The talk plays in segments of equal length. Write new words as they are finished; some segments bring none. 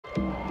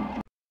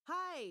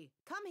Hey,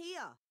 come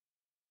here.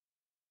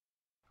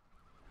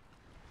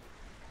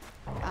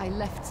 I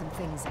left some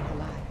things in the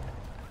lab.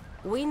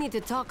 We need to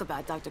talk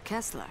about Dr.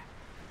 Kessler.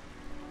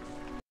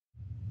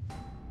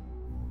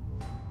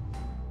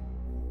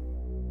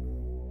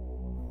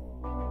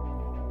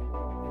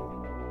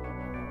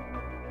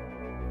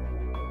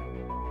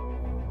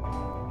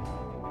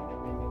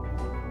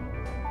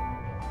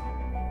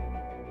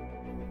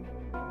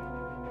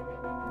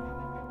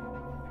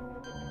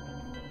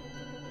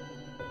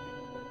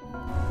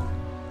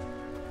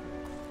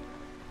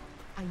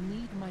 I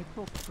need my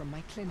book from my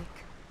clinic.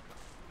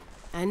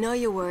 I know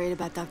you're worried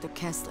about Dr.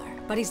 Kessler,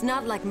 but he's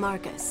not like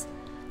Marcus.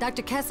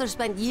 Dr. Kessler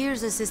spent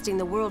years assisting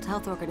the World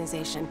Health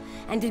Organization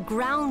and did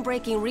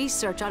groundbreaking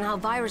research on how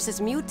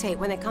viruses mutate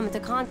when they come into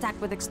contact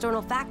with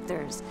external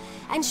factors.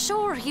 And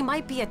sure, he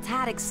might be a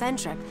tad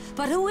eccentric,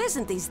 but who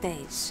isn't these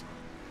days?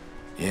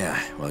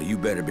 Yeah, well, you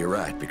better be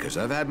right, because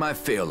I've had my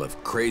fill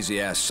of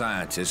crazy-ass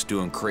scientists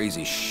doing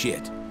crazy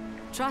shit.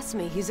 Trust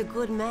me, he's a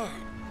good man.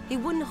 He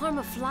wouldn't harm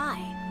a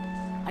fly.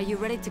 Are you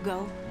ready to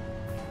go?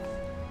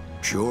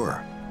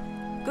 Sure.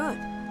 Good.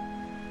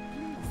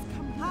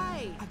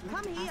 Hey, I'd like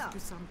come to here. ask you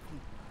something.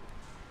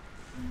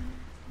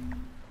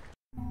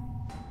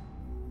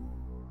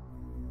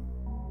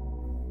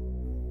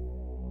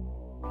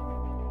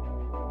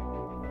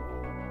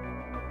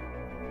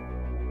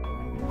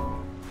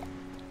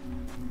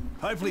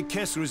 Hopefully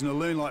Kessler isn't a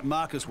loon like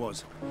Marcus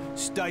was.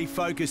 Stay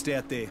focused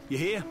out there, you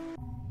hear?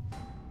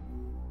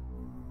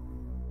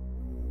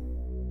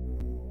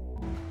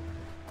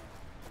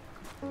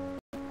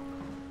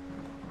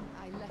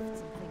 I left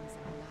some things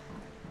in the lab.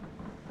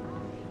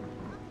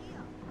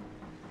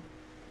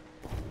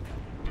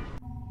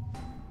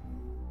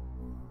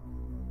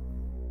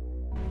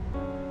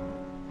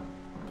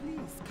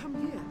 Please, come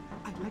here.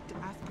 I'd like to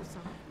ask you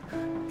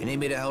something. You need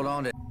me to hold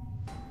on to...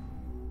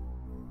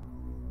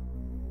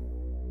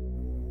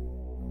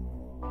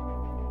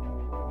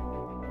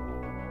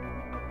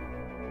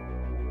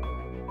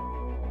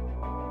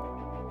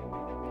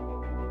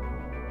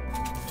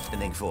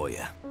 Anything for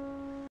you.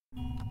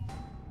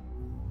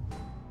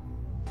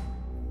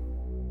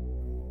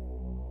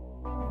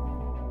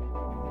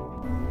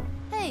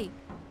 Hey,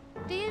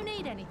 do you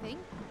need anything?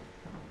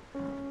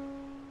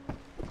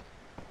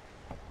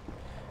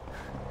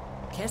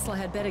 Kessler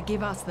had better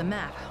give us the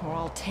map, or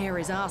I'll tear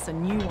his ass a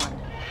new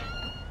one.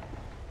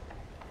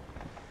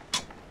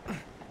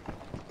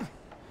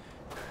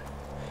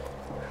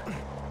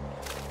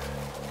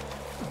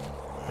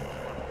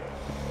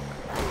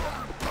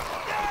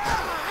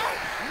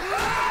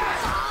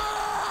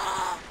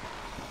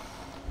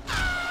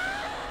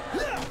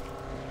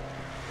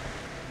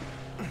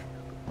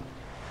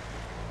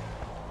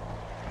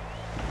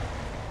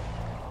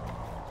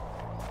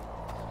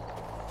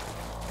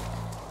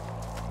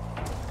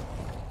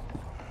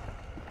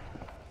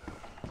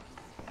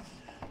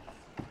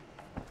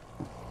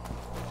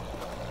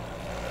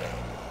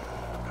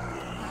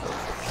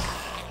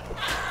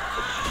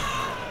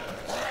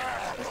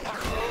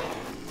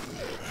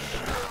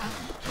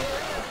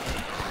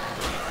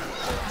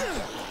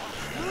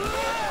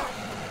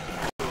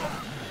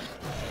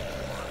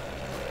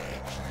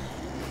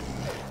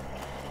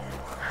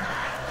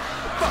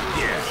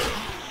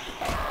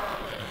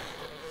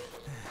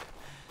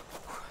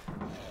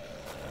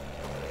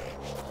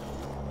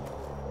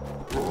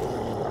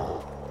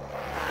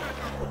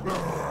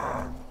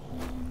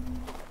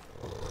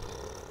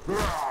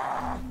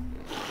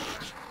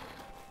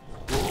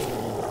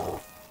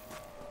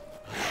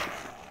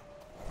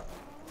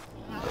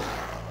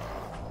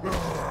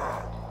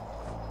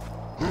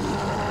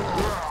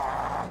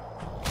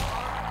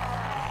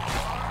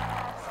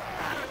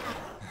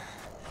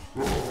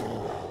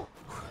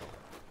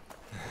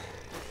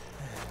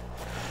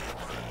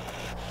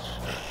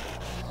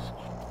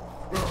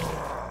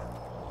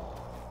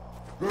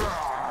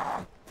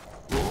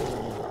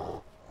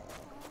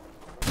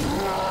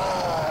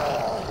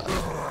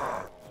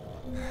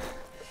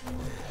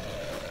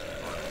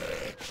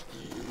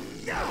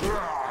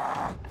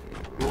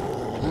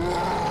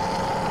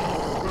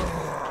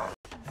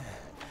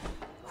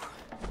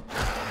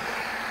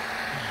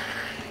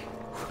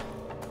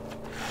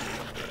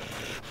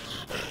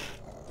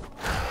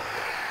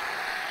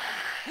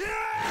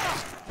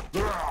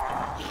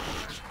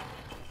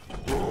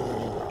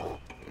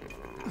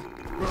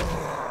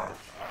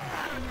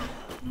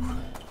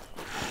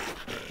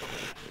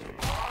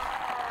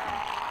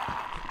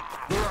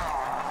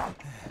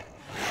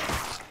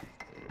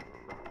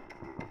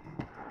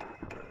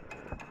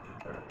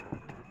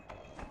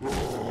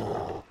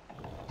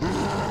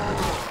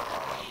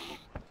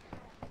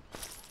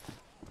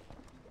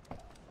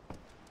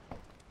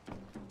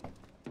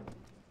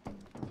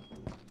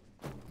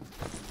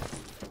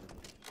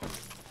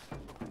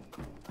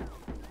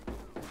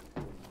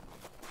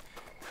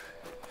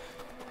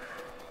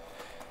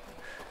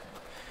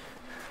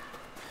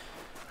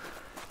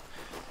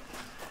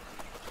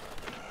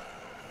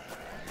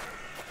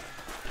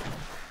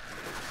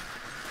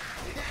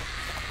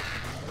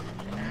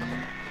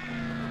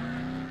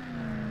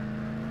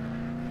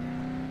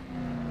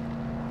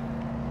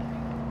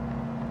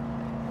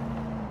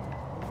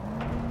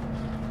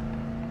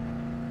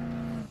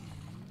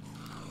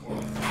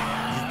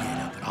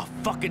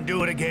 fucking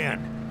do it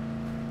again.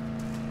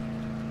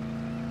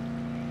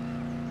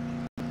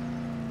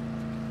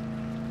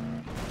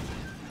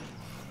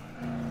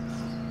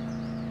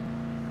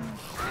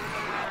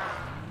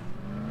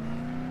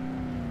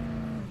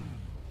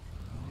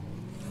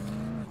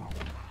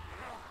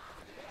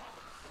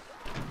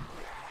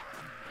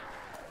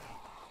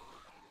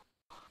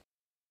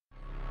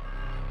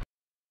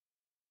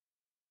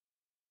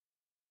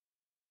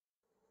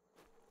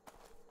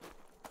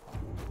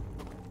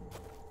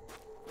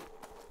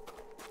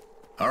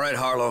 All right,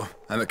 Harlow.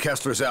 I'm at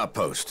Kessler's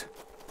outpost.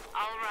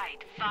 All right,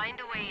 find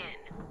a way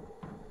in.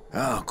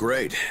 Oh,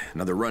 great.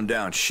 Another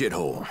rundown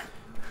shithole.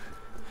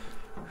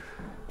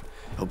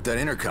 Hope that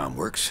intercom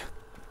works.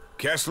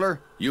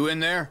 Kessler, you in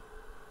there?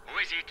 Who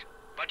is it?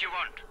 What do you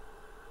want?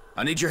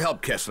 I need your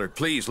help, Kessler.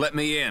 Please, let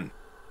me in.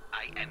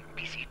 I am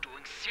busy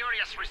doing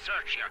serious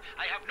research here.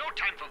 I have no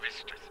time for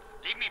visitors.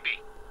 Leave me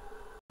be.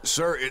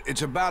 Sir,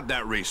 it's about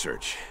that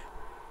research.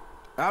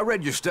 I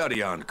read your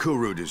study on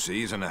Kuru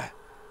disease, and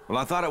well,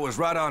 I thought it was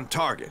right on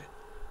target.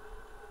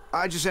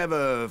 I just have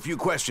a few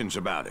questions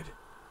about it.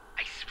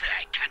 I swear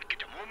I can't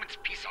get a moment's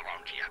peace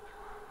around here.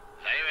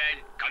 Very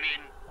well, come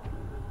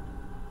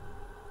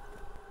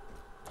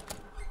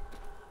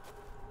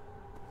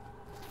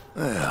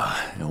in. Well,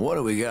 and what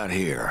do we got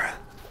here?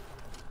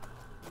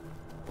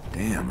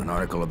 Damn, an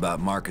article about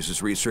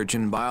Marcus's research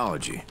in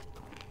biology.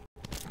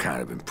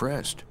 Kind of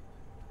impressed.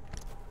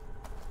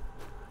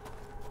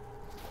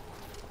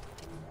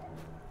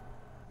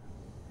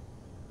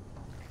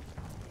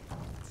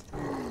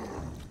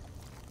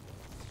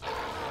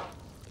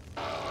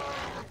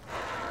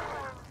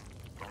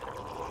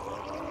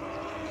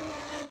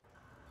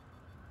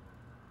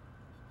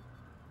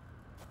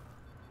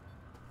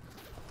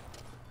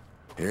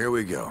 Here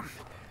we go.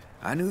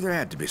 I knew there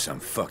had to be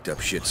some fucked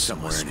up shit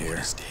somewhere in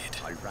here.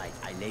 All right,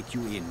 I let you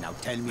in. Now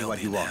tell me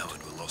what you want.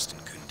 Howard were lost in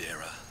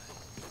Kundera.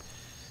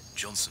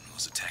 Johnson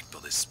was attacked by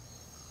this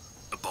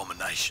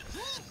abomination.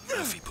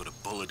 Murphy put a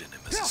bullet in him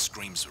as his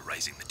screams were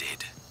raising the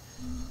dead.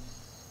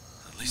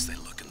 At least they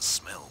look and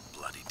smell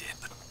bloody dead,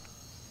 but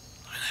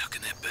I mean, how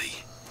can that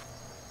be?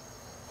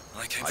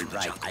 I came from the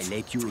jungle. I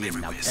let you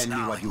in. Now tell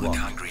me what you like want.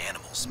 hungry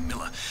animals.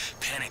 Miller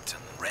panicked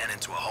and ran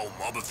into a whole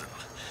mob of them.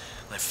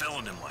 They fell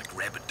on him like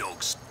rabid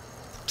dogs,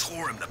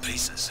 tore him to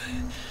pieces,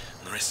 and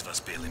the rest of us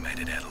barely made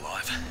it out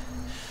alive.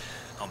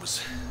 I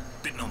was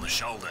bitten on the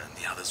shoulder, and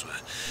the others were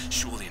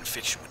sure the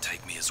infection would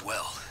take me as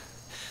well.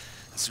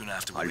 And soon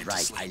after we went to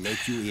sleep, I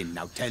let you in.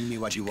 Now tell me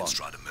what you want.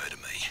 tried to murder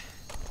me.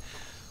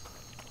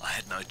 I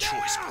had no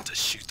choice but to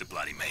shoot the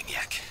bloody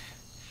maniac.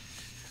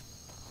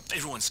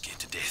 Everyone's scared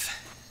to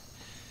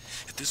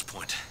death. At this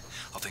point,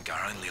 I think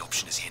our only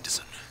option is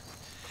Henderson.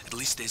 At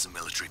least there's a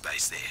military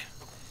base there.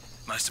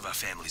 Most of our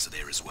families are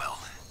there as well.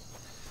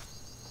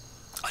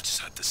 I just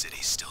hope the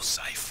city's still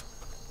safe.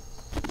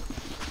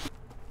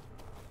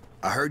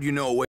 I heard you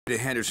know a way to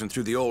Henderson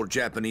through the old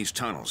Japanese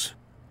tunnels.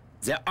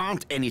 There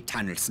aren't any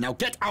tunnels. Now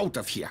get out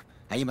of here.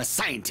 I am a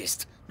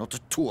scientist, not a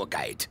tour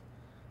guide.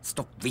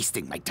 Stop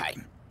wasting my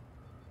time.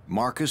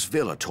 Marcus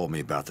Villa told me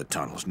about the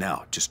tunnels.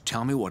 Now, just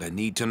tell me what I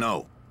need to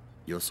know.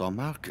 You saw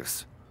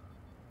Marcus?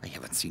 I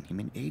haven't seen him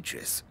in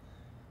ages.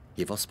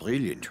 He was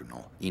brilliant, you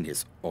know, in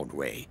his own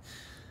way.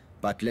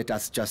 But let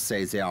us just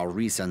say there are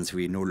reasons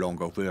we no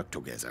longer work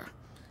together.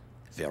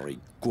 Very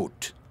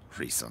good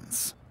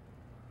reasons.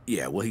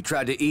 Yeah, well, he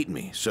tried to eat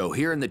me, so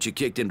hearing that you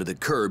kicked him to the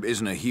curb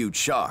isn't a huge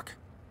shock.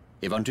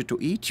 He wanted to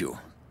eat you?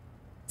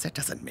 That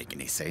doesn't make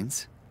any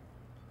sense.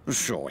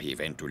 Sure, he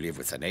went to live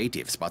with the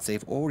natives, but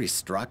they've always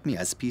struck me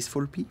as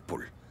peaceful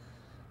people.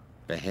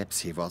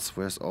 Perhaps he was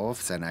worse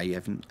off than I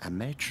even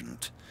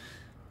imagined.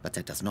 But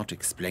that does not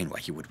explain why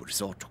he would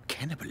resort to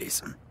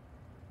cannibalism.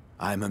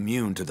 I'm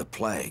immune to the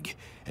plague,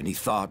 and he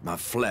thought my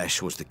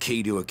flesh was the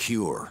key to a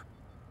cure.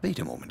 Wait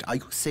a moment, are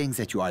you saying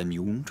that you are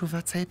immune to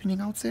what's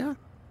happening out there?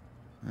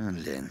 Well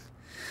then,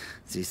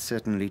 this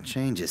certainly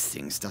changes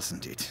things,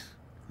 doesn't it?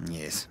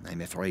 Yes,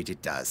 I'm afraid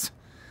it does.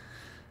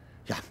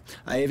 Yeah,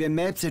 I have a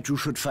map that you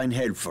should find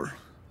helpful.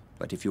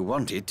 But if you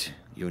want it,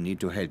 you need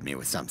to help me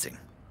with something.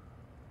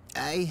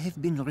 I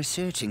have been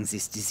researching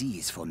this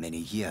disease for many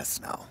years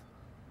now.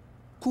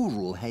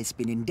 Kuru has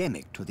been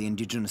endemic to the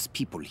indigenous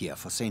people here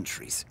for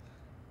centuries.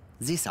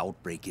 This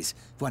outbreak is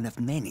one of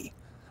many,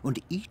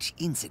 and each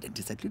incident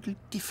is a little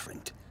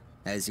different,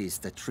 as is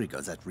the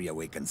trigger that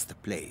reawakens the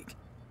plague.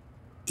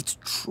 It's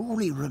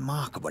truly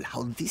remarkable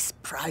how this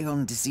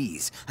prion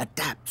disease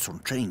adapts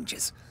and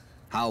changes,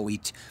 how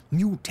it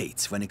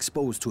mutates when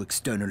exposed to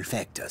external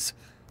factors,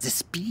 the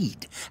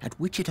speed at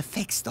which it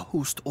affects the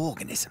host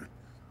organism.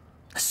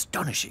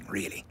 Astonishing,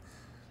 really.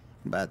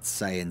 But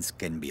science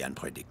can be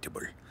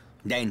unpredictable.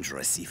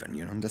 Dangerous even,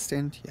 you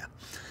understand? Yeah.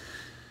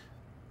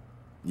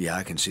 Yeah,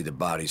 I can see the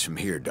bodies from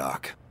here,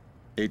 Doc.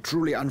 A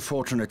truly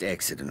unfortunate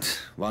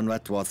accident, one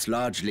that was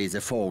largely the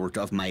fault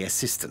of my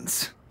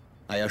assistants.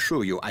 I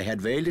assure you, I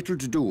had very little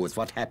to do with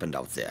what happened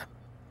out there.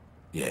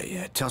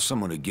 Yeah, tell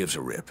someone who gives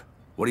a rip.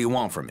 What do you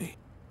want from me?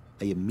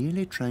 I am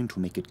merely trying to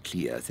make it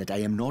clear that I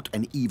am not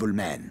an evil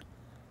man.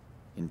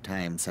 In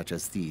times such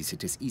as these,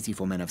 it is easy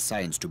for men of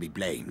science to be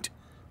blamed,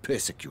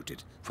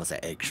 persecuted for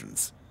their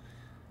actions.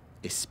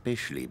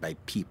 Especially by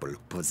people who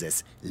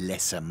possess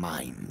lesser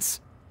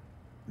minds.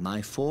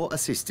 My 4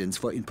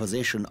 assistants were in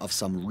possession of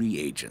some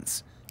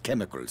reagents,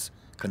 chemicals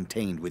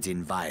contained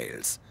within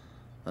vials.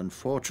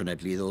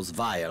 Unfortunately, those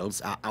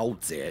vials are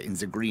out there in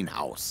the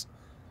greenhouse.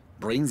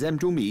 Bring them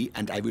to me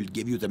and I will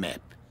give you the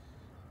map.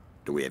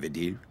 Do we have a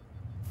deal?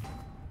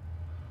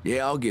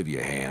 Yeah, I'll give you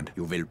a hand.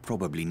 You will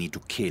probably need to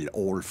kill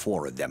all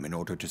 4 of them in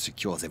order to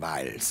secure the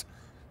vials.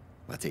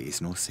 But there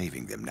is no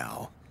saving them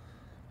now.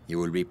 You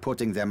will be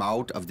putting them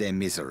out of their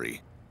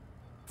misery.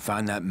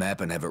 Find that map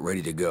and have it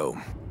ready to go.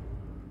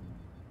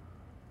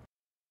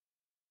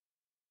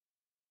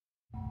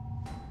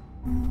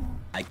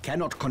 I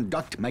cannot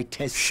conduct my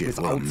tests Shit,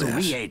 what a without the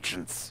mess.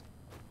 reagents.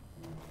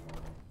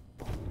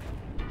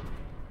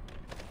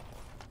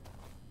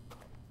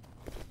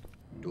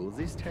 Do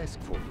this task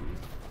for me.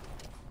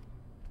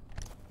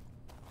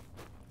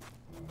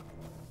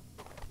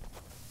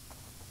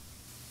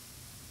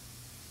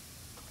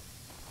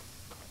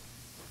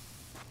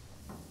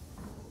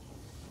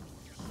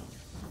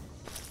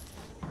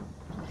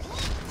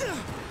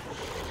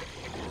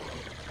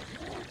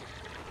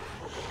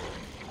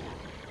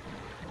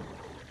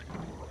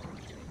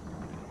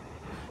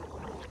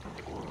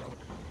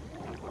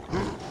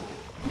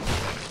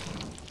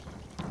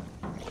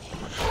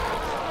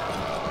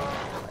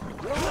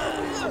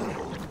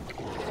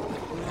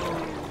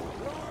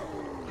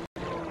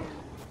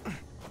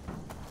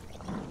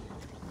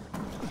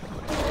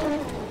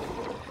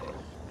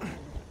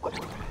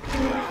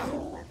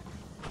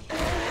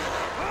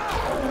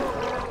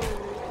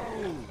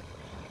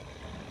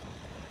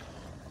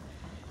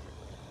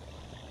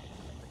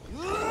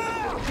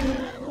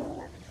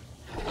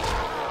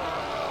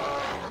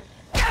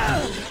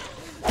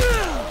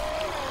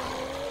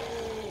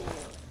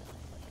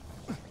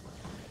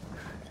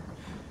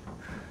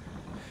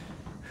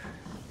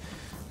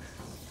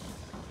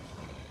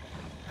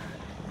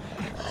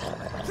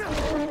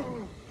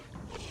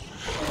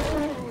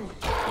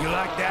 You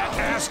like that,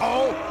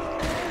 asshole?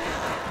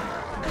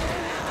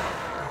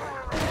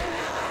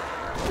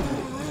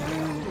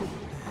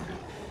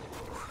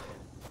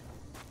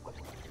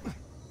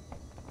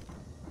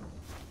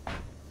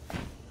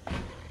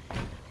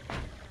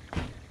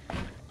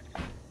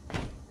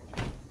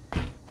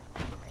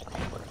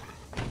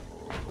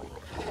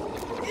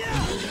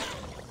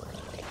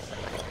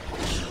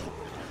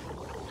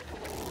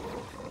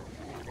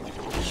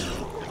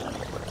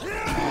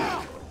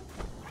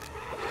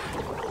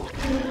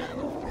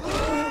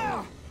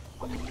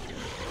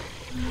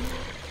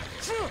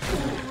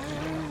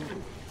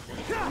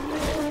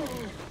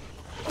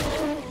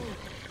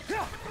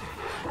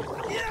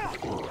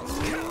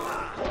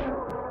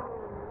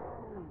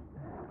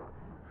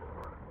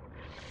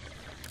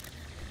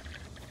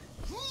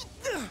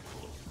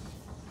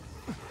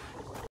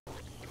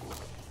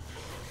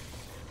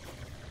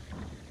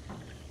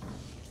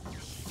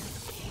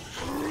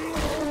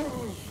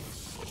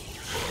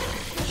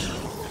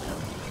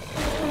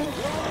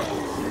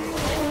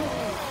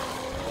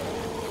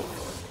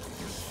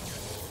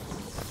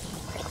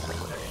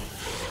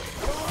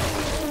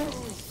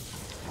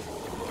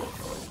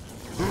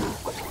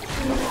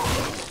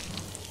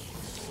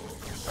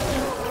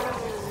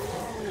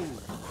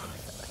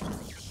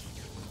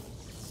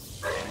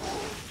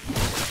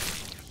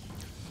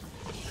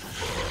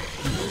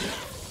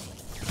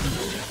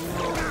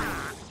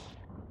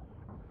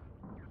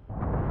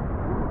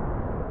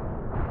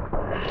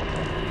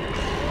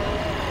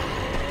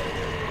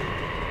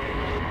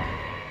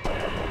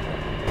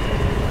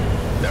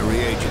 That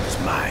reagent is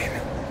mine.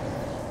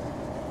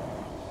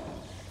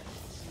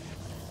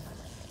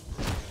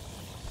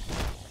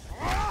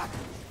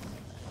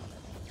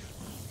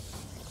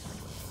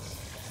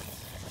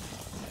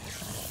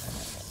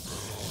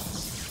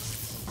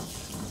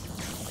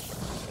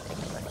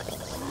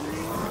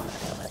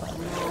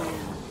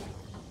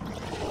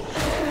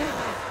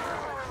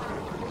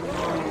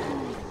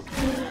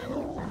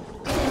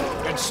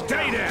 And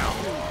stay down!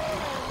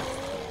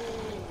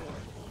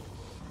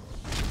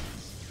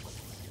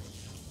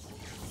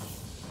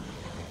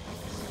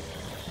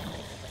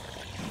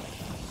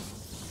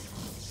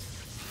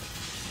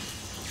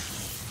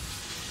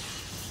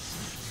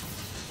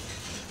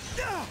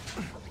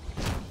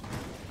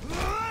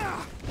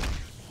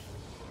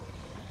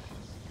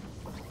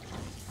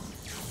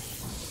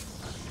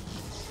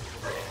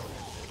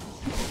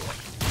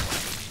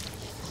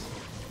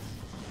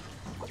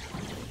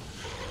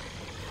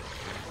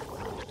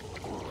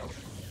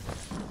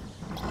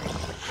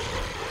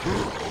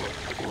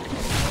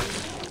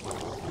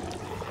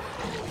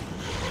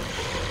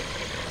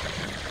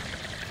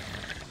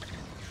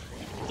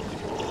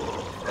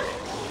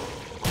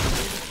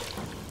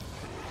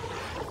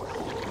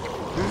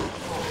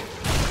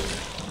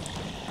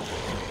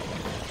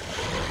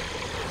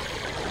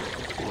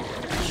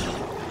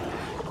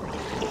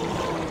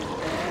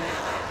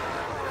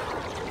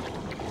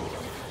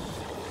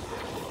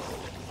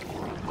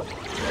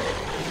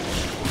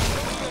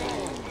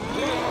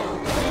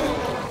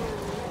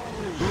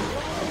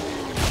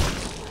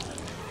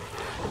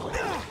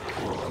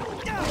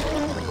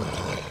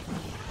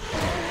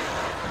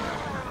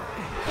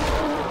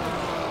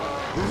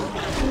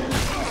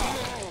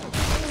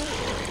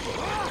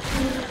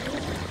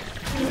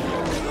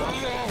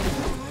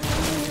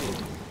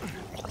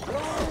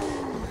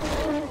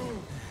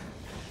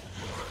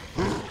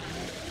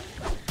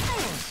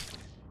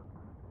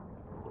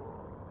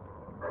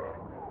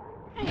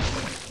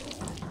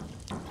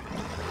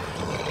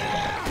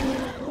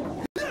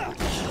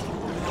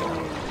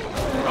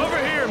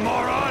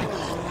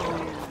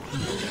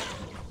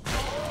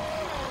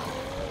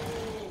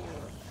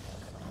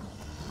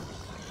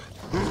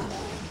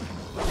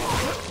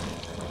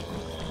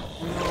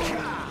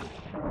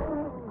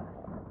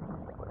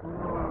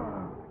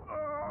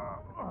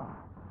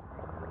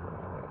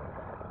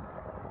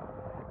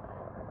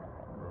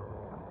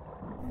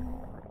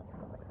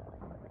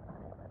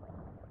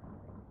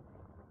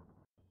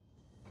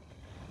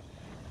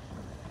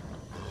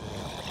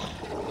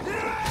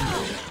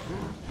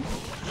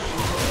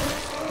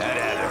 That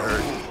had to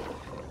hurt.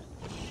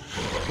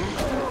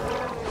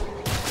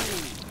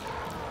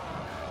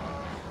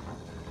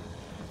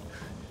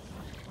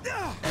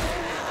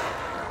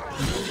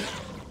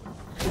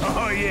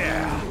 Oh,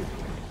 yeah.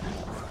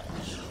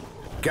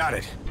 Got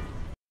it.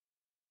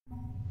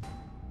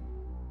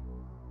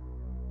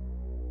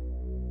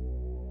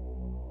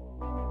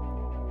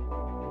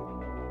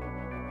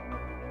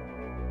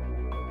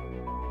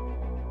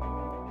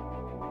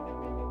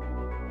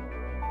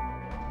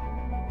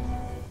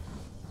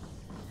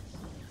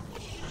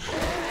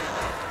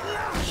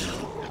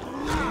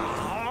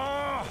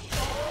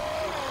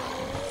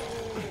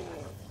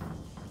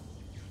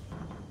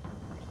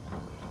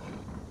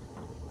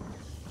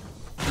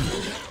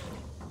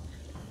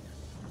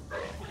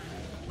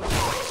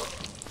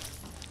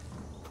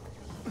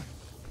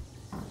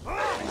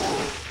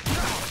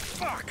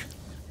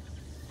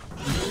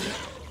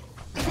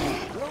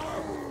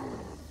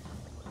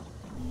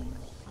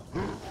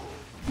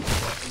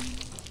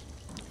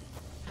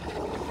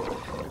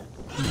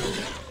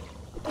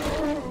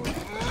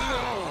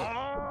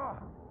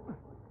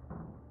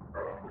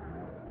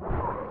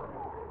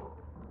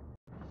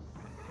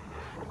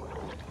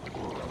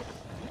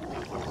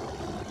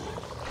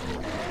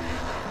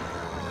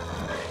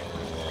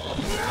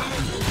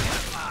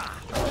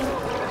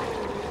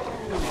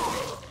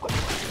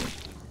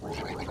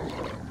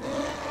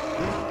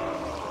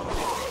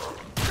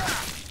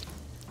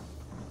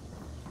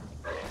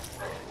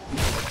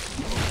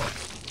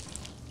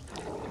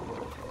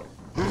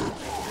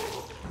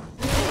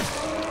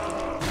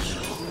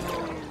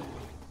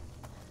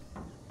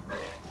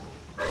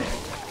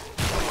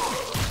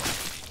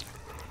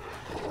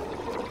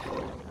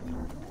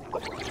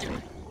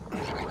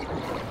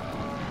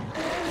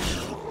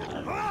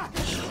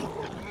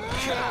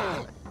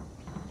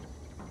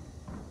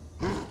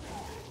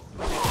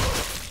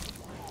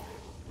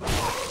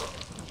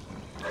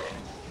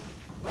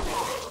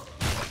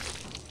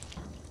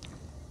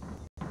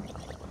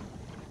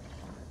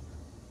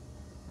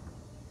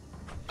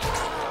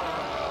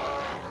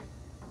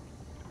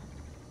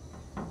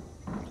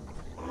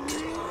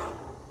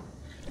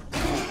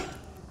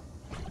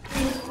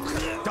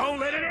 Don't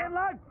let it end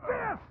like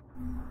this!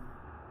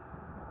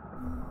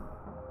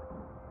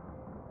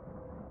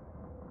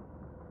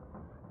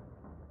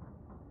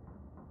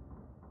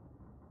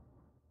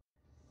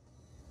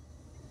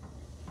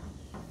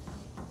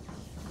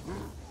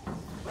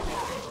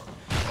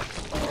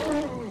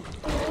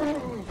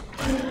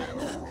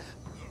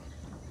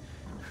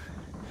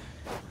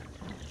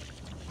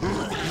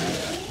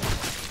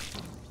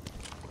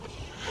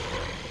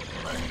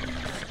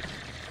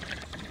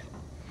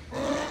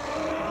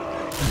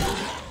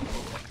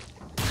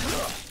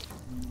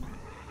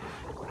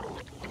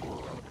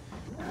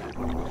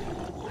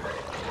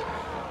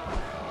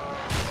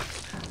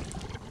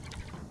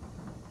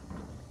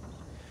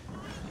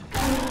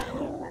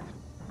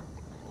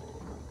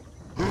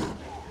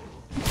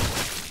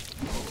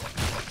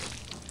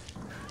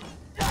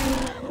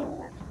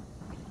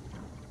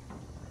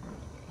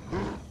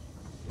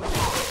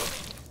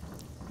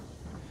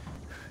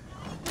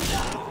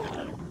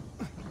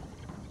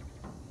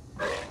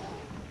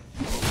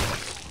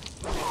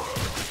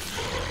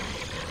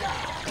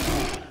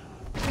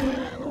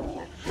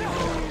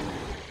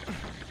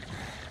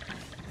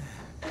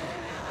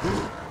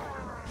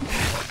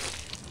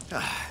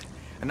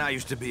 And I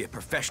used to be a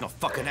professional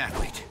fucking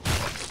athlete.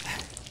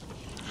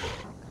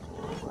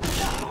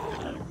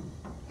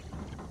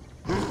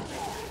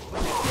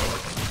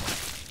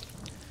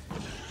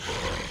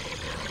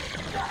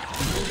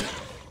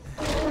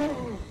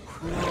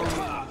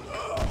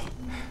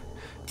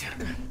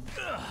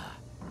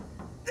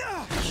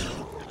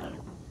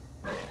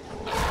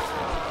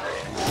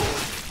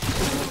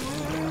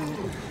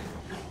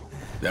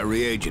 That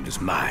reagent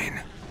is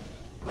mine.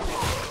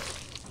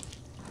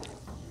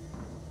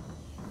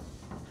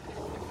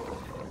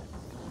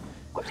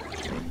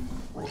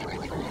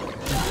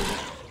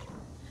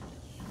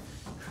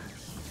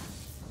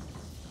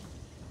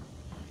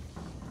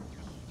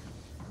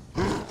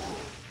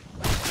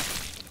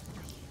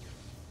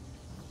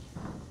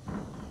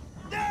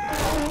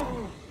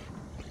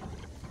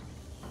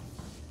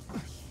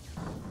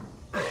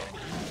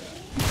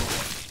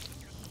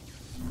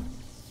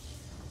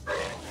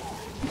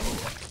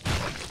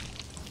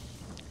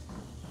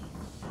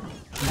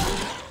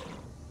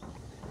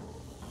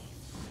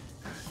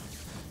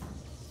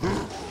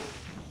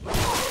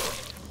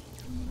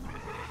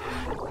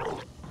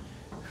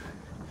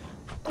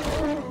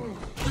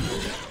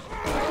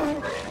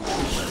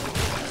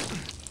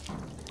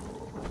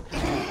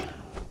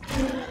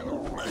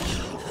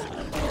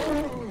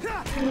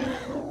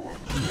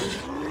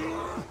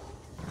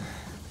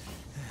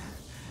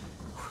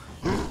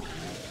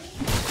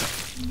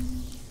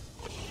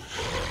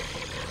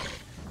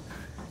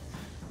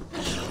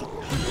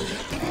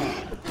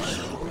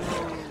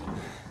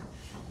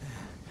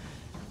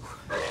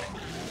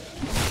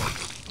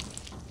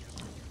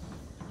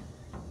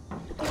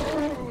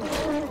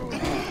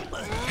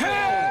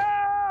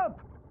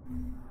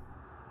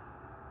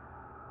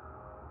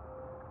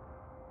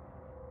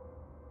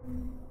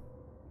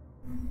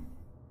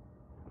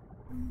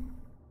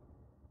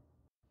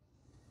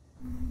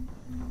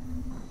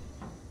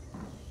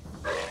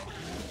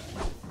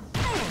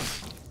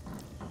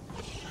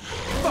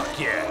 Fuck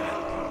yeah!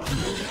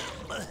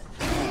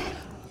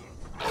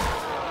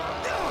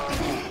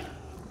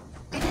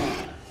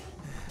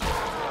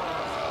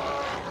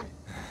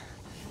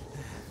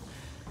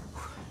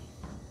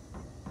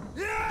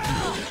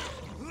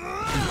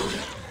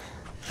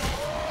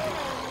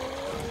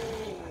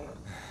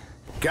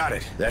 Got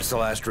it. That's the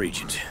last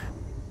regent.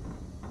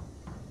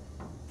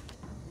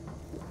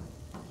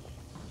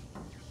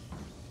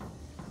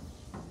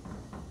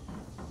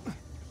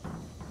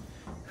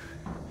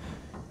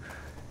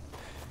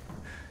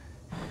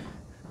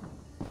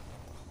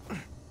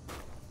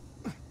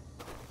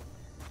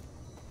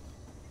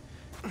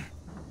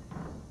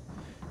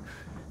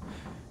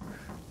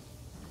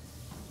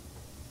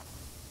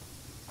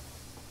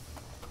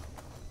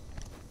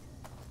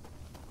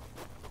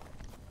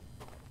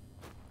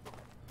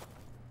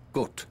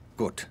 Good,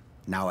 good.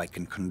 Now I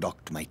can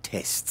conduct my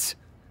tests.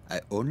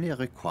 I only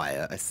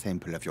require a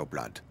sample of your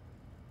blood.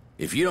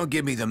 If you don't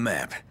give me the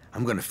map,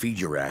 I'm gonna feed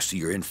your ass to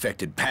your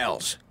infected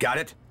pals. Got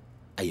it?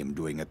 I am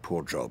doing a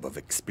poor job of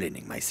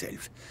explaining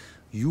myself.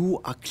 You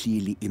are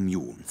clearly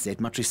immune, that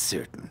much is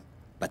certain.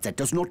 But that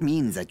does not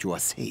mean that you are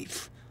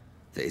safe.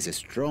 There is a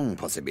strong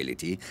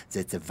possibility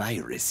that the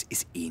virus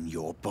is in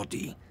your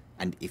body.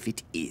 And if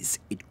it is,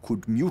 it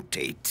could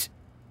mutate.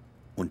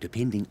 And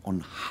depending on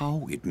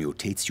how it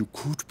mutates, you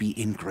could be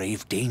in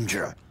grave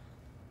danger.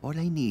 All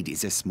I need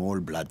is a small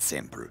blood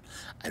sample.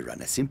 I run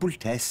a simple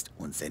test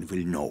and then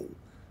we'll know.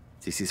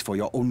 This is for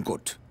your own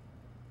good.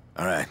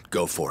 All right,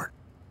 go for it.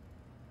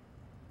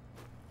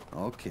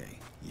 Okay,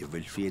 you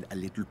will feel a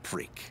little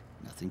prick.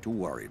 Nothing to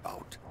worry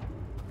about.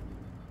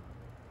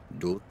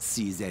 Don't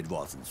see that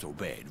wasn't so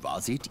bad,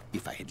 was it?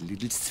 If I had a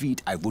little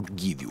sweet, I would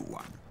give you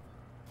one.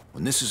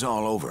 When this is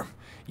all over,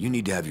 you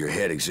need to have your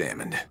head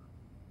examined.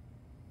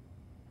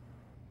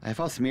 I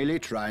was merely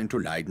trying to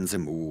lighten the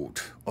mood.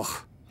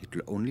 Oh, it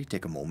will only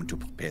take a moment to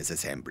prepare the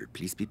sample.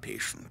 Please be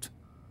patient.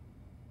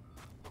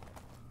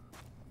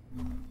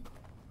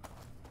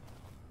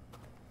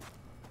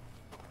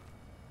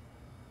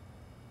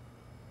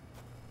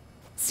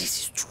 This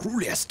is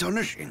truly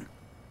astonishing.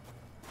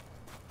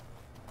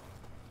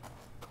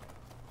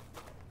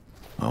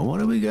 Well, what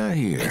do we got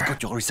here? I've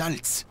got your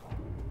results.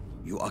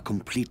 You are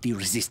completely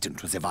resistant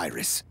to the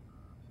virus.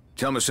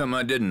 Tell me something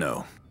I didn't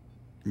know.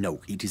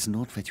 No, it is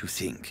not what you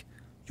think.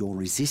 Your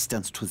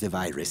resistance to the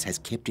virus has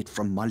kept it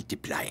from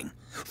multiplying,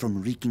 from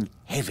wreaking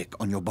havoc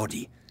on your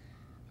body.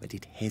 But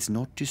it has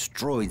not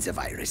destroyed the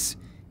virus.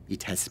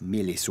 It has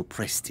merely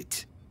suppressed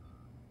it.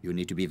 You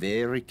need to be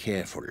very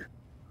careful.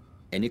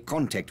 Any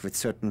contact with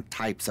certain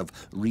types of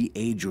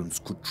reagents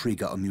could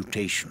trigger a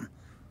mutation.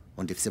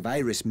 And if the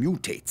virus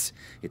mutates,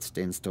 it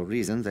stands to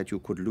reason that you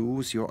could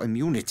lose your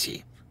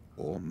immunity.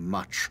 Or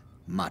much,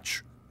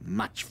 much,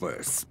 much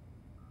worse.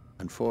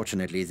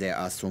 Unfortunately, there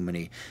are so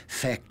many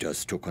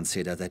factors to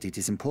consider that it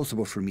is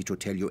impossible for me to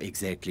tell you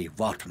exactly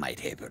what might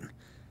happen.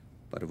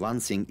 But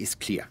one thing is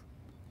clear.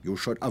 You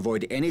should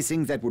avoid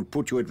anything that would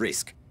put you at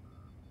risk.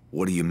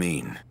 What do you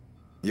mean?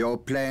 Your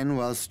plan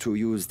was to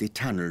use the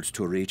tunnels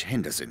to reach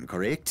Henderson,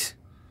 correct?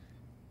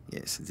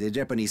 Yes, the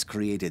Japanese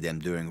created them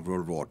during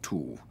World War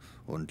II,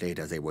 and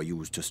later they were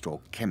used to store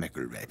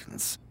chemical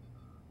weapons.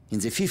 In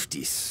the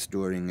 50s,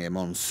 during a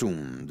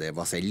monsoon, there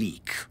was a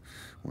leak,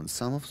 and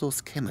some of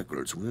those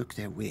chemicals worked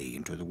their way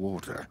into the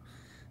water.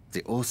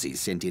 The Aussies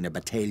sent in a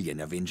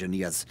battalion of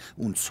engineers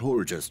and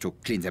soldiers to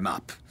clean them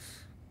up,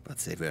 but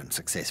they weren't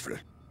successful.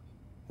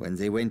 When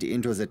they went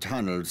into the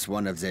tunnels,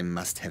 one of them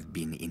must have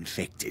been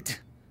infected.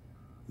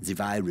 The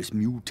virus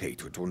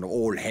mutated and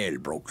all hell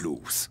broke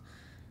loose.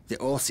 The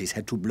Aussies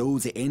had to blow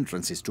the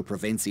entrances to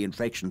prevent the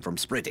infection from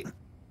spreading.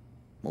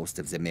 Most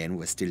of the men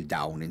were still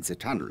down in the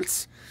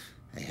tunnels.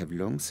 I have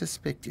long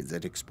suspected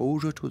that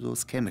exposure to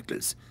those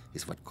chemicals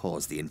is what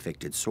caused the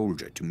infected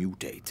soldier to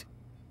mutate.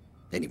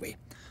 Anyway,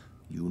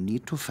 you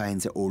need to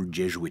find the old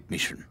Jesuit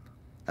mission.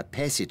 A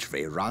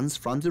passageway runs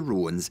from the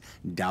ruins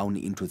down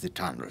into the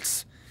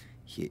tunnels.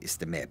 Here is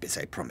the map, as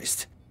I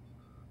promised.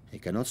 I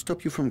cannot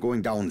stop you from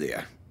going down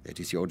there. That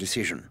is your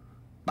decision.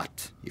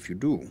 But if you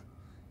do,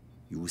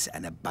 use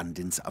an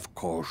abundance of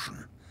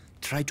caution.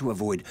 Try to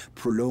avoid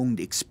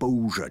prolonged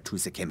exposure to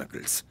the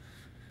chemicals.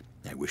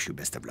 I wish you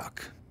best of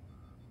luck.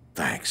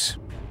 Thanks.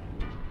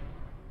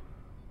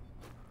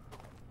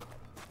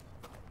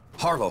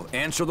 Harlow,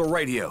 answer the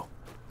radio.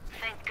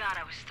 Thank God,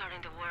 I was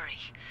starting to worry.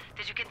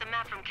 Did you get the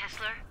map from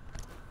Kessler?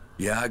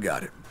 Yeah, I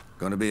got it.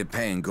 Gonna be a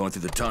pain going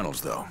through the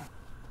tunnels, though.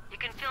 You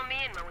can fill me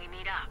in when we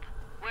meet up.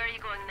 Where are you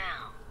going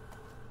now?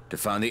 To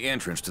find the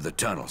entrance to the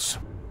tunnels.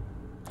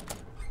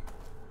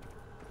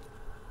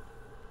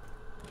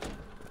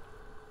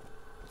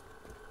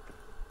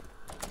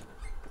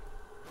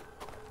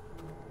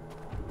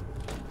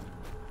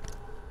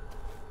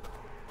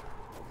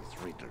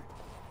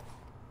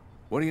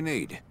 What do you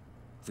need?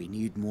 We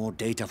need more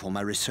data for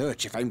my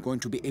research if I'm going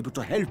to be able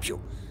to help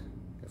you.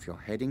 If you're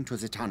heading to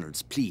the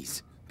tunnels,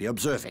 please, be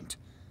observant.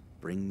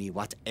 Bring me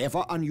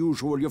whatever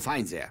unusual you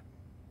find there.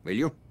 Will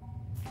you?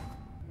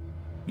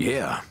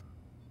 Yeah.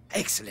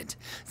 Excellent.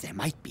 There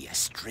might be a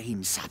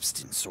strange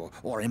substance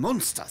or a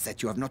monster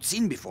that you have not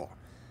seen before.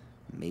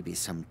 Maybe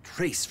some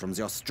trace from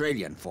the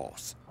Australian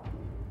force.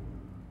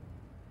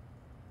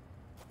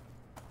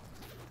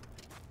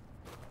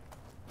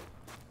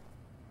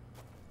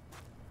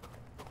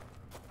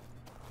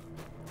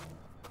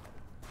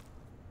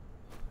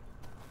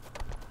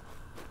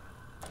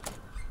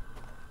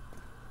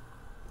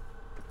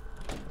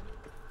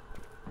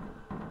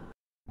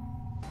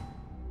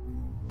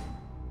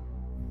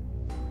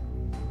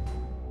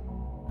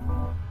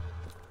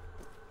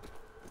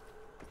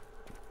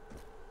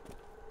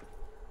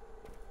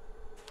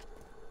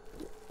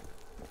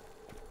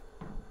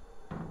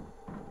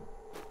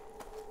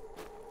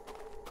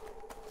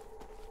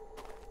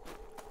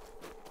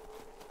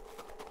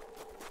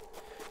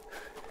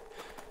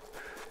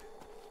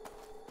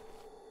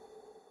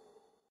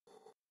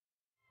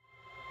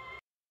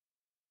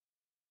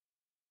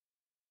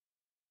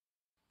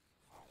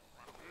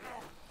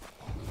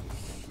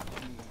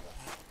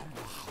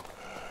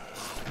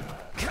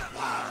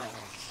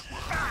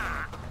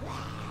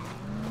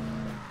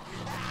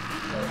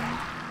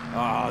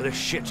 Oh, this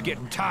shit's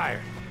getting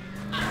tired.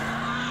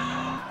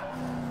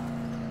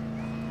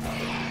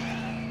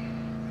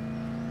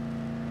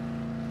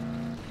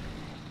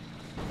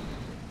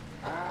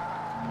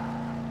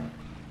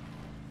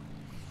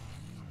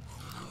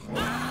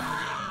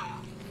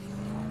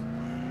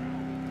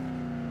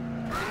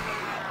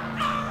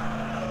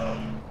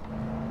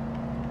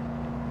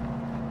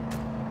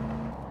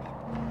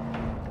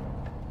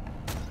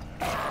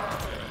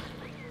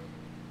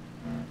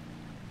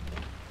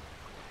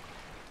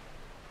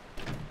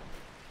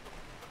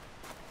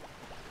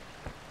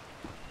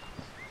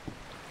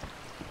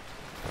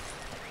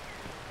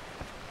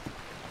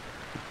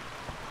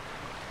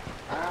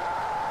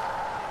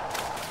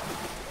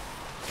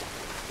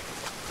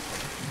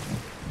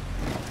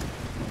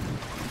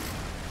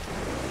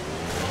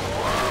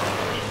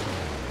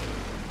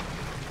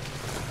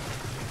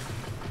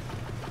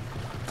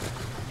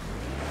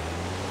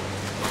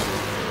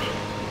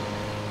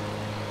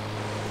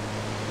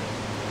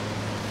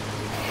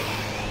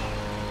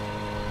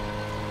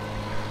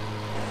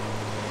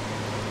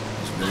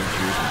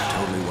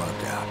 Totally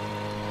wiped out.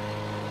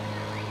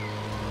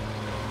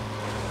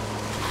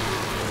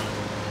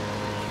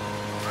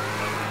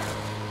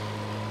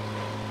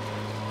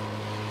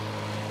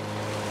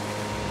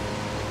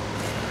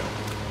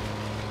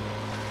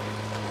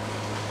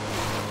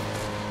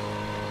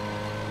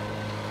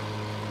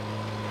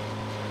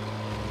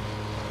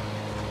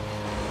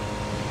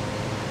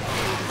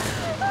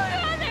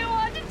 They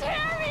want to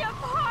tear me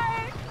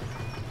apart!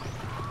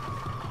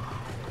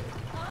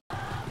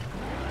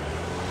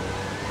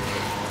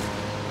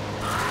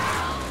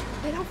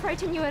 They don't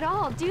frighten you at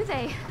all, do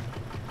they?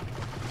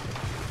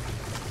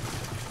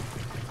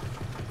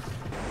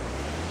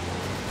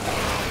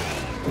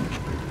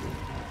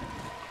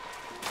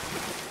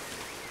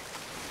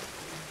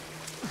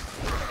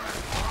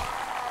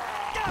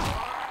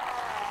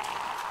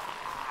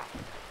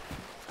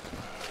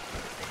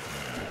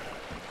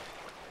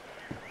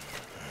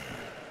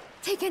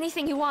 Take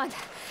anything you want.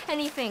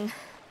 Anything.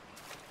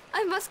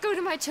 I must go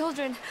to my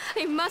children.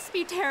 I must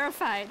be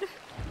terrified.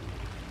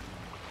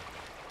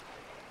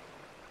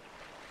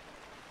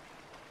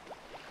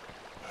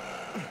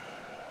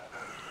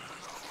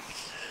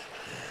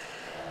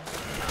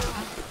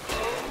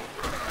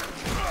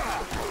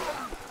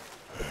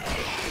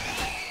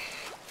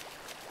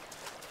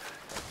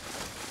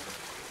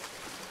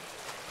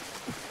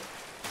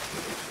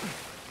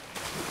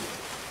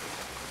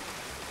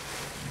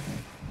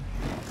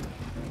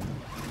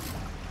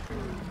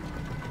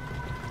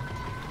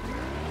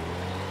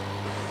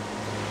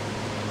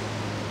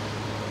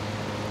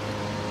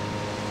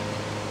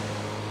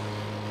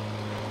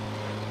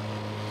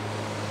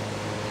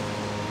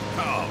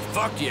 Oh,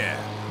 fuck yeah.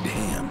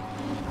 Damn.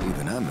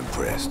 Even I'm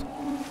impressed.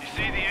 You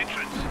see the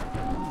entrance?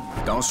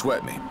 Don't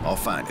sweat me. I'll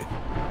find it.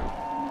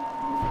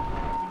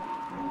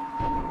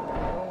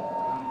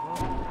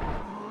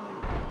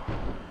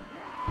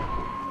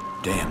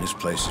 Damn, this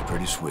place is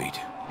pretty sweet.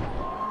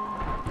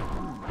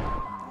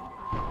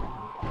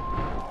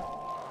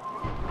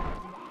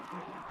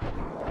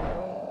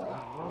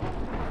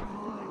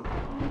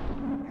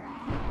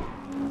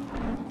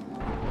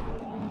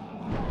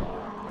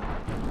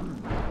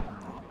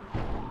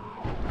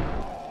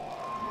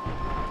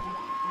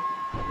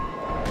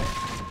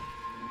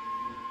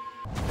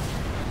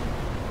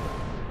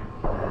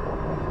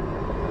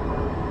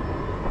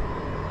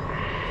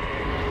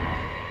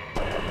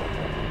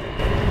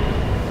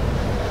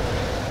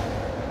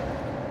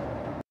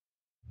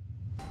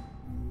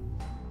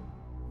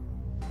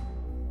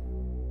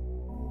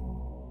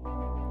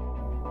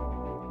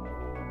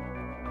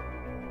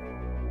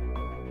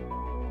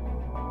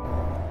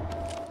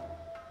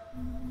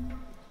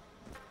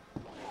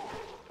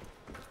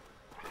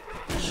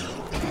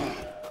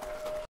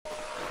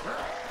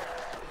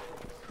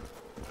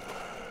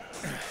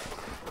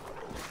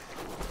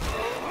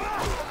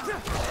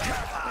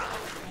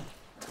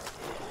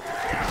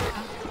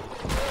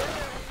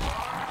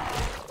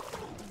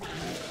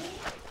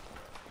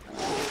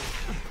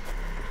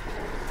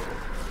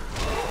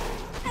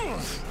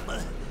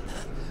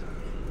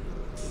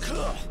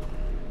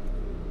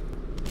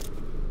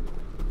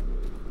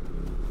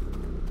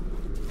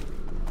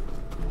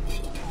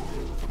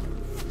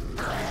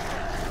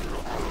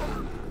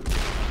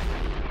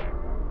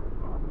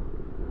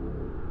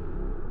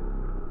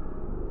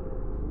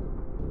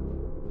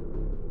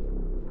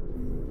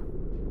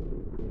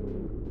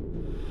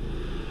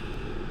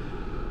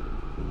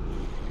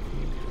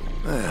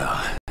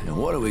 Well, and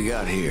what do we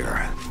got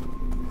here?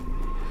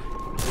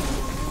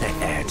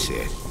 That's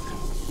it.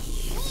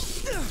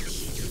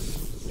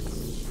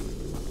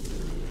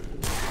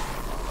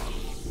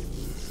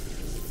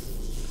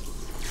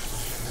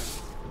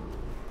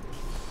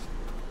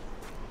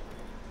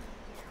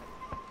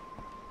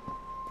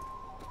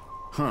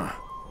 Huh.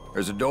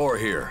 There's a door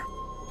here.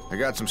 I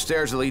got some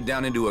stairs that lead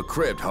down into a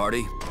crypt,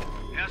 Hardy.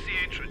 How's the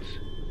entrance?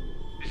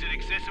 Is it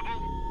accessible?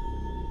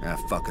 That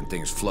fucking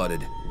thing's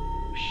flooded.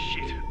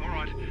 Shit. All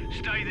right.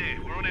 Stay there.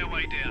 We're on our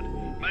way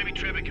down. Maybe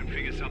Trevor can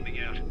figure something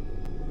out.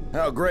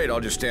 Oh, great.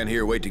 I'll just stand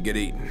here and wait to get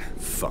eaten.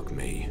 Fuck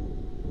me.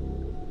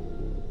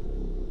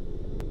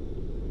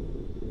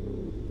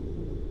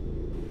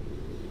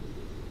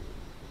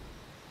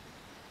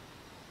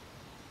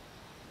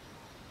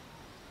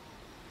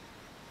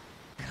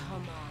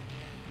 Come on.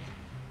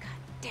 God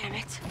damn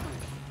it.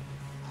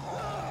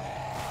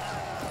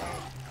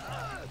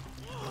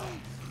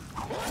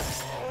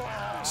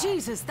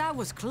 Jesus, that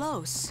was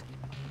close.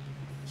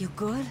 You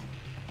good?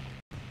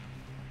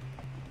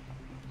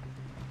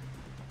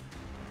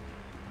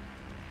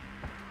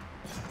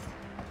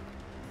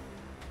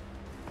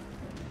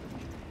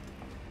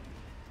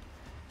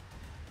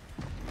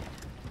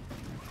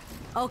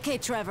 Okay,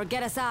 Trevor,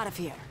 get us out of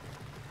here.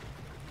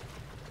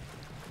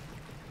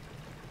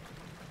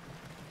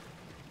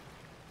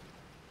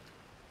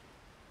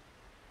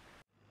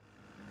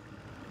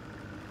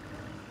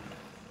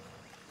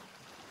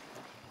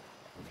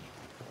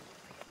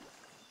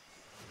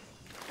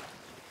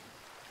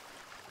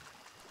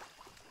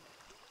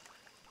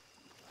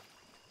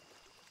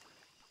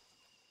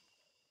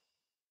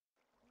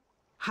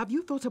 Have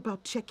you thought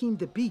about checking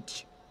the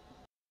beach?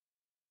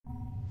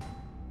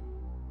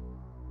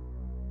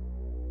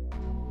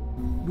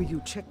 Will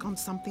you check on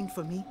something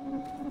for me?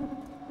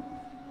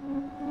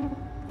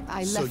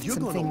 I left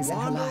some things in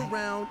her life.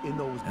 Around in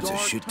those That's a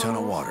shit ton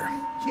of water.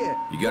 Yeah.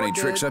 You got any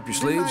tricks up your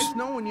sleeves? Nice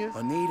knowing you.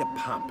 I need a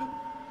pump.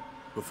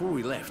 Before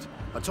we left,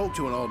 I talked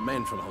to an old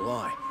man from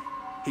Hawaii.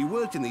 He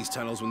worked in these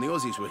tunnels when the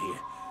Aussies were here,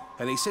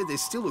 and he said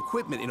there's still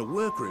equipment in a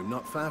workroom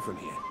not far from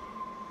here.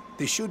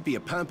 There should be a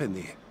pump in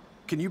there.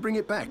 Can you bring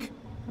it back?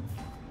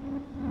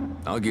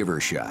 I'll give her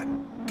a shot.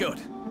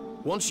 Good.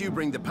 Once you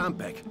bring the pump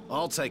back,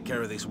 I'll take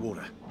care of this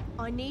water.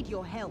 I need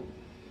your help.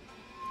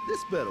 This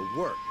better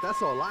work.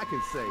 That's all I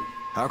can say.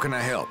 How can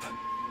I help?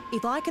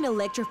 If I can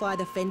electrify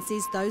the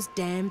fences, those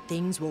damn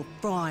things will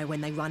fry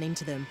when they run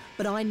into them.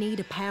 But I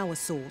need a power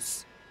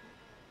source.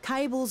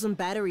 Cables and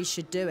batteries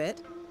should do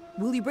it.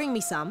 Will you bring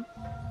me some?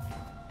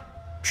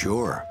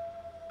 Sure.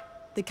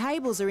 The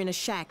cables are in a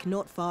shack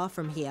not far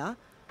from here,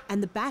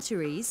 and the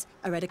batteries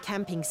are at a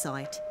camping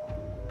site.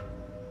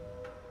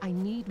 I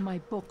need my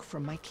book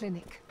from my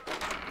clinic.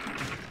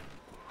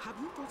 Have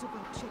you thought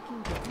about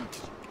checking the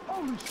beach?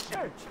 Holy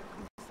shit!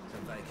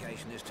 Some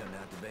vacation this turned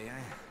out to be,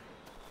 eh?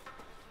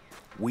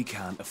 We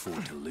can't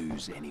afford to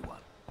lose anyone.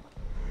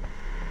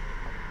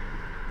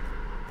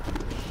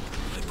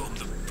 They bombed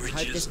the bridges.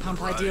 Hope this and pump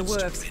the idea roads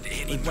to works.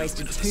 prevent any We've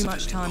wasted movement of the too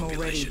much civilian time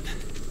already. population.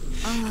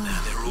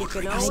 Now they're You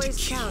ordering can us to always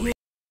kill count. any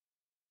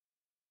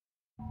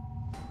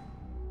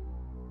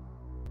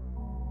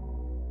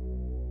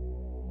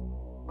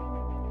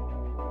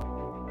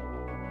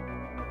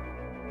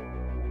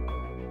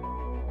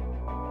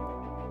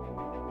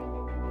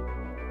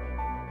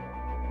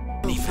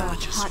For a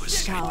villagers hot who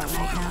escaped shower the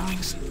right now.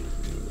 fireworks.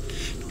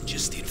 Not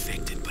just the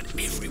infected, but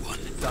everyone.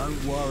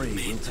 Don't worry,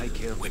 Men, we'll take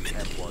care of women,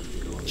 the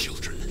camp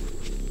children.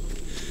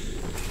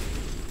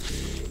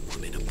 My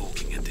men are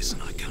balking at this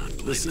and I can't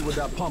believe Let's see what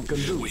that pump can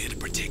do. We're here to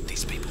protect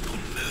these people, not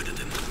murder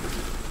them.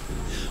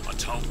 I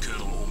told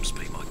Colonel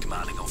Ormsby, my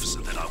commanding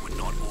officer, that I would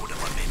not order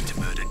my men to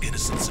murder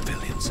innocent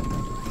civilians.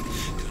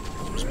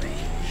 Colonel Ormsby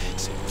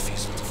said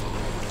refusal to follow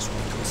orders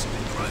would be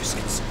considered gross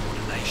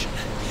insubordination,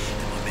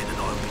 and my men and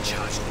I will be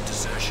charged with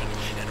desertion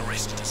and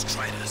arrested as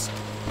traitors.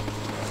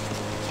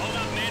 Hold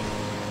up, men.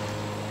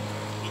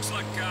 Looks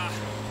like,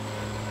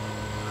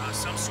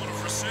 some sort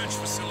of research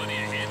facility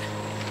ahead.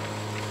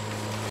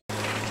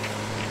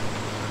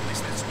 At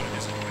least that's what it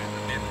is anyway,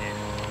 the men here.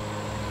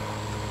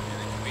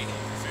 There could be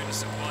further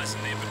supplies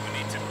in there, but we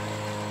need to...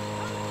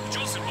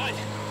 Johnson, wait!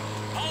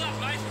 Hold up,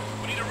 mate!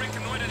 We need to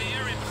reconnoiter the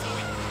area before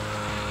we...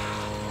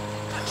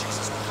 Oh,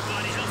 Jesus, what the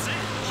bloody hell's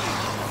that?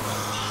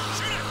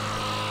 Shoot it!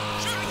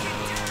 Shoot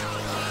it!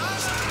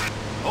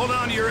 Hold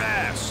on to your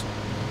ass!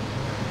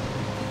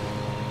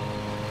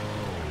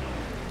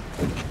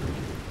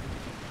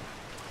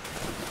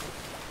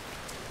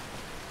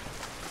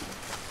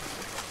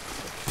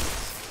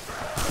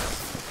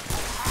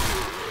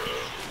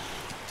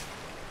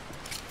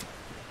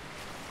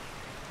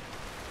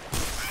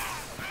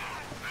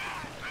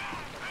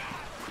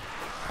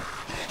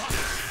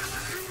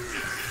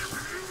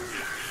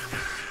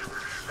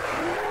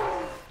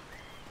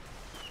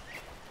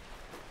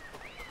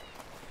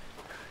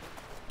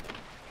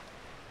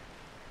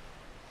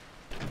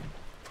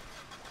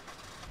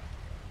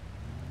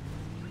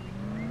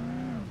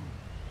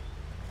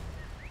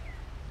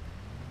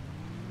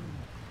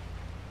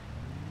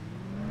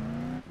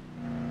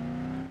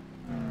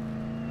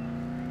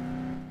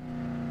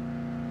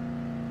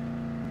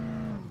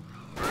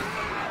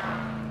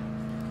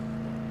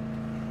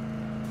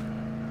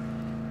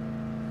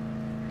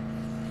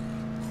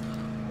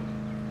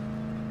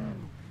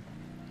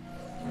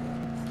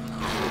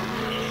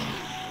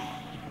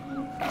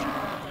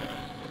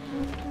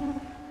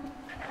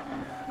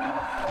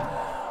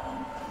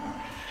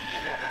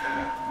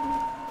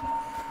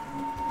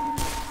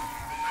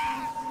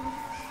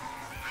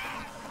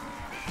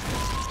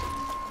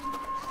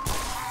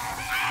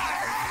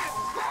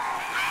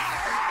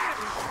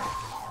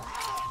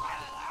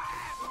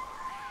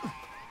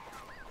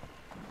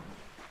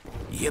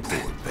 Yep,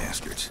 they were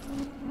bastards.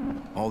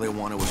 All they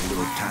wanted was a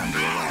little time to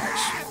relax.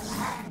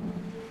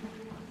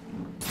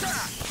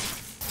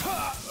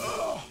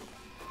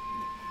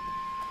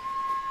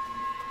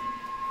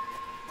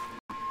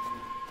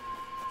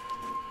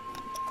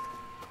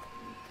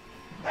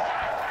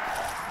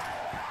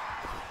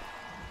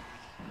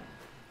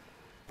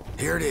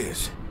 Here it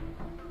is.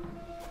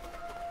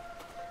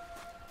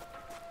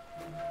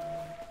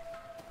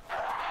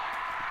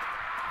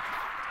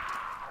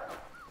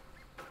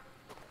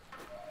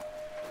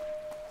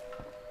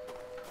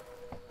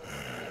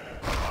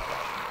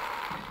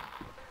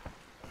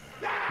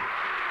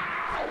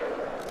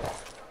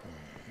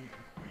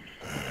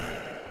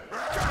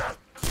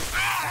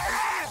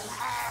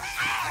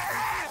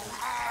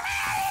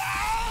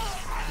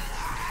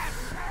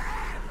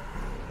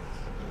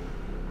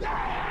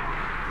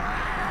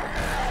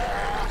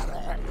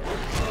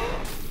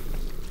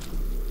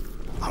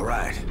 All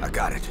right, I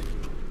got it.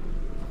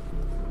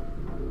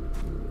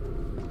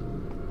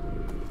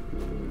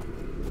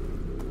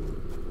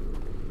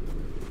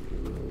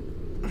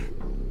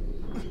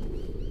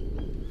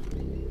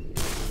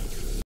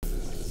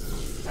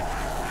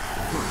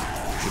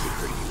 Should be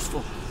pretty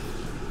useful.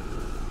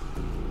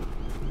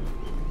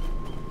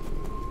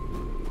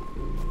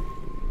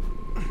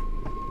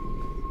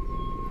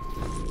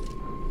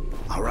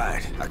 All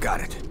right, I got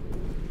it.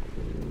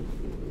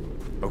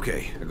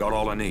 Okay, I got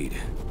all I need.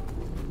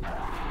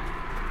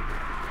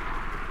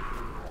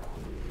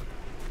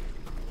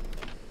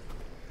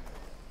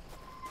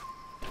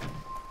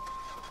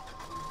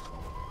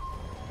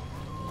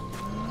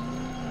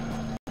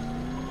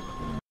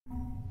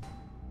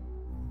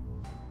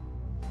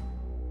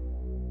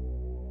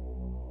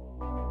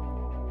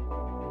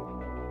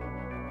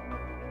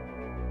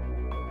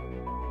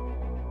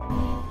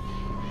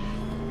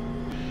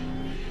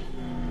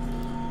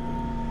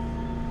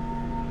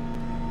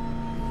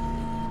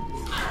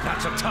 Not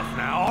so tough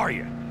now, are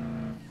you?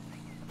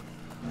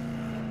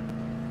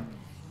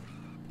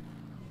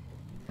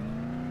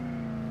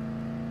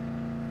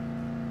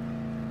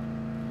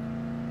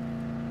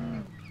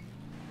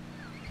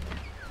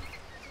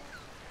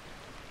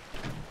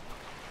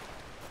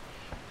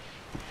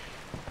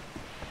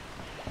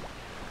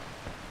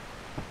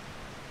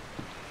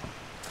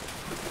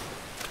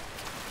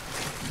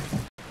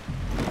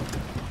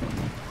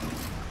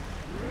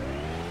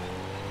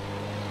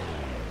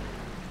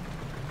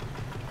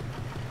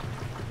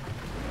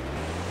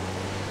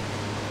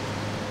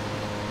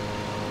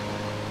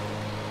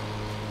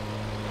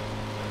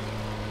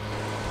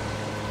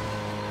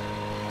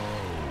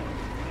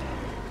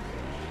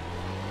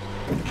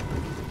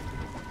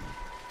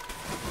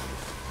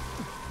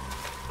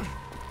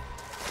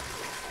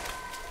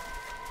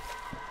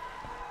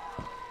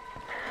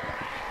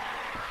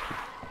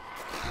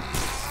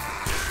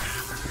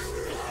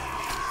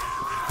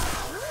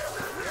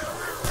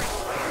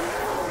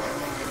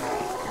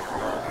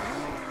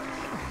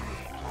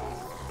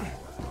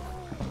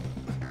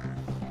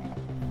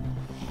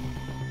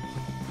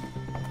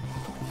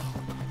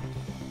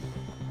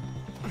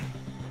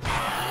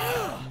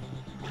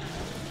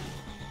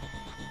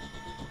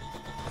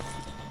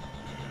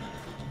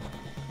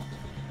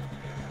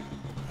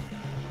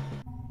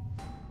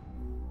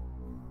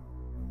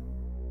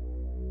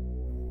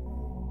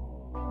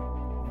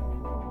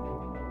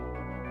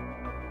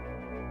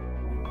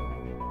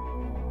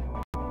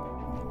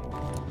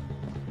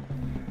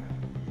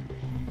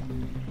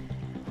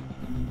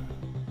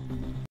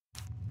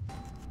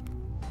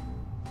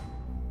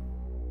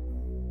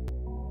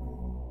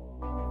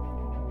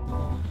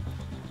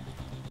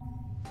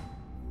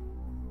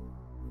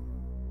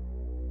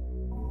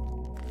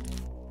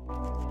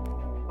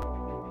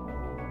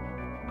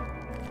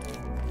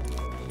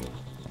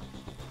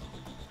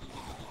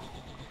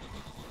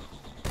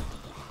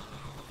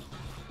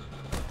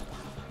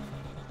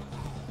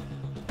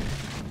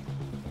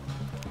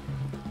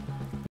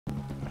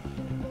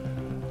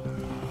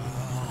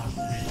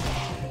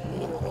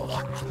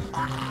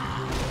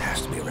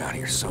 Has to be around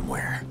here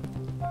somewhere.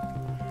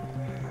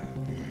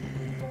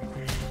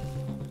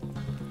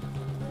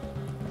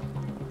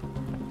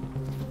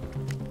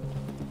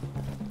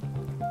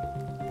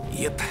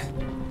 Yep.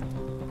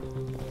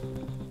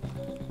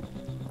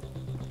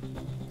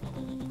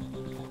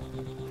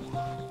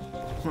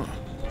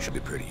 Should be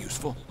pretty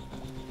useful.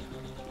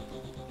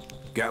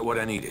 Got what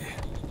I needed.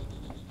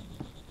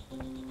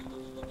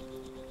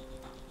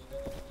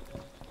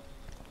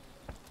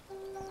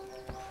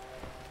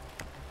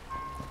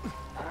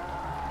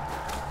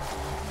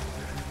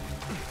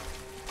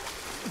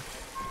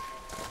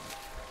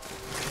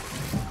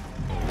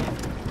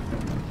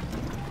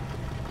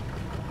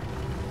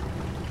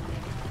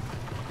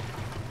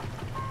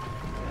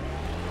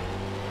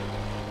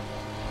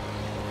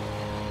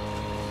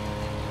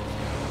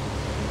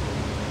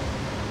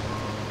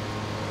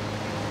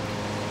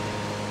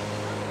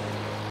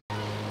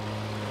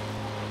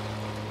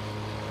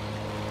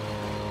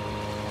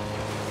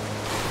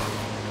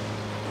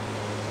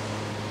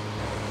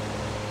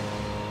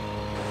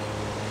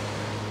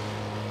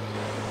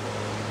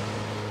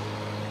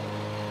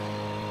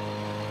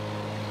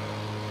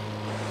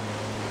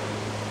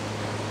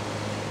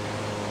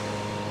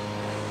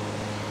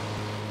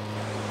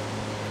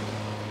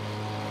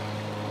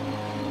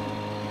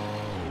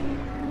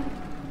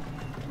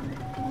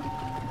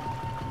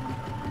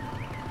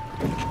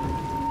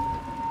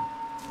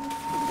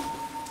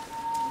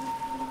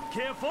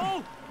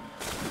 Careful!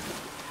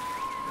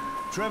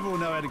 Trevor will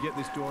know how to get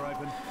this door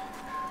open.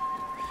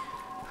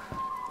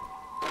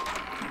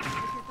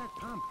 Get that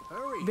pump.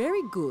 Hurry.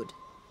 Very good.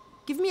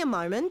 Give me a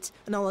moment,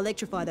 and I'll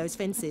electrify those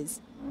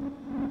fences.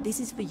 This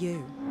is for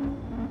you.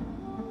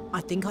 I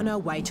think I know a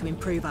way to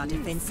improve our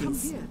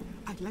defenses. Come here.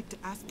 I'd like to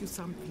ask you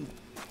something.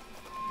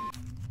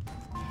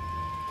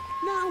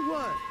 Now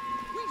what?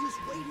 We just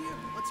wait here.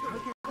 Let's go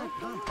get that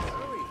pump.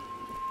 Hurry.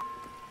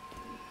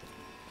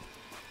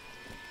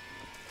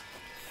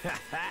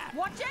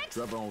 Watch it!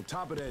 Trevor on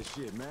top of that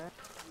shit, man.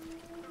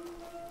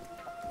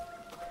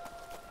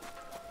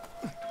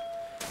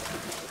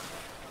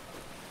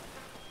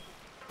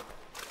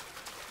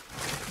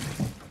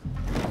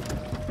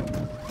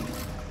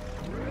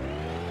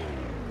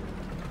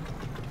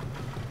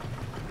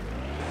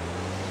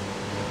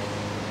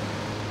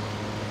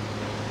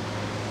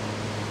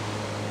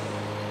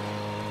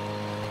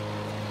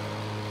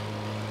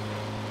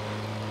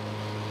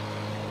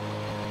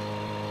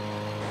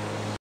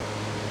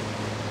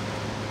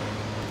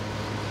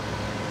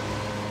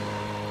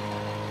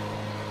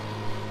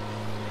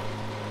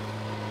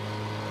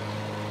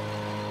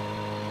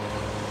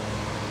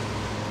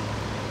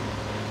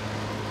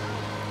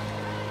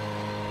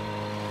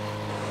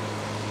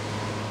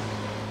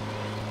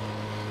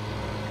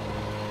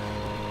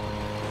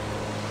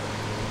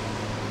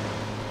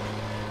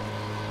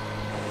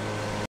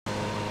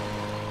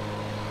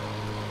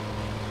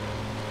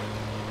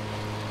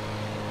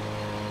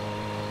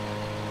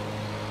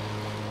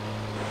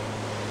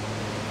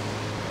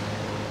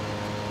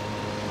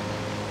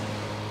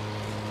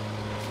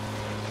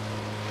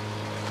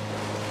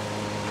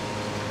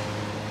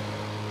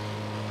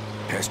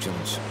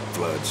 Pestilence,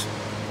 floods.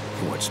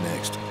 What's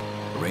next?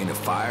 A rain of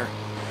fire?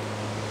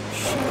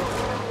 Shit.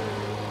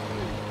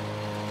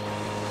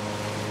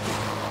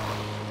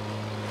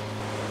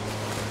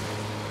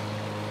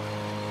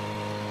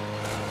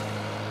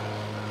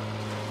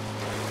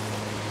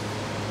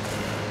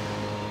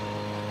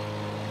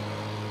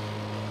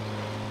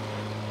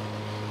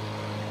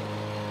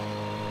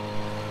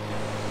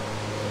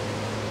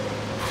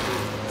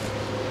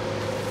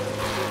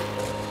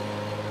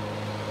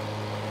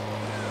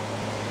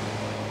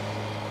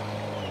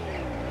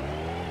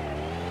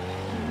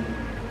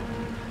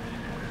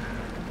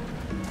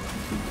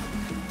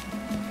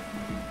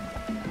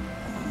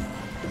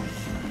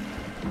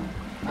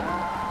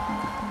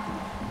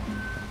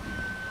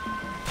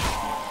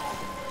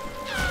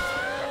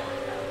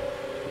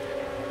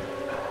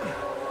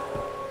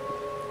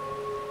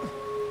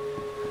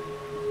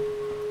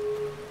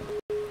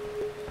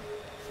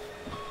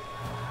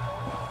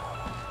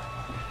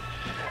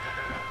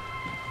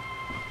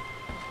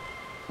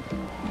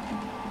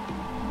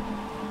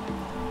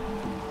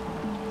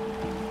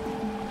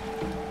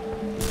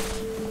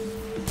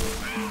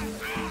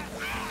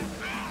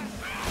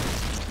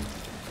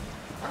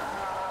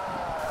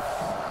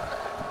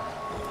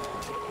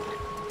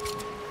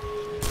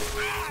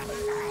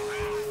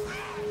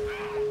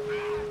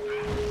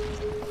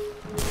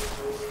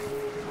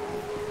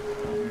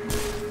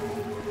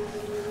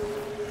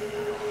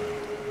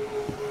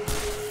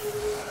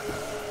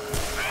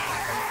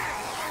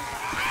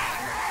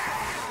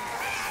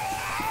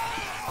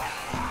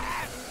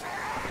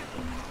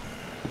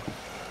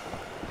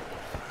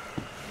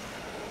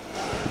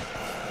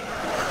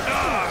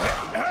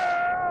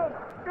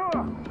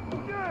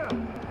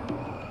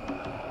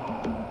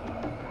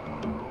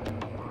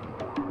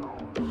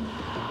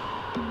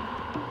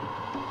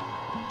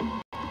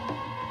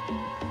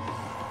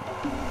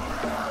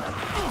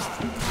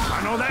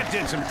 I know that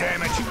did some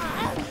damage.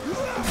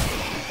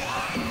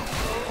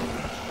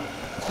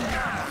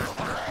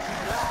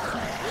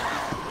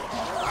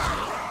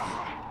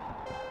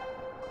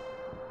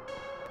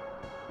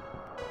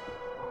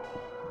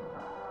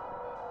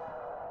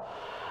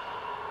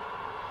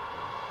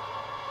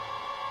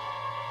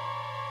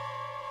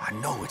 I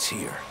know it's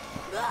here.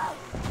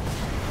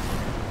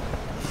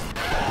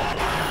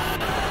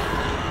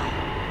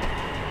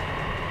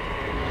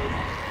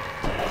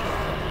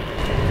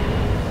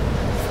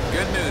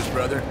 Good news,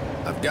 brother.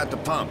 I've got the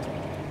pump.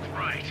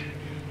 Right.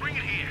 Bring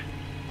it here.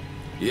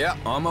 Yeah,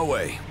 on my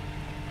way.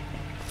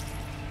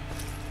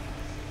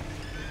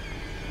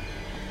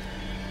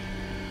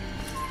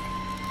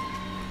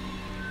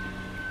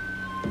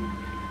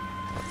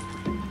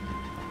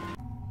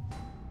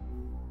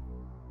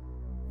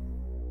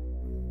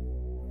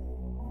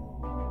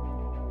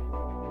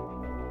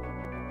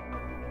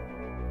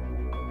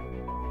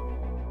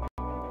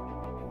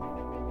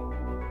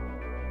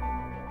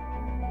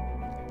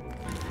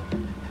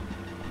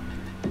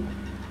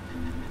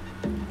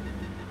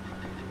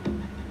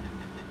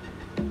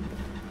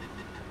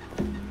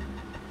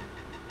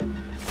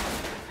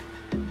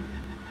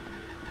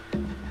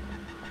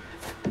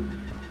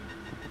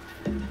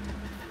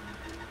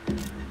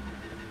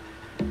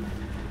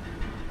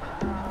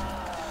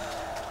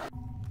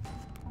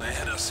 They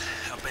had us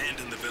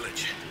abandon the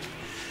village.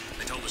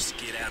 They told us to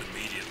get out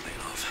immediately.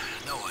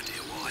 I've no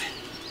idea why.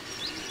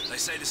 They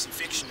say this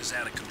infection is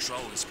out of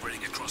control and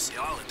spreading across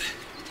the island.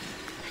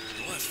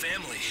 I have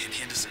family in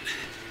Henderson,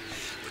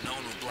 but no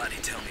one will bloody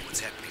tell me what's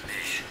happening there.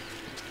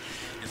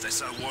 If they're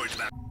so worried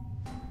about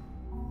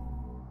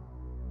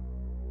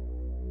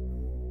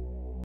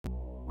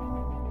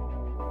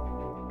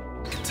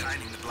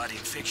containing the bloody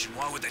infection,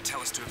 why would they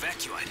tell us to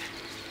evacuate?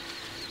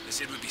 They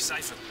said we'd be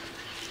safer.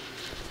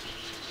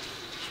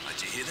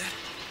 Did you hear that?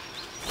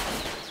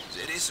 Is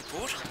that air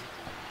support?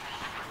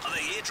 Are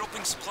they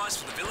airdropping supplies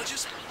for the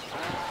villagers?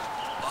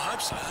 I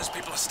hope so. Those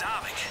people are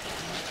starving.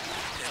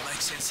 Yeah, it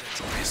makes sense they'd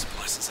drop air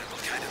supplies since they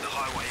blockaded the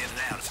highway in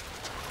and out of.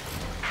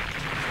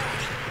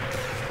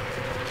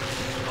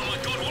 Oh my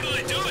God, what are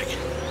they doing?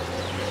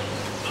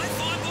 Are they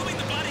firebombing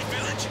the bloody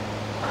village?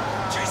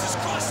 Jesus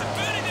Christ, they're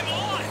burning them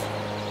alive!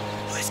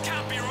 This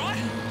can't be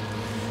right!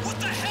 What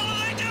the hell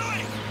are they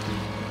doing?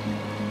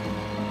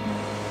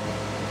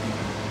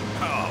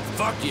 Oh,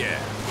 fuck yeah!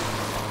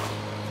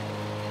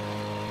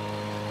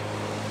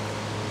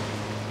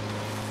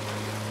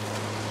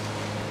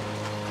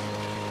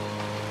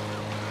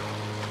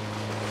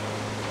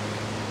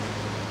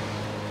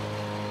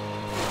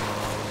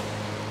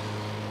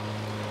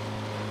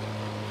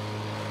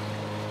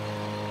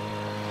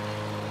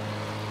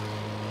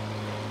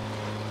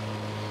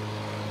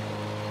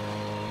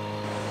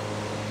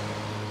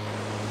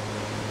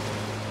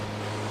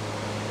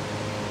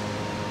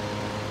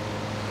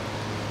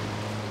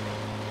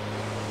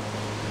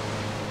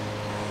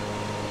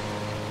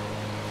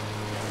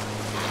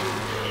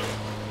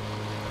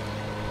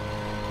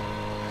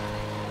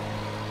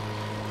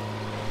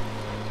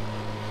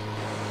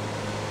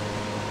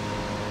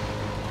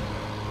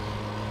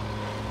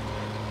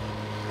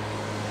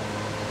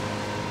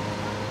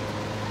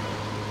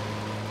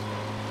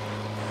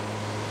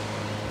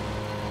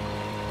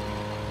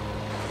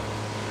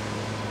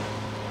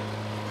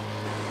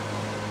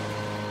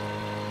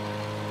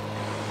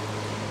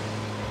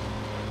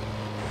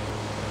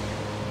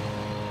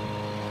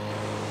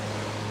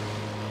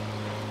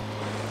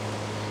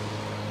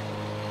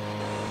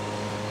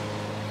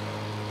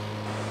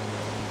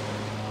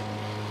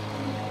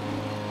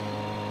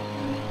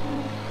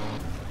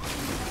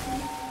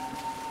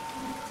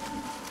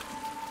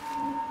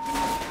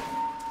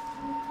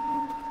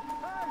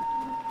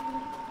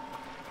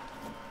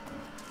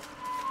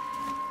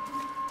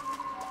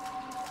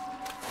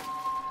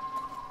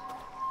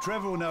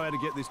 Trevor will know how to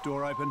get this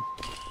door open.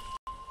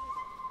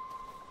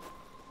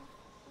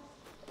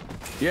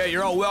 Yeah,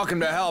 you're all welcome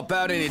to help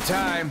out any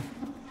time.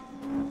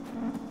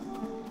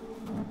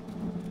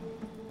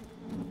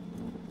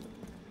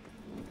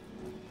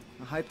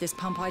 I hope this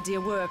pump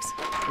idea works.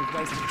 We've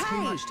wasted too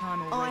much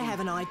time already. I have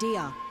an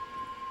idea.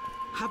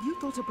 Have you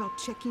thought about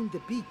checking the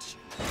beach?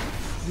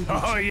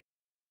 Oh, yeah.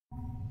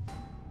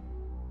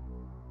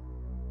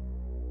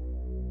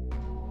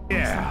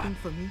 Yeah. Something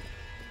for me?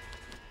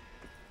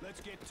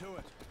 Let's get to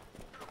it.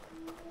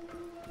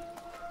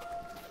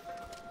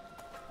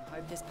 I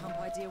hope this pump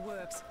idea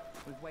works.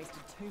 We've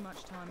wasted too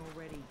much time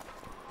already.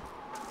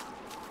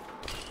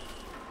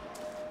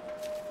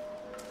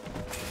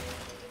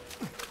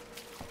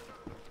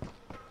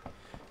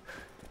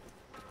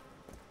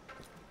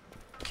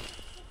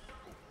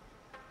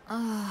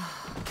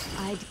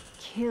 I'd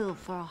kill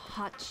for a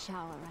hot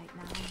shower right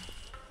now.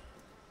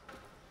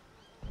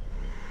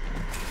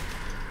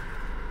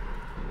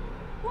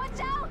 Watch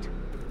out!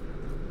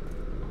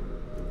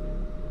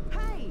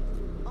 Hey,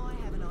 I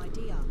have an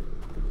idea.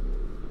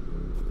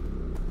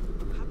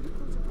 Have you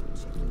thought about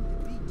checking the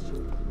beach?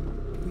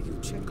 Will you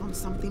check on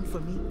something for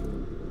me?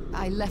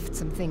 I left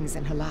some things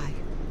in Halai.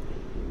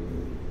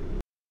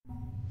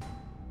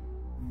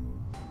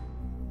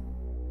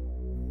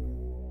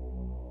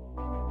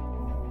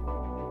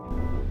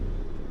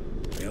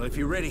 Well, if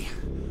you're ready.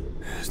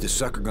 Is this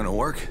sucker gonna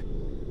work?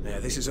 Yeah,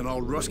 this is an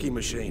old Rusky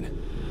machine.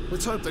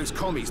 Let's hope those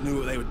commies knew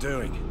what they were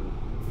doing.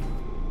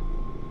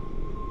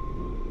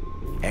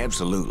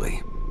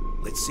 Absolutely.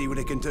 Let's see what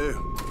it can do.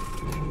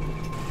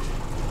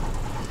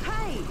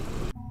 Hey!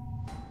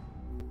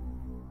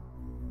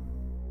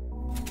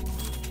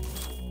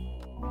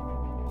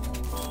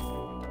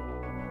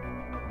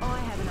 I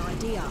have an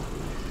idea.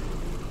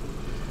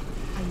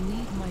 I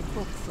need my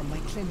book from my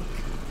clinic.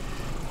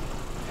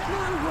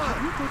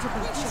 Have you thought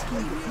about checking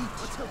the beach?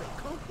 That's how they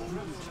come from.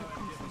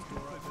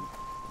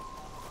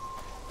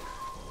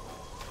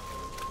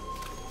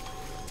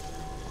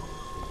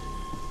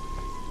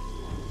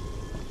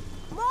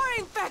 More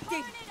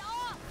infected!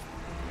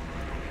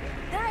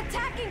 They're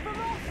attacking from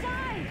all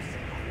sides!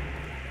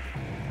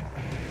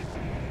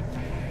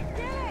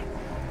 Get it!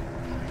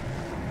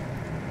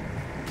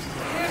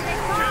 Here they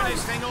come! Turn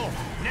this thing off,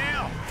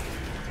 now!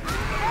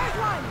 There's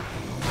one!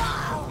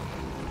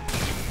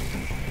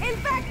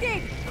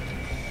 Infected!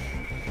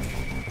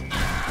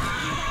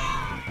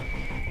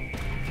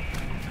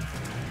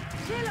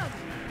 Kill him!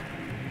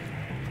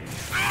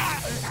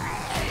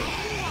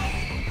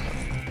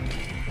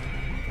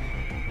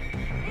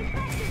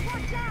 Infected,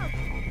 watch out!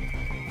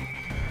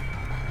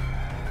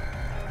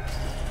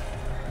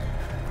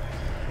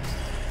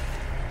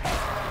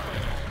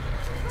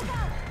 Look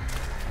out!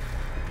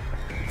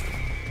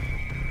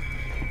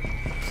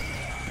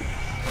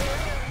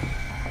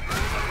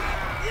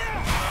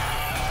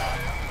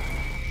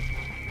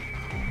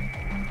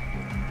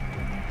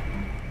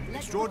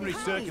 extraordinary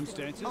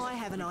circumstances. I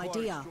have an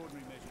idea.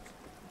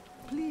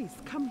 Please,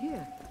 come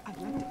here. I'd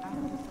like to ask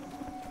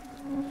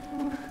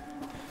you.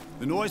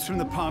 The noise from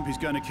the pump is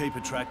going to keep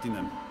attracting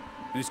them.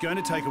 And it's going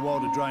to take a while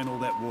to drain all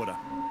that water.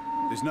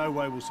 There's no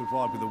way we'll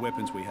survive with the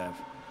weapons we have.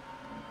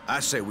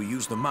 I say we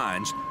use the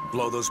mines,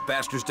 blow those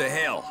bastards to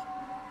hell.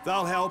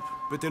 They'll help,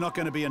 but they're not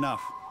going to be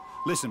enough.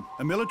 Listen,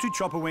 a military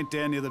chopper went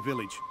down near the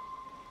village.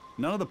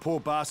 None of the poor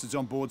bastards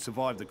on board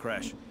survived the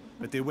crash,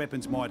 but their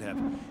weapons might have.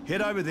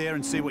 Head over there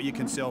and see what you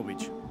can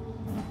salvage.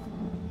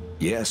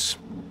 Yes.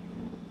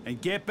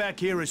 And get back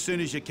here as soon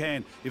as you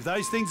can. If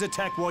those things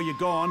attack while you're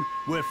gone,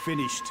 we're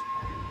finished.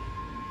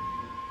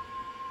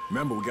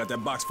 Remember, we got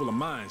that box full of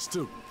mines,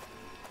 too.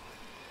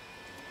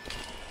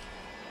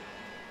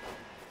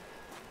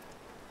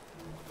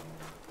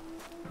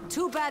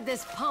 Too bad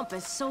this pump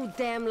is so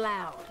damn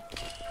loud.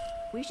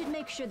 We should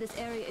make sure this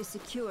area is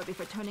secure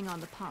before turning on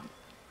the pump.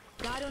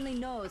 God only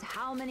knows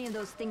how many of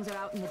those things are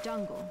out in the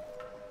jungle.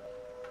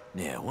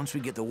 Yeah, once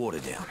we get the water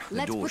down,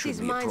 Let's the door put shouldn't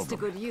these be a mines to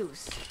problem. good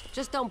use.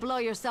 Just don't blow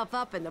yourself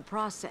up in the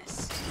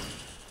process.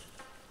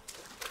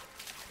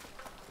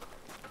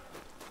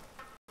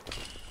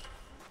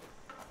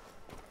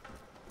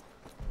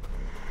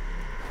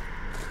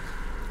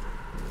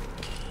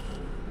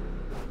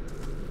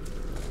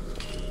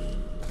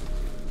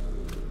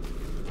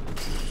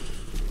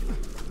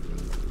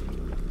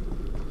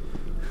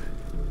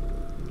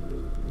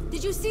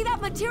 Did you see that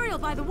material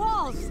by the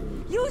walls?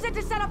 Use it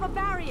to set up a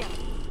barrier.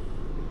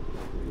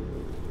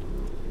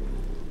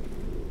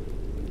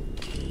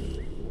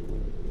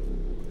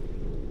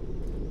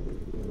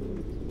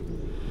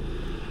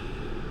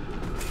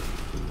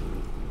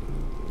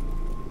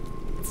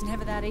 It's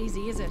never that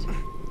easy, is it?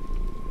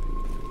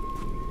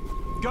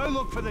 Go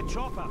look for the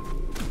chopper.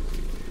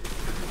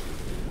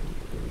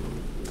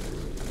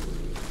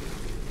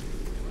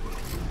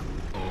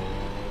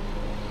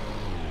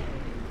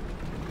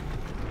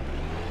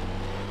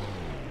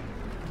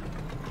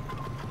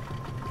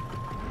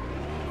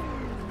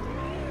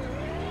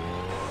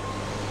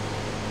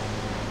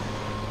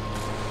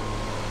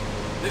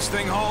 This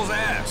thing hauls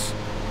ass.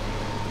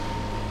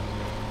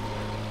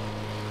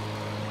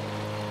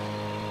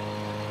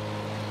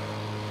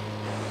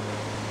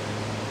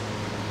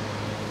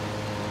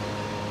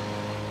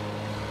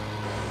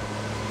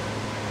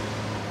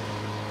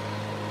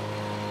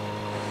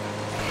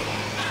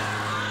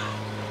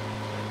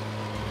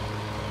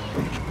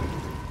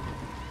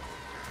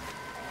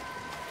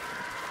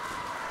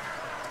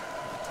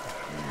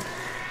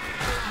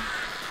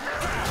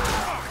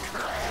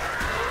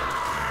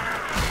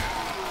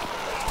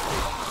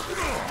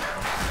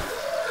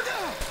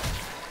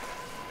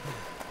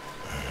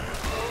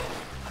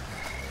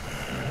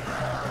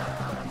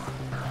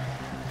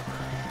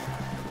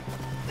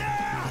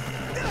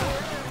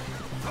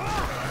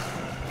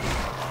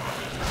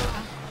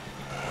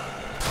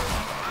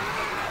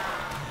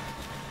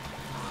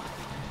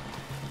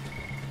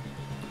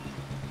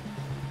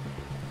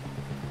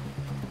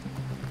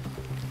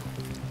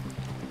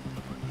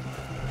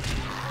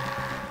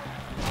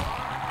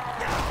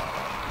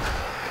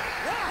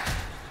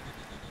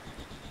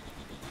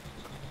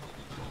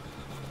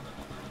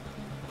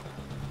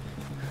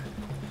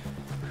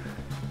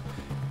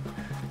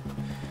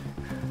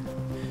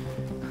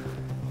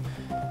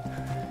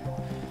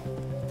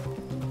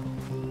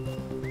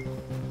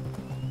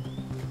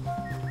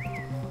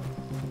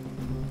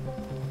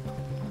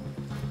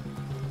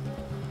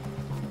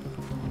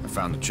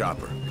 Found the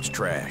chopper. It's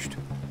trashed.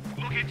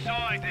 Look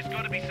inside. There's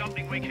got to be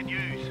something we can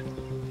use.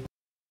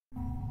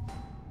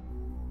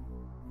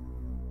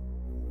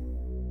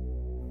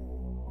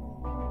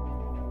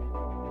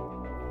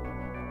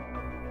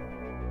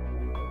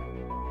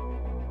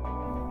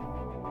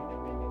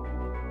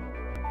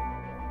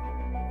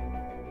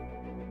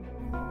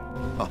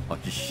 Oh,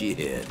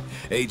 shit.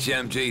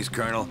 HMGs,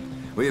 Colonel.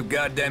 We have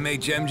goddamn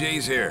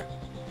HMGs here.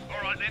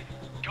 All right, then.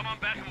 Come on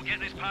back and we'll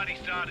get this party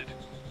started.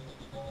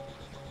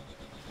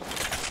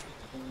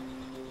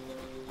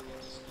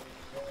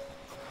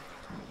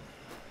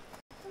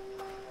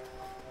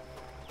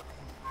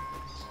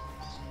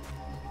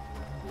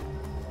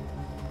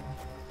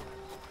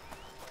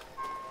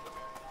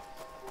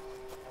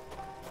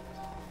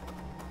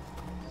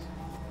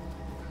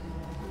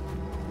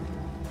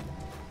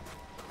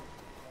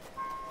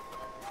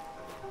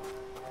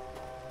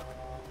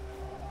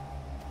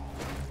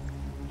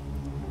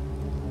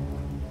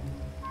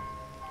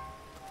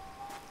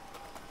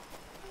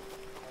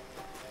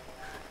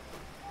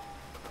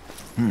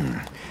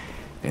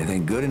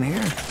 Anything good in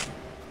here?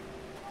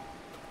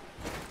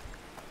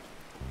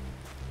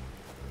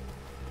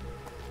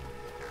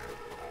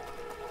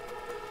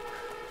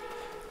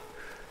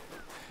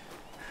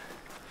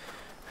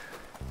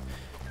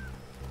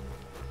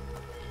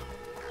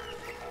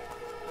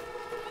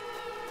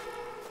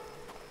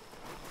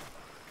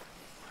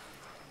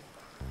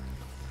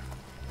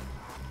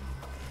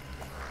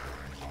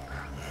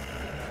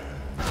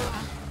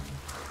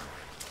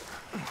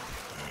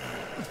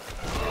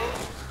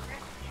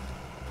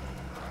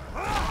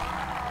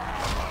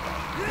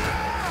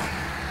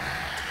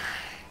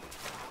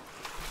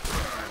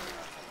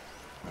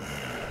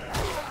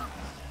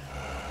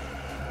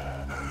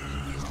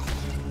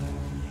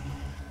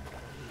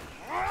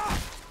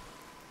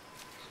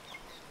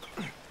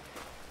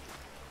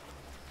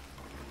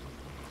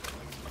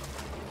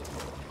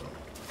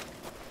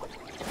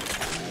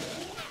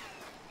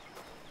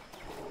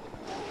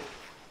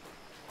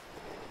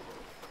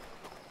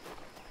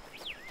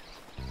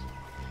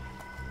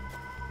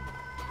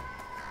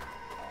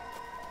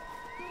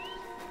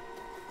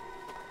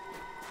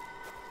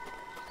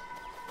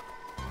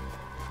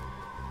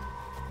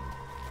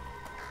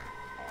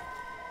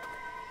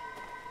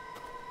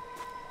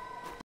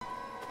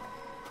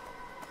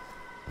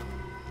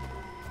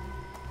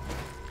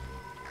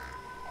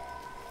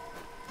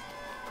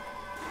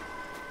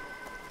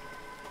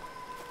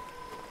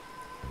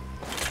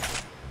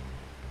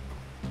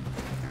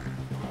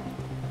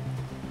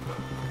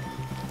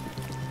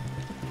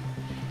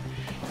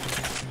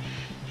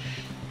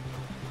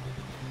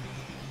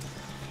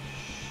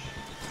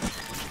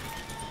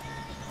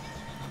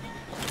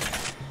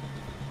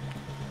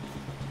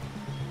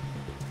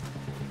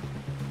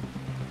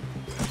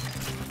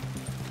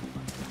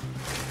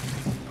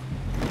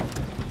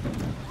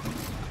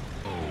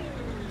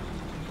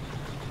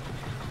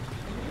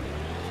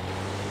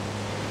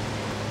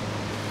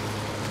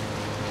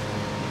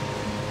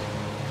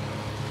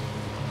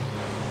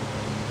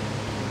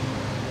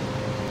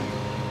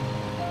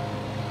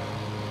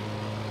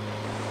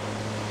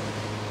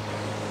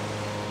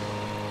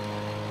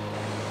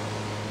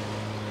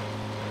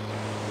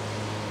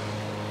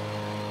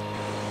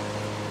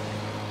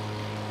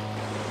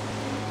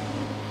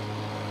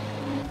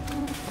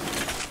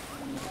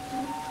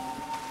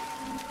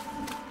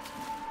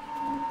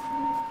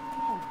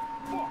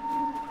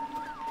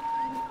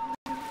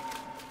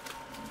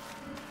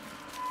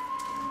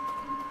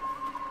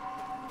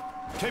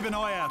 Keep an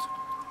eye out.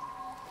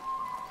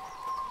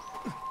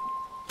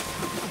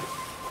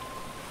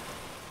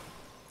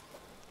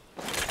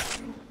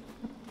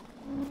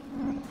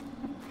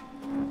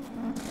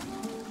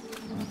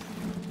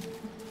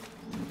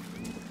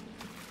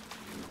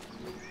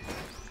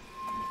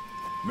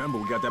 Remember,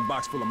 we got that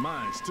box full of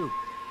mines, too.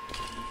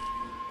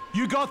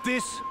 You got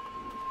this.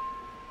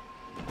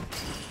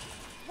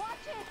 Watch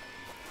it!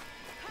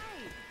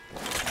 Hey! I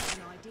have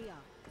an idea.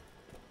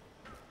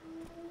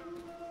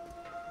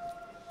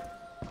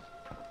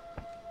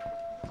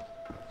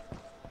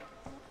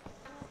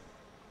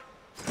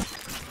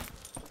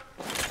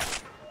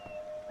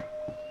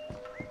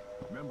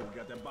 Remember, we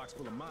got that box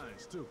full of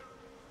mines, too.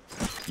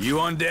 You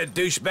undead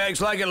douchebags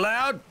like it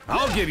loud?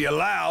 I'll give you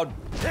loud.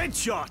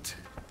 Headshot!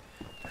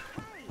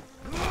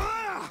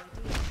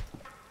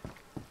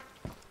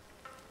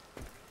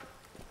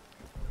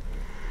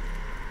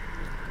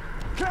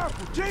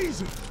 Careful,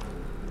 Jesus!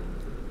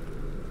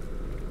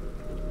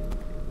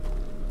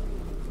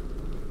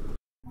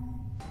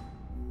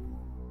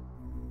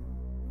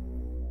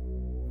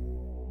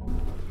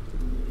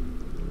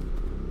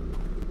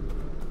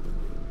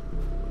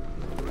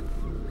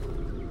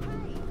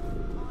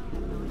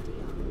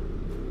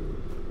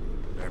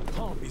 That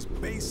pump is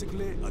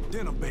basically a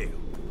dinner bell.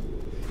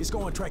 It's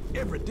gonna attract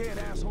every dead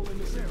asshole in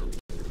this area.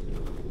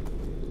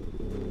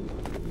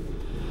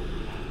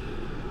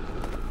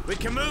 We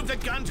can move the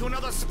gun to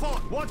another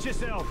spot. Watch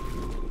yourself!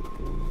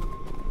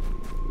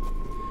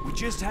 We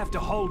just have to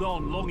hold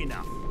on long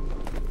enough.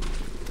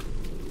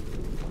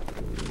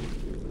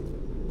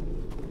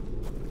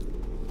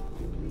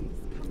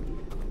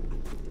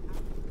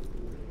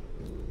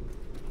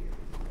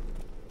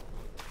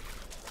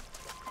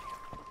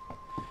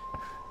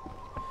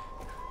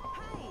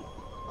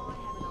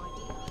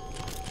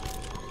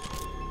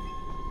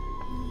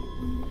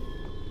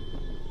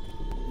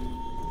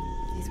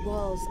 These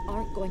walls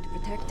aren't going to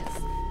protect us.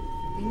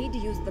 We need to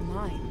use the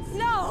mines.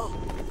 No!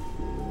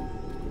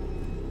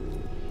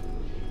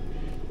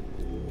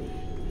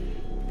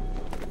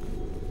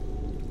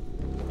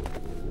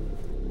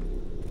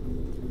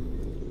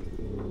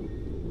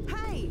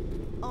 Hey!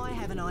 I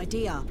have an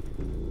idea.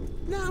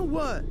 Now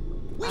what?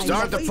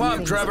 Start the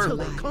pump,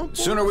 Trevor.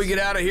 Sooner we get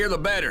out of here, the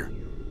better.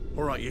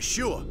 All right, you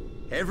sure?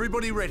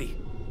 Everybody ready?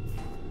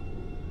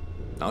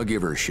 I'll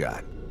give her a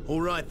shot.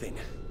 All right, then.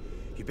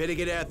 You better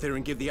get out there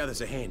and give the others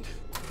a hand.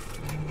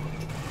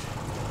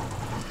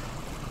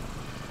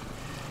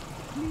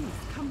 Please,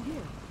 come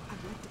here.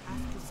 I'd like to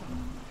ask you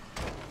something.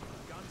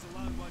 Guns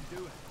alone won't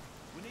do it.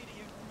 We need to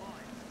use the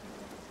mines.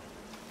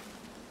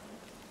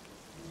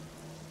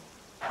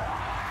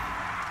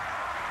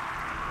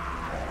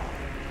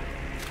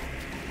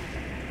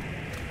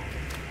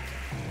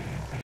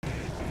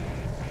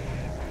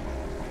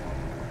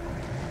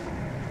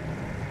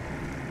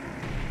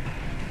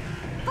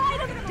 Fight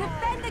them!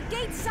 Defend the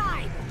gate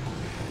side!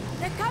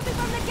 They're coming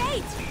from the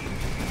gate!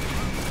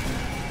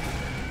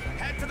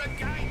 Head to the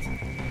gate.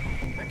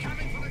 They're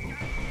coming for the gate.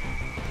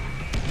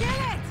 Get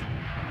it!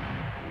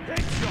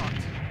 Headshot!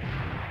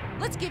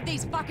 Let's give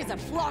these fuckers a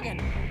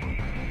flogging.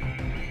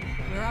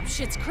 We're up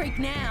Shit's Creek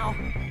now.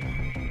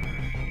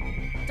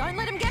 Don't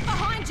let them get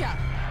behind you.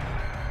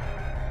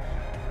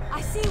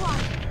 I see one!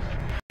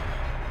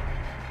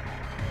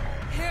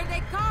 Here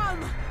they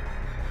come!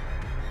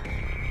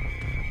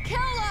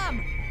 Kill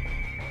them!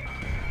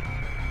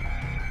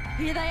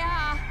 Here they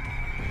are.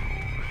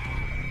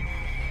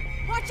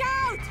 Watch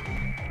out!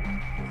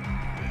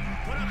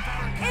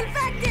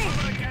 Infected!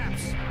 Cover the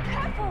gaps.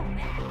 Careful!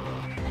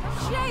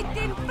 Shit!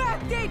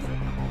 Infected!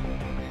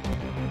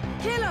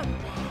 Kill him!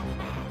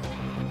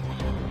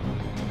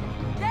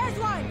 There's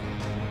one!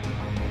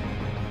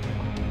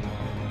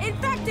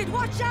 Infected!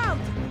 Watch out!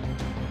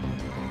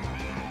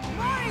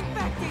 More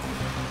infected!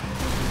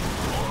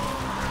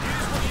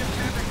 Use what you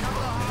can to cover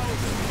the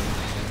holes.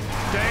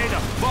 Stay the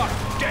fuck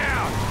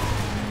down!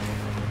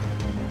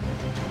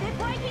 They're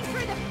breaking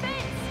through the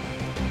fence!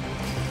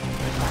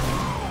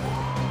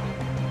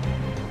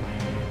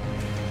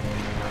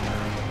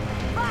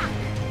 Fuck!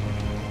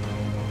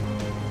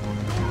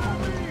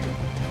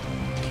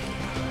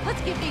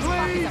 Let's give these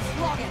fuckers a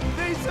flogging.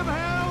 Need some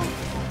help!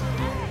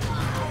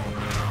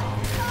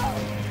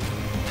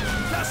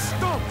 Just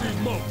stop these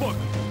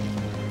motherfuckers!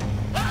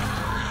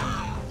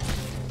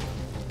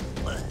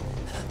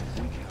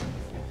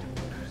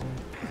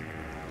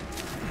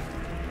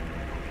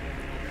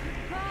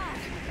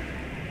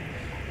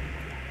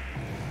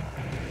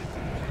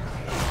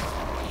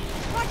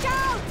 Watch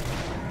out!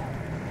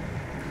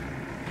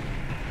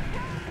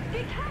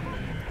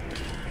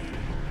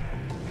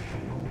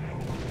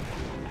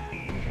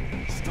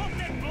 Stop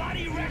that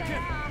bloody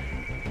racket!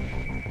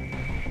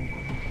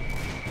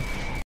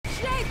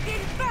 Snake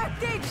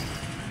infected!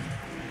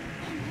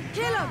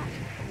 Kill him!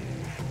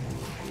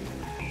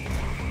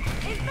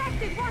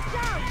 Infected, watch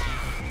out!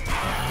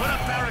 Put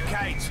up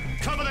barricades.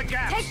 Cover the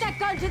gaps. Take that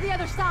gun to the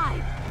other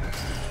side!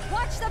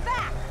 Watch the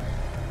back!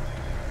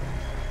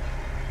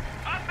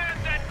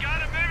 Unman that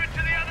gun and move it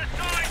to the other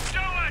side.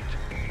 Do it!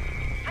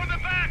 From the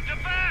back to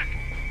back!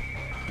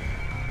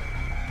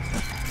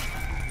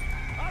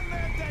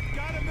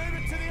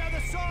 to the other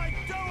side!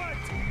 Do it!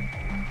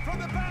 From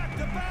the back!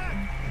 The back!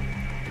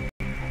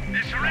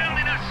 They're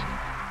surrounding us!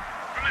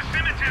 From the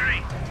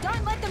cemetery!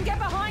 Don't let them get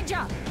behind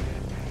you!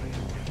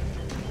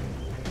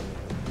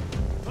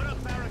 Put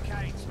up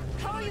barricades!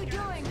 How are you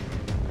doing?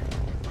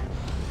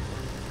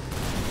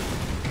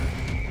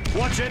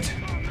 Watch it!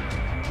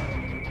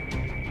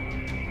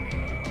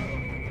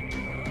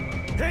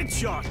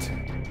 Headshot!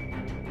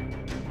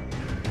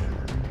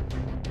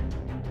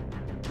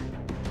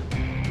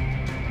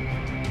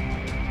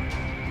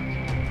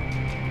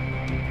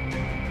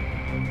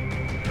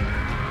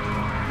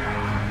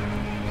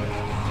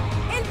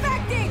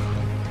 Infecting!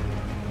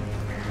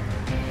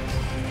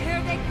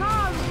 Here they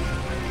come!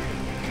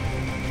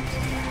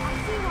 I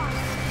see one!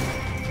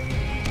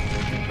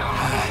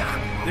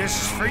 This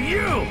is for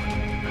you!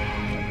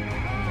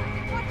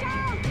 Watch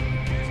out!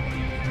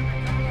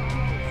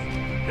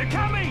 They're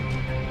coming!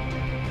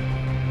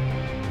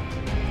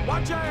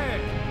 Watch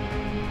it!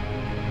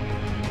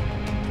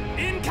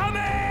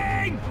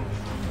 Incoming!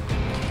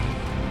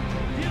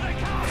 Here they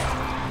come!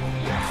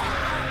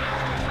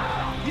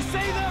 You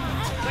see them?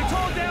 They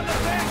tore down the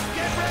fence!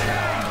 Get ready!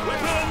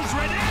 Weapons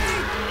ready!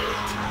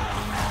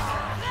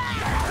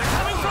 They're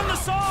coming from the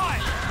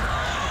side!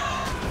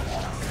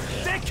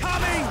 They're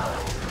coming!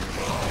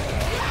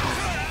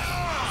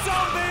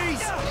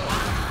 Zombies!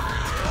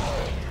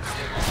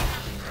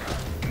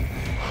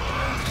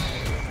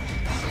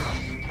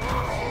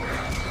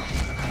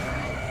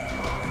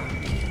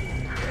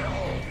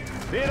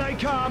 Here they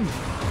come!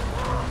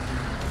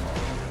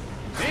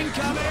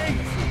 Incoming!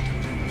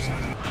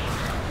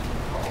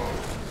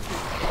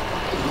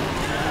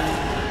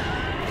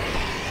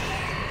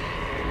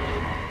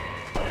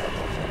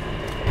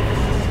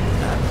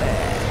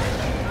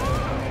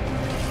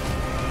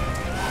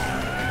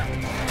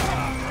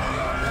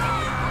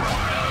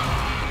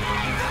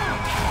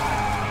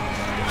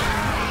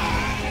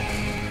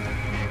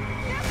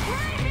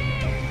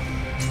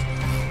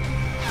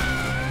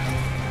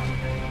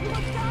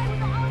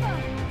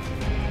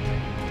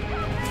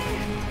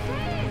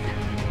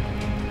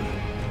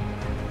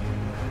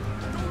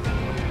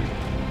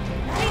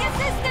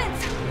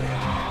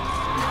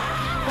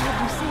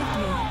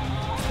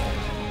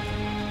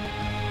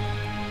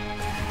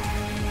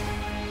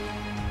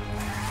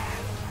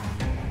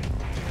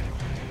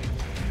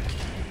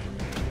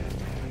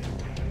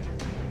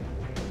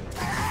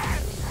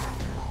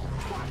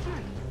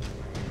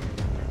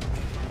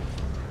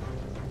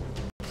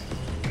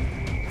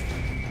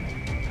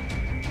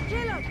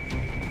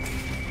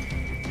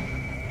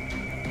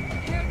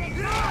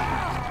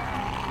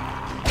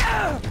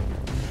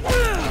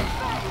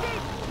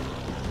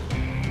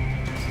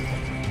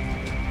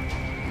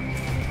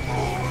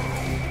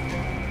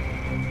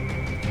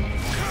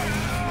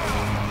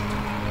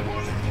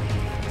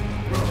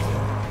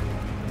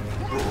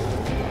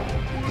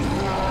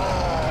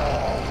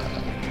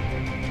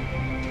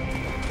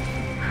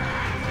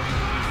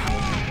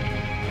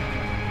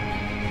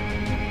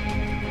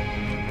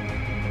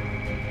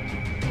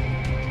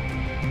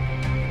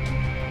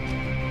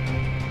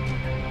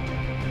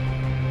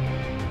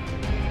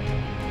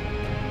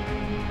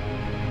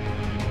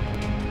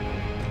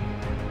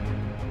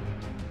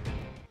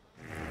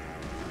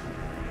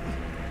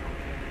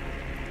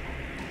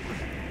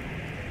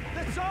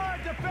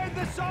 Defend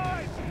the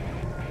side!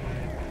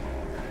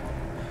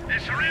 They're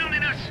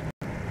surrounding us!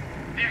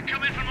 They're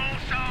coming from all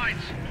sides!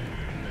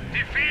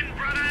 Defend,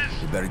 brothers!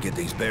 We better get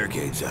these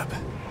barricades up.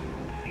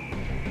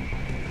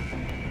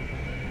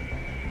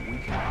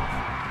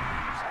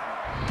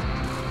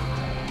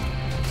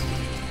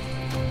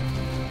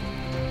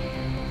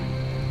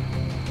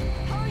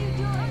 How are you doing?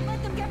 Don't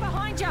let them get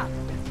behind you!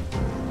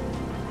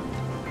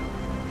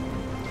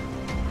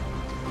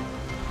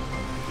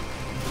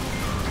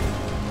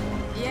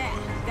 Yeah,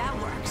 that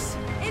works.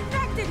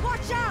 Infected,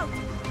 watch out!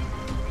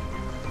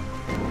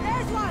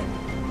 There's one!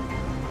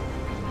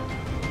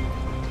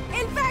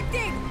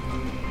 Infected!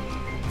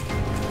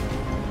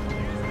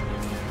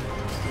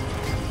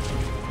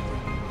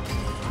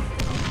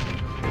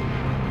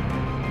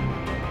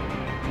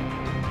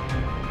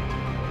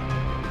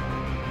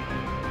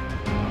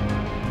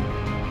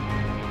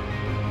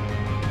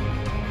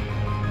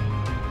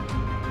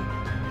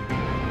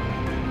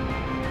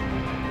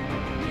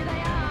 Here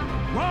they are.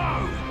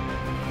 Whoa!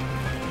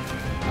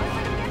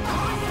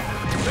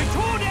 They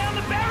tore down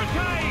the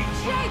barricades!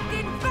 Shaped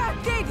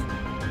infected!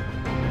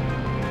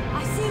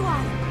 I see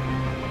one!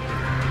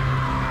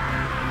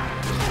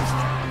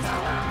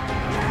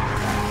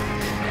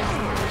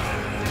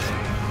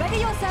 Ready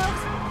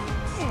yourselves!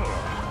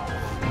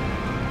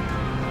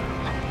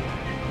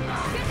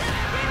 Get that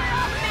spirit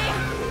off me!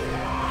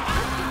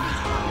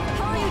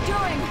 How are you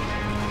doing?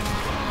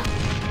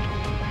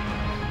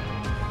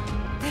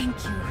 Thank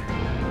you.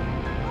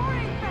 More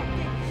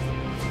infected!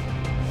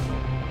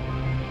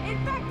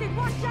 Infected,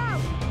 watch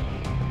out!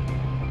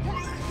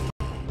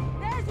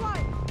 There's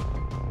one!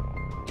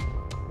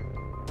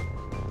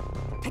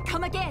 They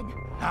come again!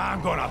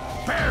 I'm gonna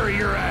bury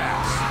your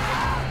ass!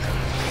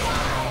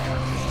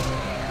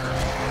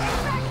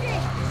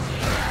 Infected!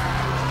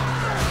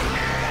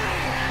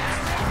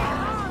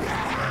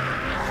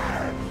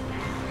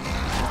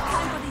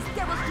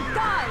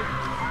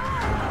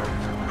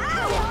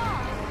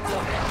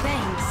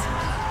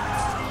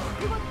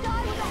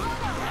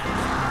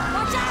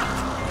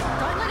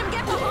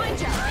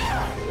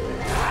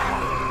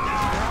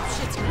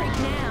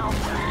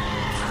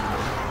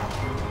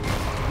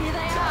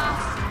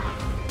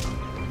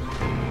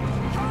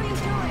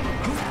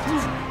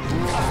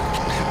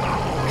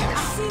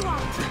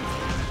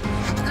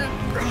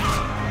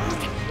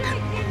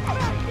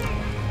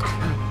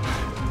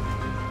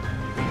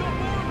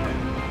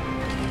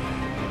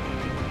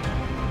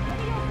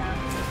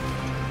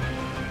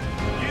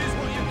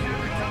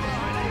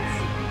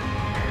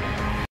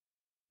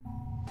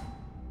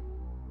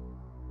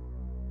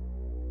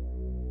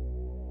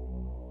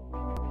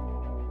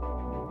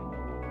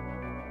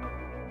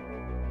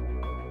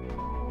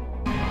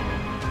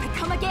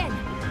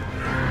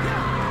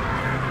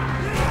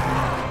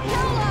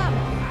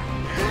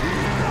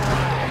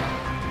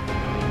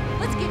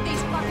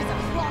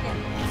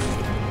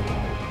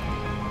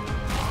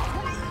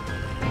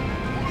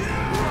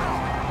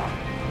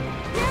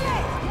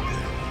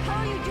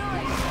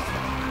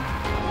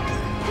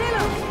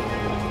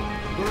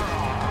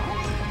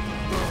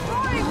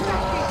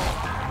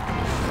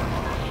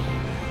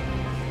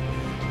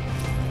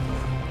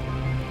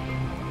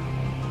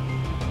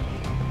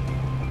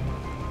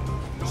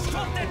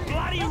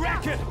 you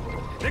reckon?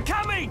 They're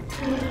coming!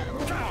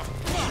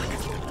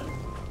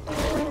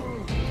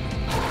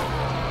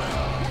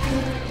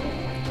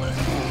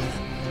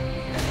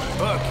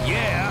 Look,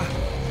 yeah.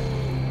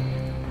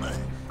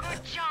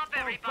 Good job,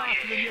 everybody.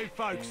 Faster than you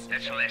folks.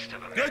 That's the last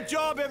of them. Good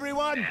job,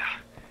 everyone. Yeah.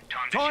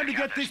 Time to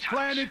check out get this those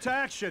plan tunnels. into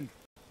action.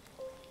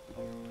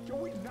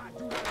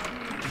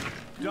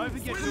 Don't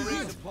forget to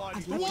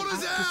resupply. The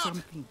water's out!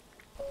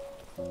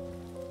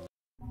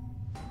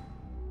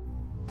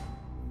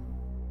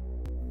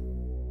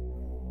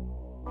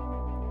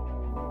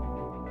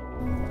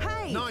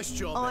 Hey! Nice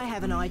job. I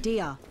have an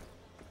idea.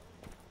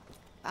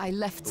 I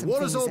left The some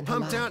water's things all in her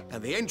pumped lab. out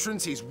and the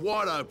entrance is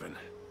wide open.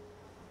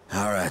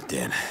 All right,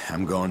 then.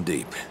 I'm going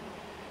deep.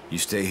 You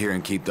stay here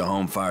and keep the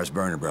home fires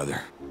burning,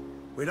 brother.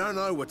 We don't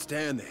know what's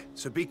down there,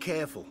 so be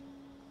careful.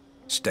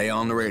 Stay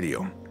on the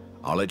radio.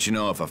 I'll let you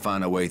know if I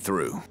find a way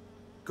through.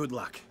 Good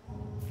luck.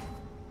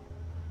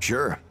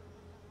 Sure.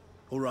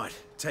 All right,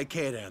 take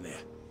care down there.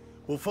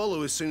 We'll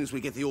follow as soon as we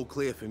get the all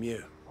clear from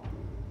you.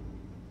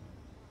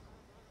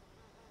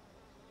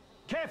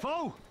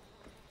 Careful!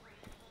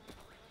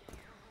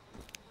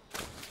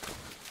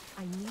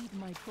 I need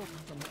my book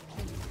from the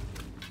place.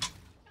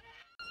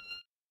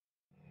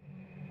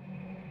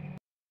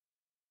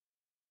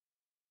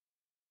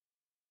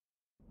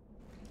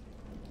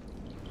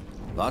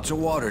 Lots of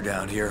water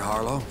down here,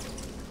 Harlow.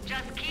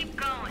 Just keep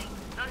going.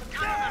 Those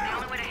tunnels are the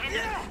only way to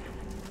Henderson.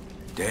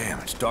 Damn,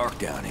 it's dark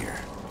down here.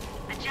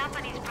 The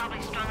Japanese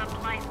probably strung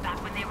up lights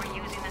back when they were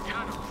using the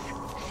tunnels.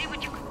 See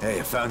what you can... Hey,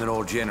 I found an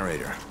old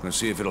generator. Let's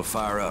see if it'll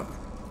fire up.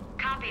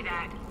 Copy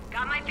that.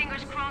 Got my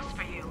fingers crossed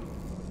for you.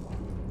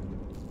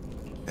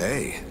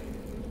 Hey,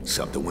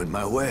 something went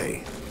my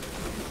way.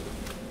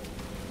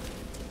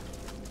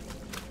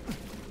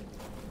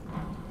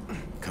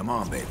 Come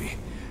on, baby.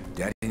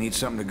 Daddy needs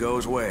something to go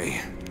his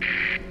way.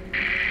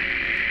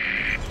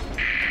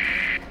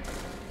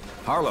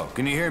 Harlow,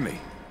 can you hear me?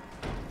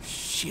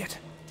 Shit,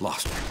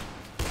 lost her.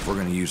 If we're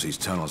gonna use these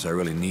tunnels, I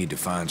really need to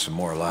find some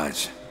more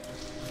lights.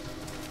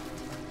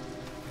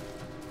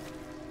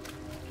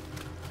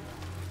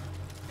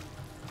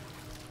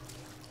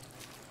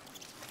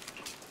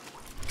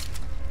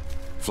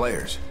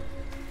 Flares.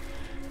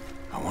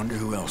 I wonder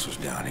who else was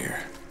down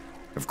here.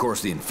 Of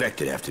course, the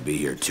infected have to be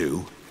here,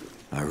 too.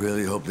 I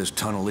really hope this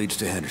tunnel leads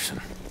to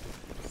Henderson.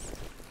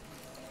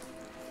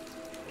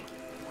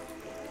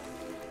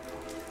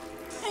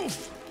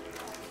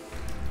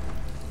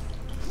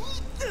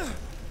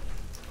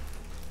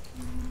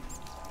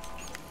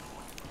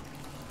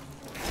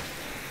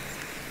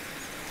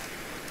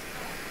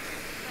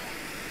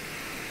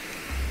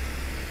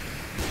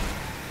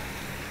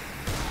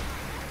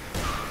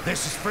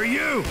 This is for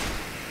you!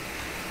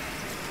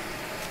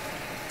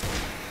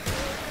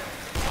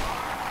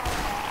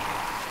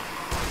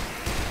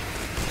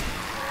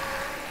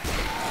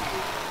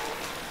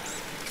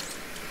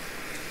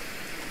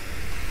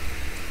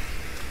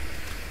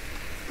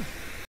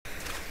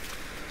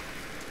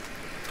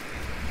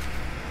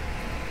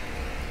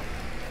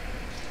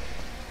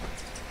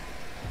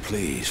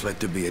 Please, let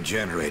there be a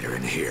generator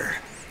in here.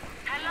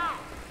 Hello?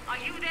 Are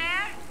you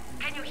there?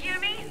 Can you hear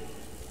me?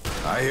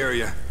 I hear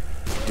you.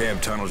 Damn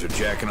tunnels are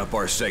jacking up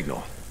our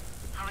signal.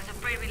 I was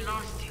afraid we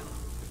lost you.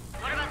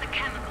 What about the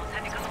chemicals?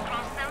 Have you come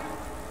across them?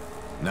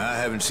 No, I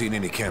haven't seen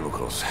any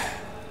chemicals.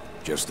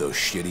 Just those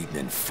shit-eating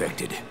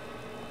infected.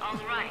 All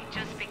right,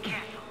 just be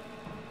careful.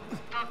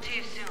 Talk to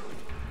you soon.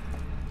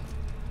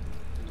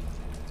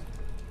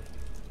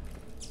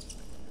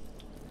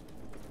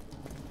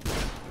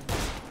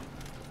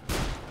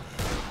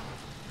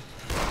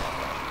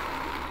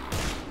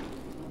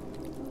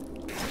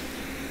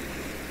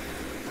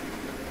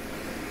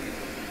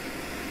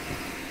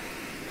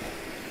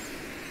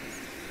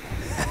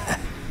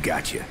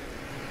 Gotcha.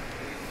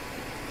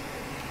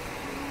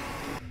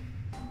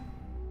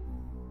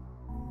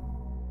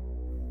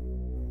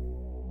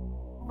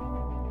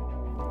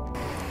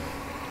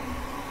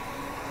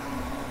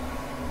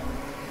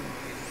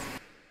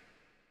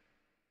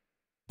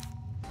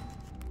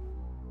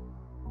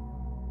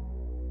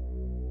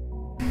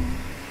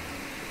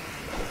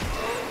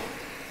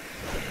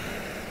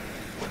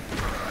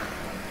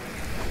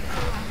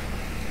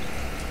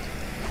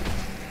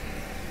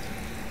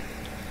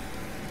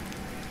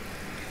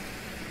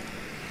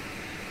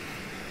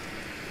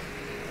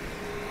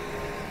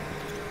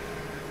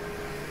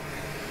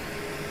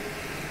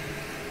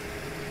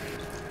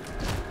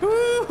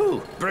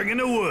 Woo-hoo! Bringing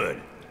the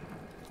wood.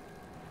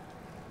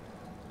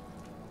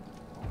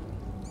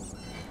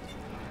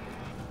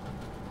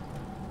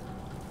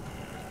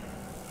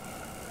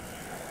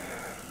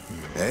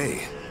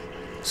 Hey,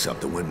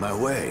 something went my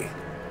way.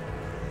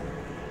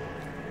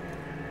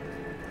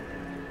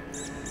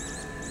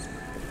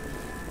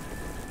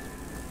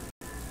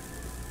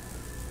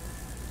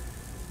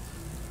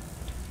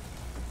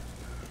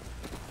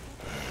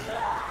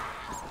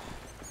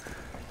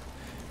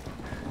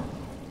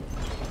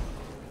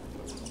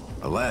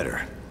 A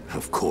ladder,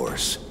 of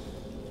course.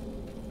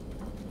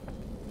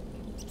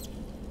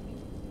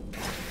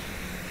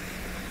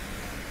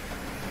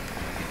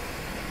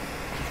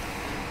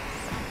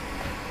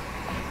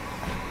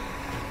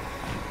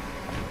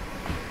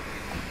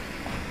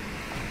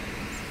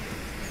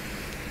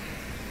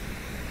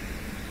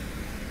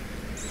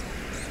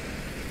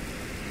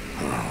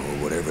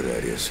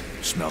 is.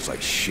 Smells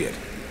like shit.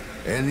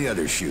 And the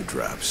other shoe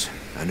drops.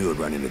 I knew I'd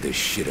run into this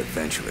shit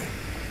eventually.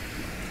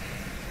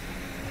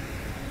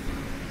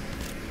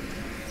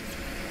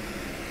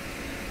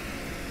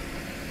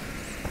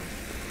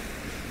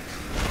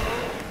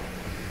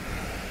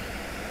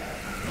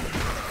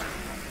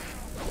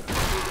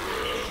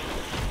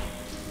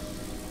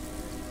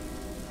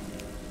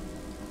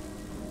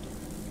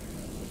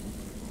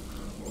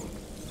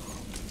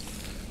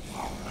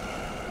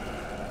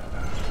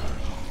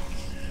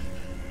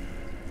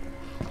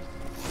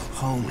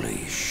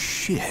 Holy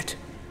shit.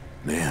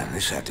 Man,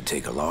 this had to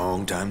take a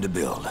long time to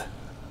build.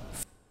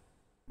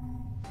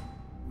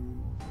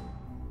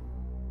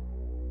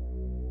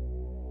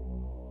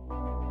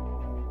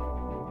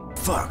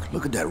 Fuck,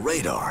 look at that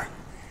radar.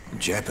 The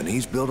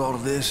Japanese built all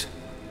of this?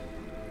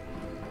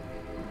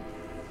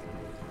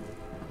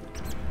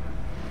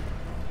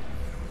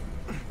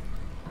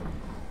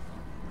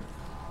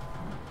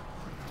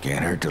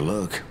 Can't hurt to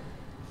look.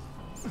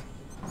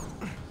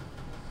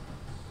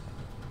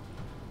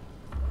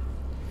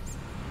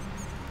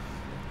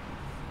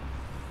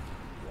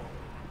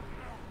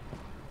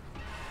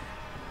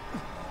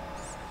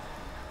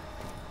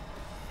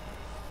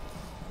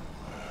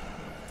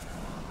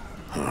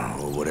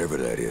 Well, whatever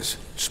that is.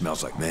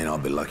 Smells like, man, I'll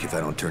be lucky if I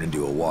don't turn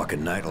into a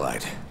walking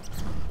nightlight.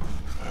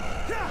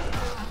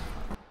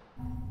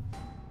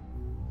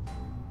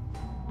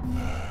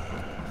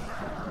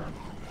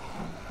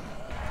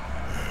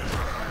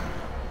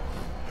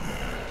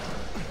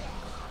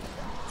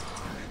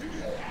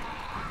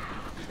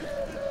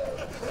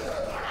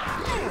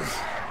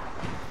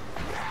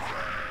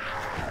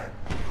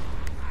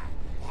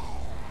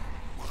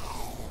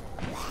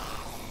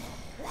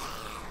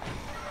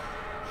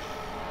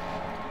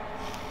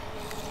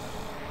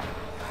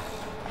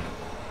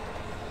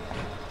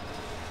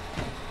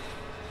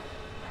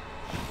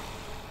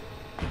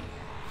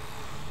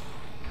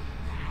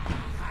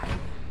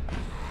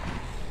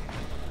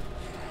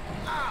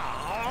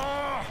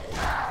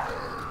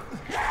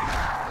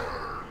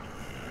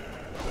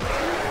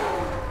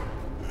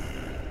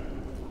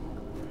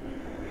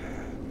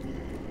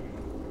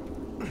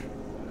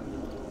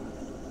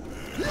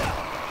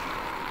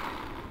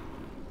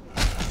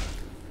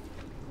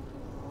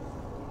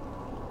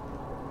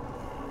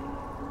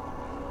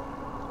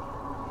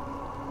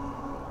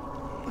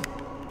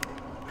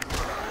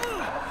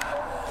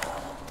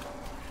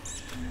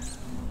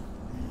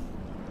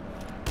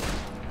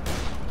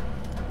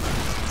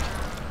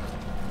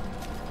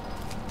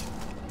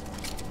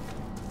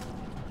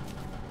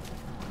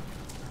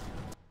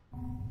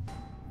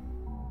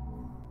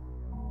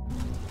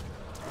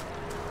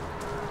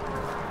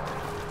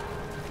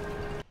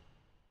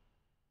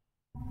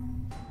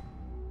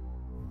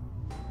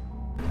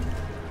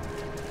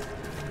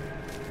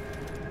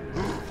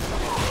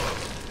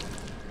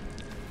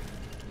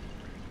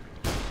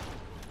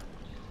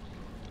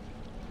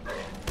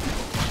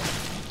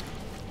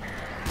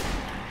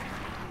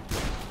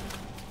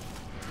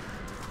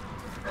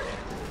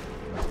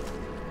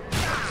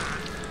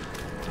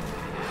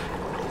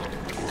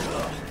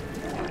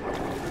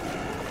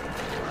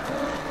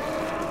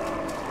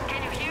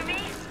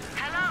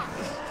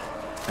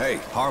 Hey,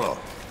 Harlow.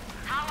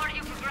 How are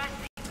you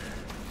progressing?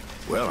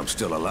 Well, I'm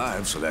still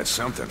alive, so that's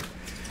something.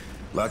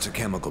 Lots of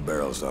chemical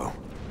barrels, though.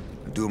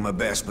 I'm doing my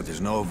best, but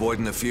there's no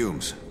avoiding the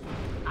fumes.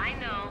 I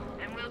know,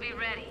 and we'll be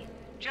ready.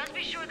 Just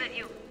be sure that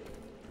you...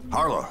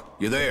 Harlow,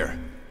 you there?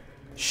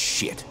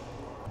 Shit.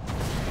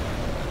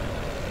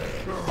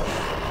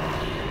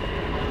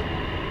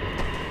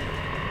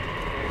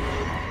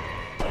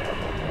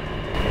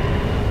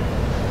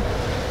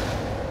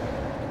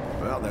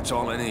 Well, that's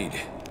all I need.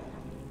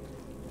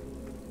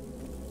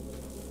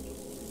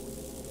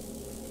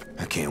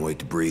 I can't wait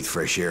to breathe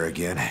fresh air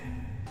again.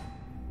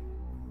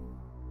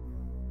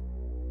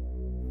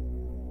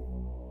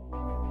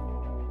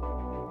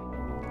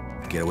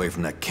 Get away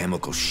from that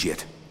chemical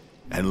shit.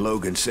 And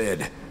Logan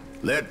said,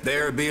 "Let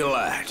there be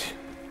light."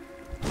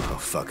 Oh,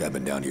 fuck, I've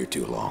been down here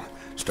too long.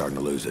 Starting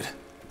to lose it.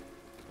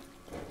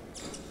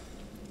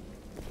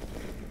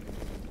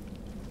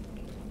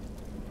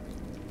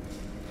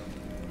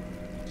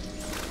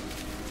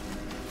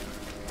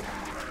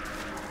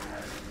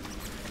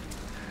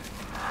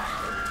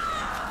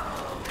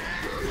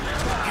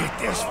 Get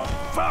this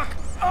fuck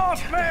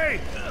off me!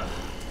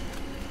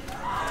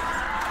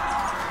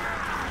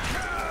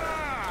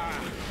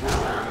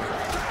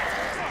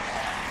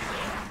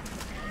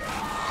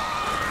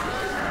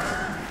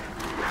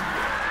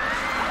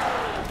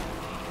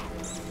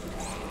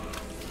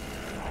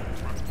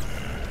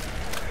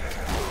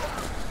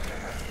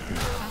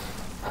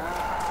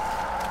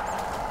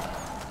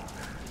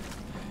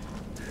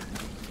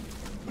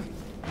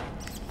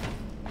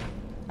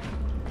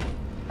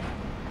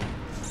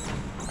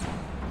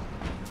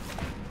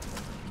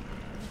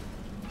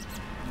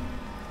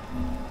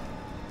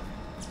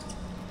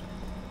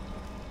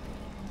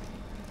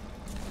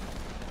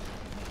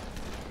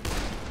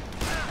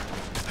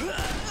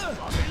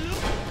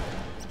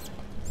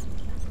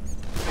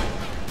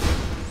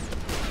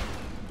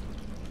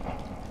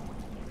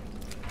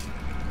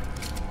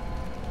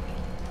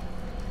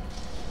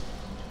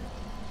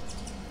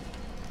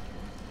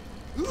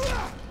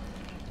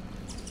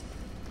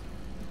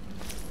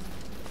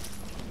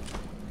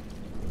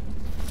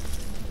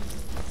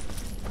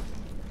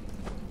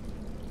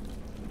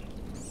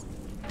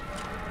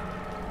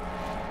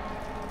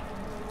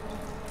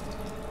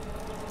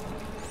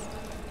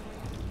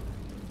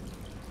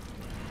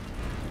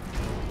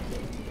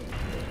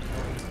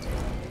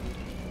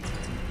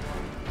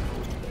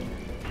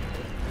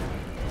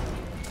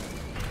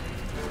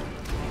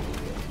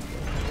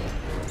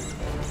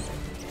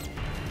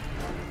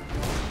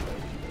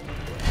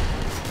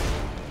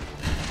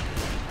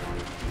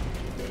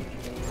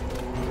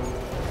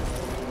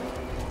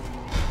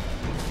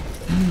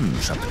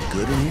 Something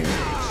good in here.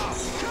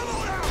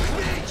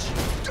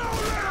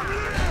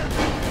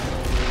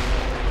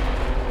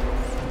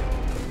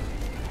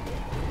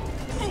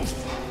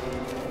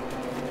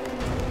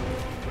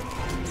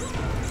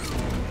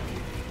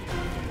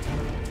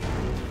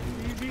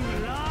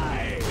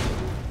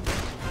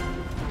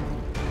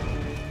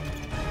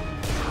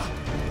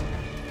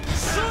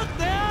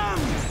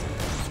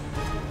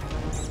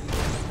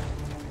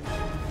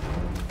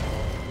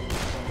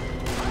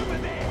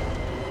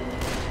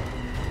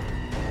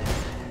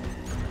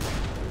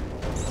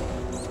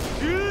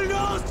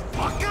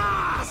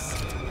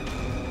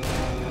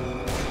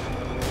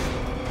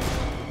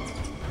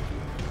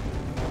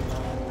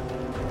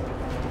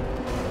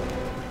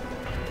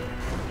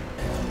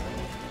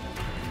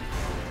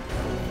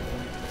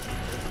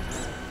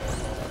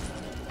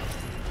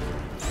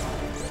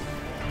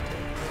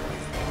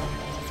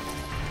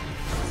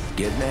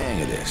 Getting the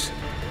hang of this.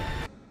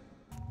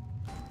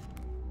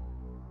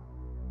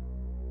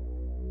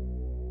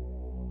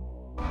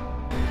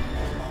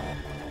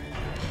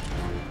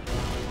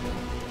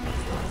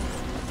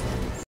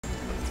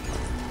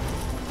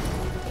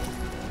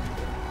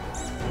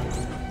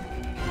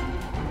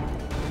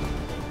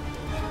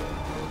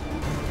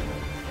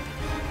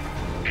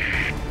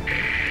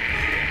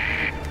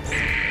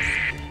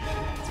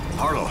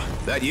 Harlow,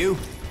 that you?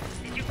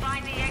 Did you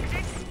find the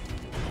exit?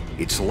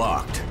 It's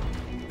locked.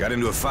 Got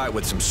into a fight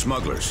with some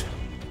smugglers.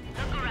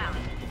 Look around.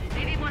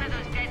 Maybe one of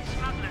those dead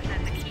smugglers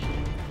has the key.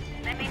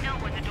 Let me know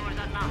when the door's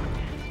unlocked.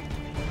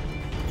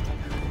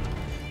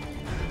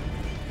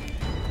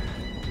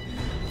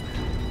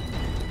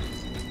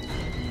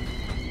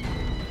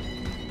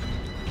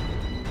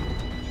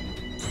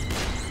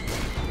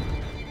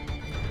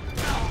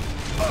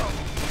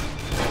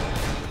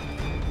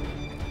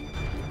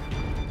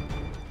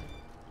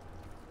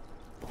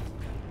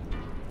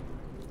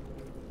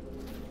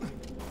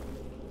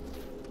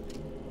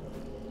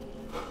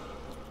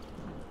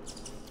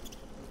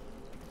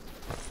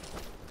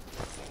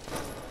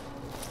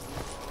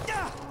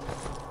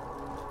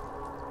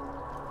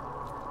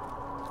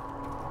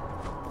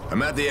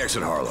 I'm at the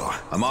exit, Harlow.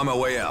 I'm on my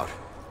way out.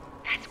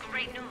 That's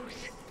great news.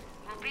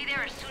 We'll be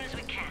there as soon as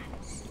we can.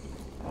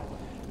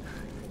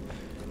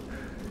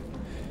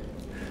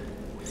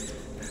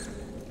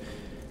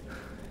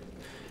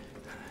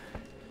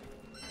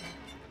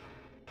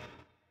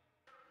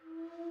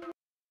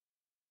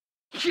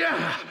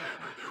 Yeah!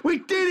 We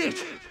did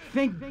it!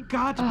 Thank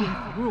God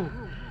we're through.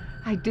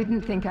 I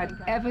didn't think I'd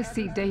ever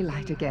see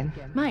daylight again.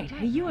 Mate,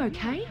 are you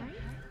okay?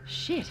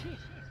 Shit.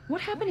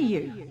 What happened to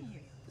you?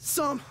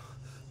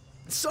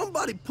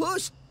 Somebody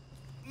pushed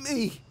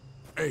me.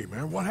 Hey,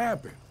 man, what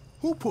happened?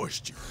 Who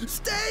pushed you?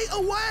 Stay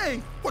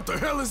away! What the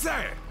hell is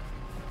that?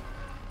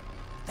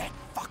 That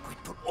fuckwit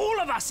put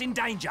all of us in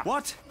danger.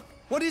 What?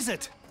 What is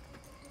it?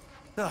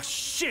 Oh,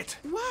 shit!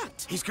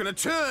 What? He's gonna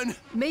turn.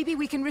 Maybe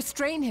we can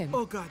restrain him.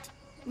 Oh, God.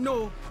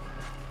 No.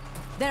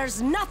 There's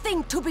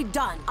nothing to be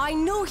done. I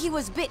knew he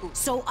was bitten,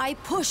 so I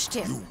pushed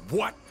him. You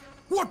what?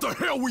 What the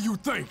hell were you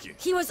thinking?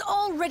 He was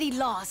already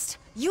lost.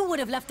 You would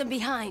have left him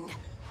behind.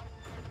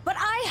 But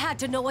I had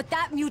to know what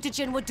that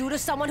mutagen would do to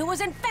someone who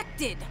was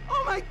infected.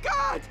 Oh, my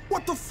God!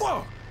 What the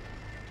fuck?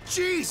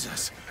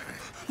 Jesus!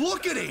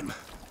 Look at him!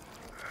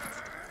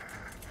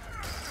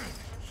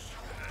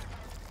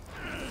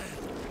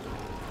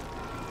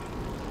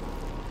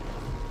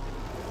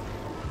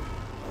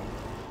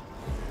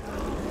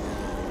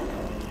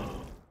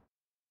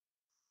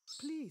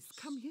 Please,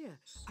 come here.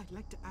 I'd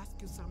like to ask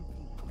you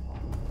something.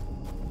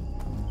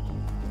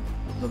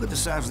 Look at the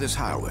size of this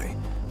highway.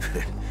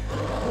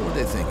 What would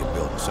they think of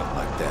building something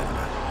like that on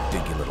a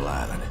dinky little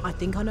island? I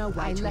think I know a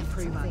way to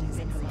improve our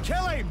inventory.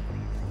 Kill him!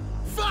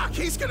 Fuck!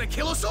 He's gonna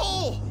kill us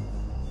all!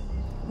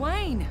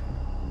 Wayne!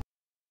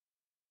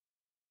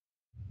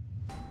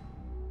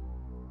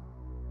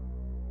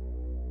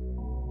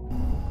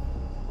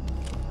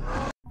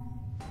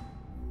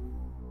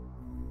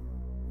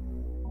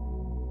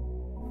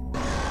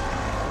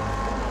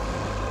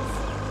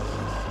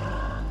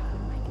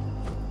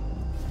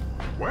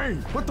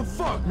 Wayne, what the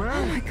fuck, man?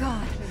 Oh my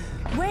God.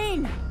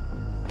 Wayne!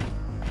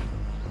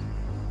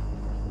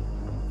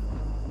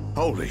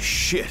 Holy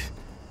shit.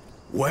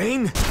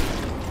 Wayne?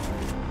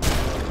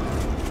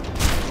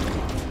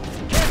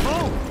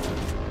 Careful!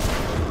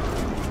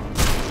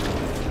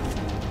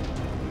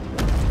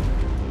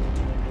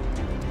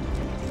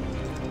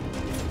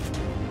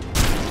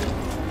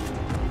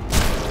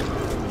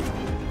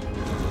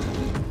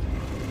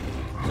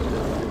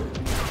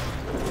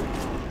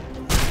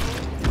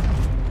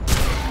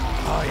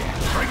 Oh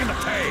yeah, bring him the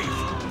cave!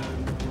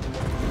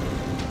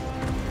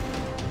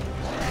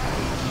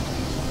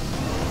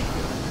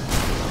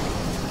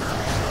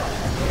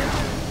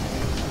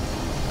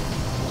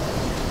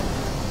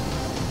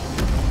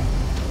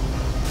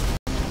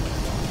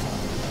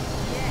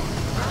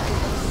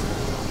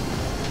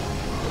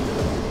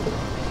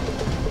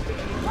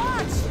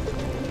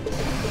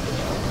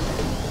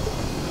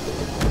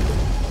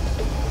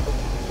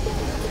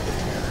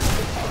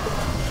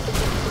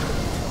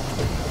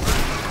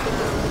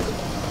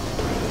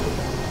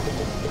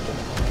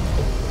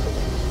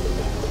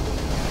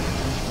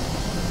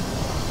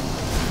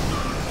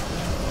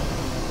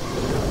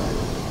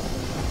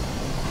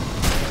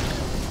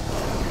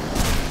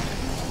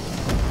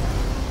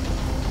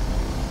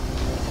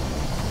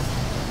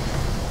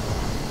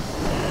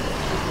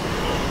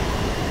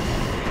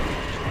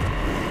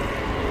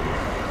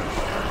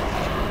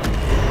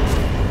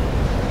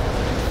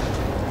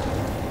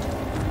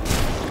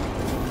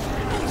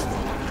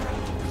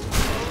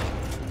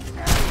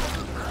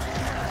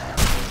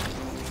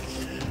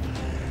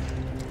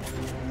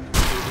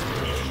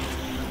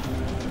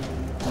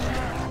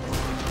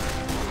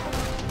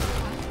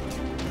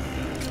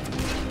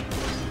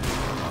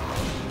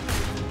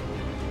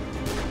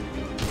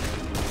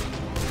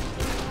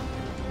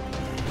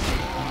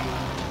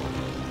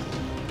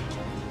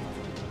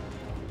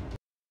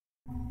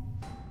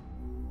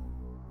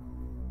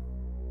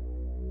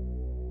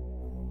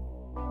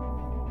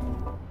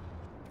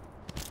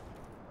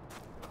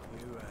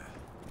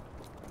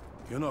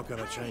 You're not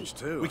gonna change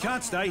too. We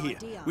can't stay here.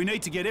 We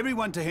need to get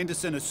everyone to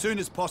Henderson as soon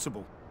as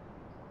possible.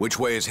 Which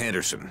way is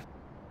Henderson?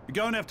 We're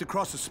going to have to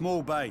cross a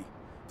small bay.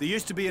 There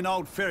used to be an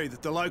old ferry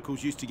that the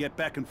locals used to get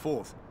back and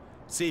forth.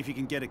 See if you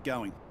can get it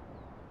going.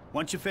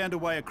 Once you've found a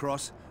way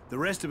across, the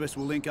rest of us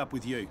will link up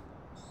with you.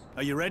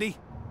 Are you ready?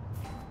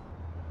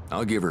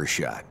 I'll give her a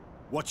shot.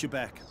 Watch your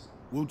back.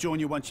 We'll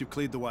join you once you've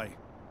cleared the way.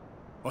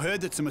 I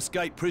heard that some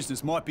escaped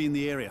prisoners might be in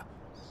the area.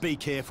 Be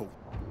careful.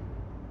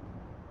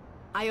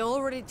 I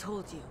already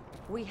told you.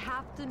 We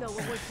have to know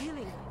what we're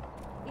dealing with.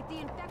 If the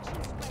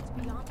infection spreads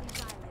beyond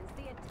these islands,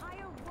 the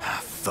entire world... Ah,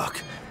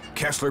 fuck.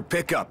 Kessler,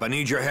 pick up. I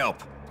need your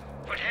help.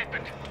 What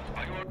happened?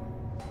 Are you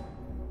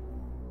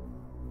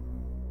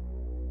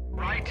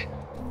right?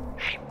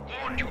 I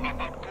warned you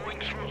about going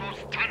through those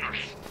tunnels.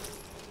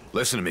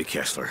 Listen to me,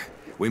 Kessler.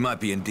 We might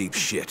be in deep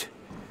shit.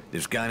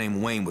 This guy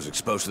named Wayne was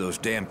exposed to those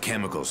damn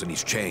chemicals and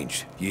he's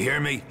changed. You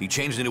hear me? He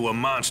changed into a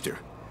monster.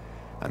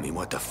 I mean,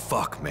 what the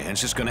fuck, man?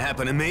 Is this gonna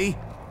happen to me?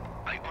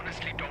 I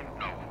honestly don't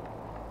know.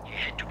 He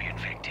had to be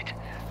infected.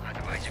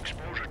 Otherwise,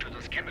 exposure to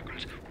those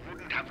chemicals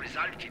wouldn't have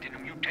resulted in a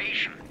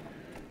mutation.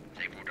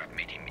 They would have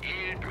made him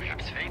ill,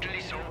 perhaps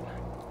fatally so,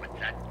 but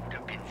that would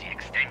have been the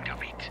extent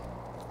of it.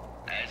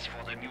 As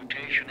for the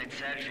mutation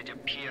itself, it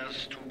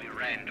appears to be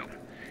random,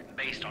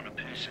 based on a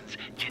person's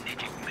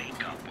genetic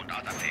makeup and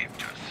other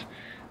factors.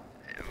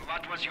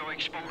 What was your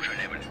exposure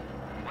level?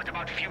 What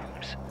about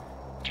fumes?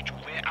 Did you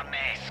wear a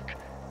mask?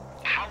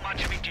 How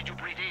much of it did you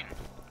breathe in?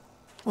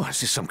 What,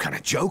 is this some kind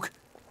of joke?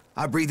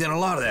 I breathe in a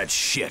lot of that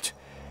shit.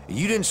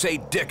 You didn't say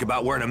dick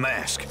about wearing a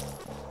mask.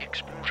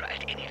 Exposure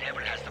at any level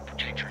has the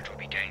potential to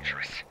be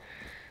dangerous.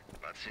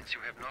 But since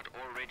you have not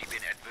already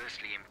been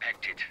adversely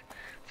impacted,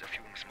 the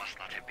fumes must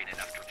not have been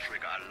enough to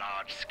trigger a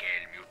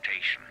large-scale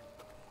mutation.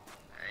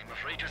 I'm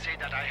afraid to say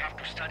that I have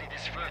to study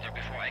this further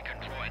before I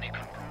can draw any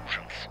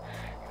conclusions.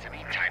 In the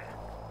meantime,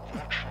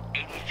 watch for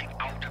anything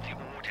out of the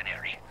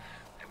ordinary.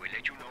 I will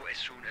let you know as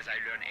soon as I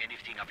learn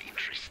anything of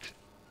interest.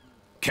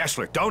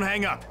 Kessler, don't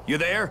hang up. You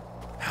there?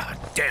 Ah,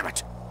 damn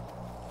it.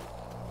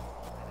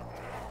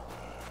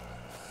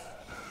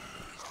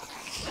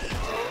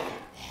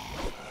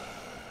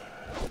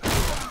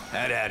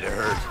 That had to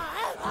hurt.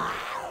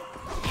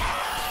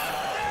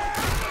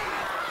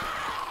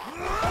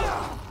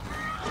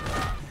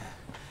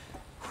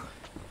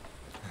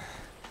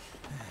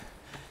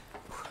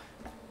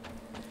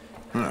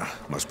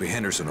 Must be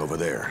Henderson over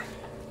there.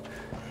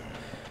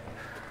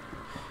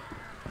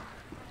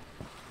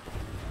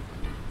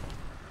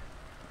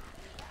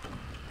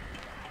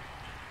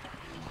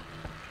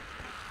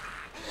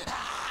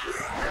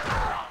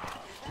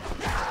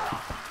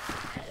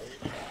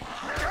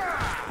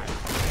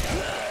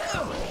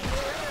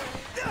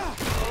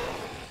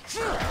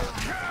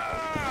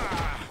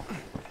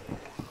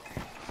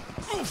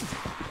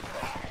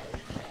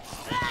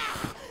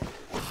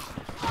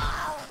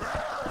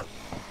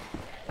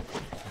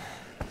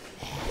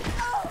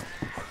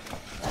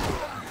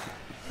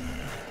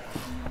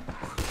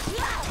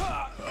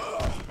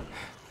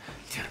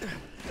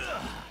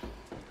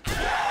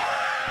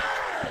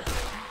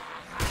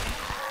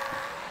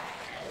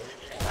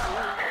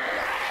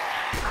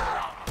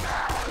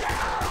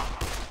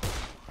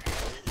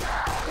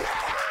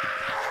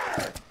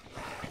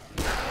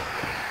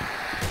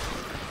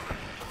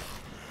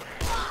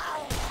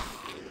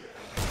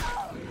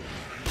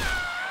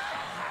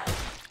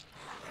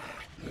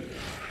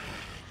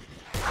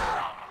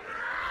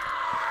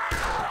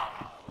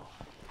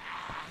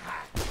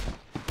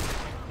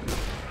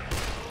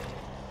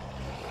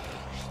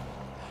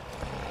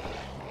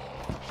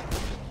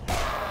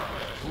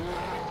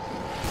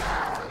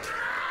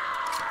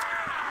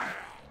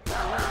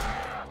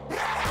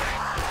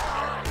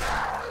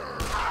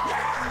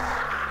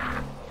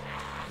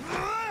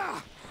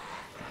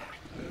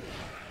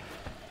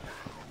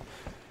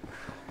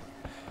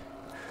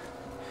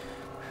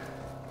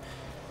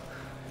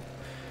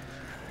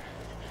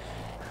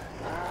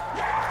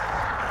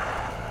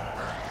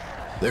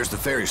 There's the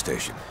ferry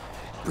station.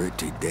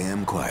 Pretty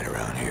damn quiet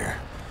around here.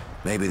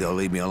 Maybe they'll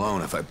leave me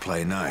alone if I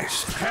play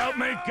nice. Help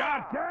me,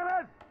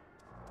 goddammit!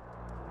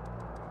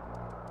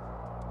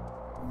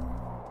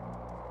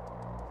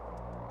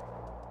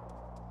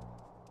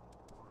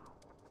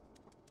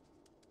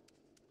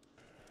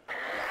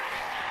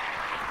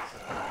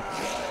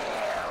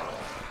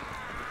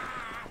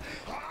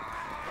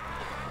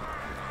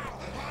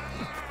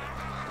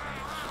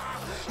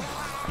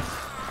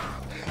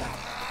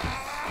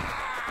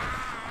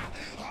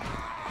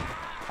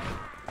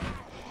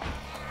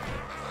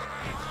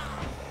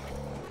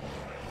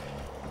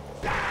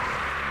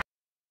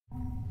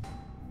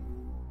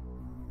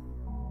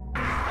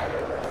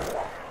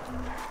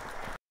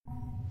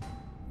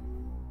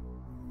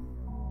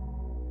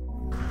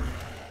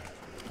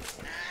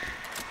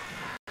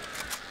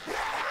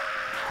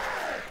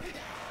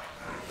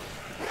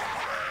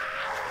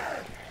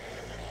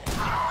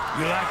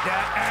 You like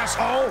that,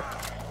 asshole?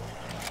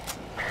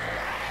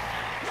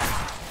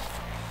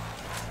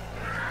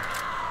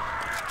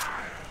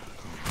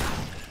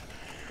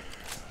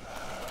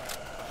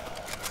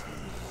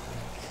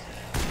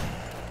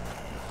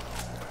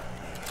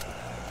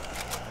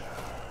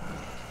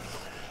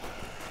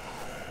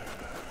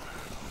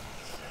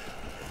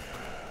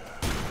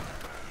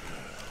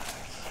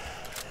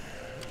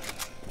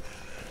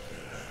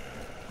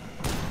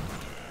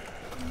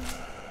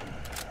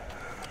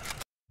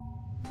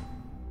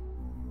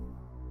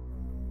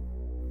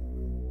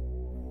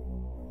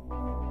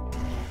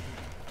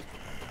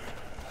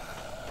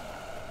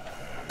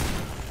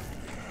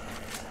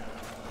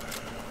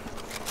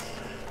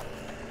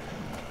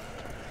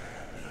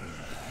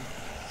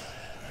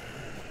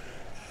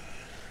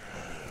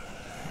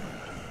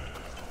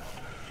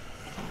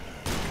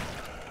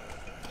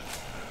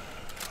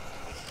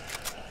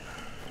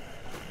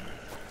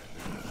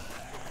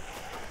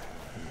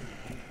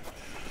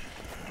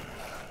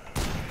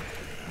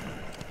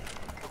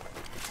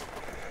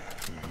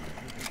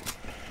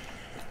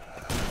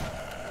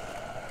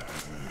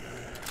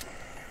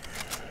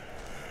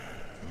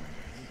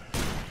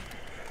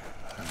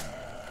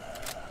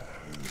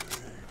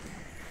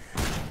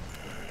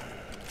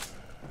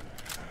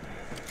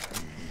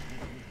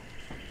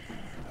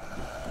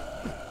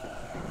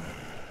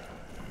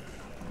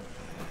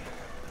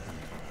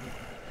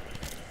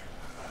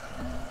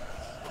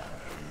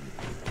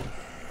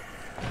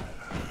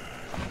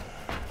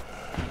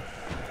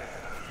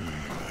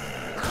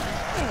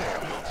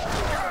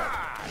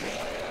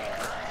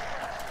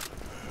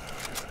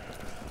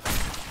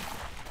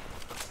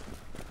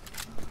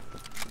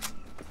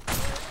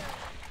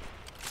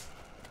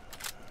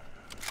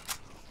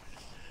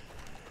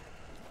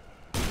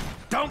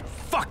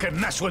 fucking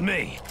mess with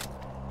me!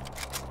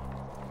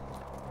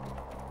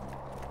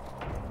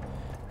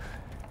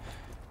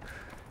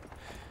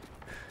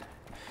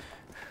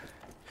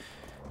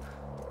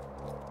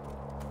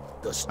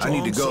 I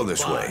need to go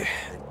this way.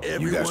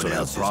 You guys don't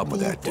have a problem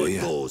with that, do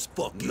you?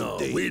 No,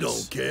 we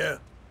don't care.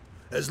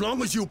 As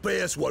long as you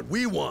pay us what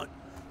we want,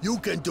 you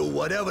can do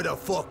whatever the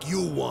fuck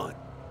you want.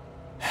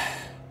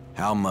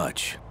 How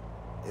much?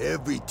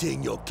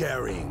 Everything you're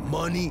carrying.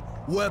 Money,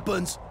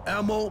 weapons,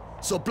 ammo,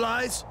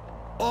 supplies,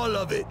 all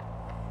of it.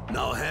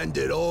 Now hand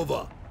it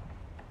over.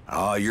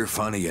 Oh, you're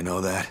funny, you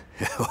know that?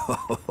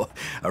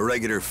 A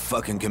regular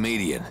fucking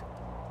comedian.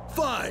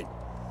 Fine.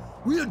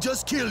 We'll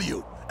just kill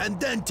you, and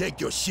then take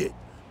your shit.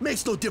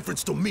 Makes no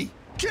difference to me.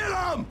 Kill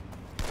him!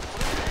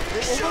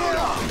 Shoot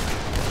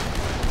him!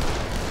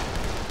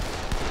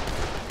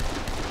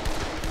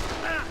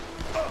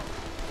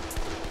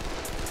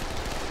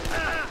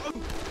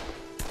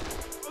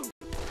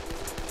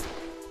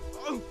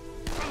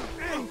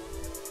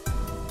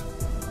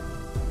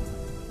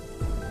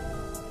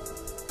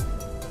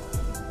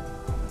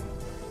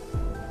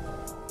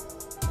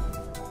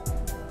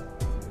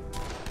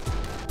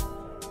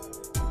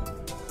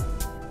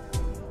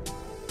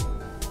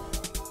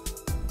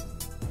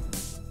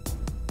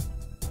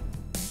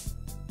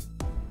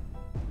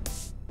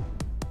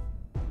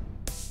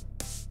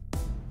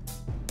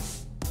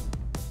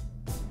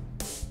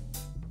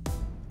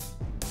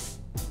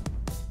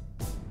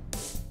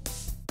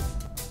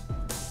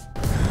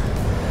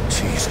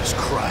 Jesus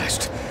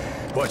Christ.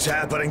 What's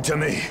happening to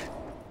me?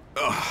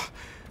 Ugh,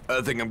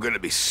 I think I'm gonna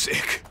be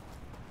sick.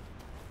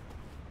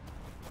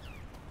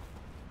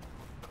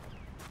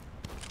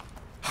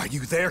 Are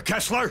you there,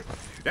 Kessler?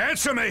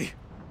 Answer me!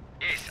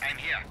 Yes, I'm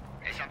here.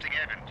 Has something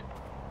happened?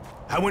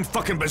 I went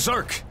fucking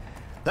berserk.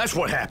 That's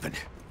what happened.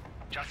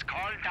 Just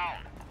calm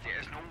down. There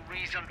is no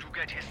reason to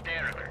get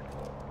hysterical.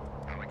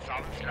 Now, it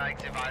sounds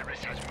like the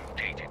virus has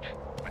mutated,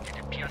 but it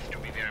appears to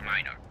be very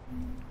minor.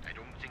 I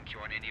don't think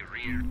you're in any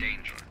real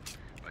danger,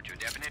 but you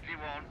definitely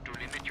want to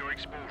limit your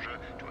exposure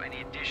to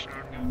any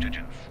additional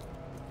mutagens.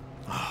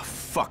 Oh,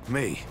 fuck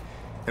me.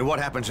 And what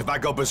happens if I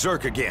go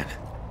berserk again?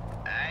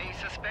 I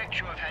suspect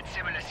you have had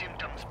similar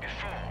symptoms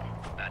before,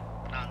 but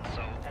none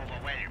so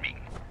overwhelming.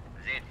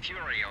 That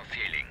fury you're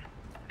feeling,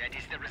 that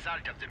is the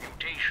result of the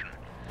mutation.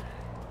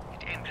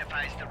 It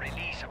amplifies the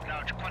release of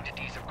large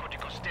quantities of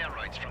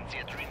corticosteroids from the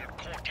adrenal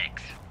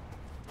cortex.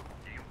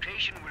 The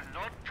mutation will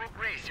not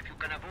progress if you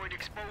can avoid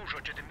exposure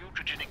to the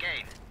mutagen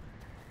again.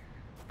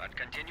 But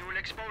continual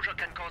exposure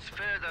can cause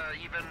further,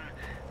 even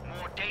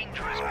more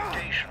dangerous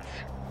mutations,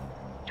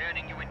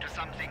 turning you into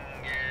something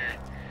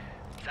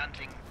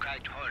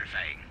quite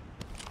horrifying.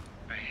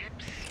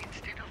 Perhaps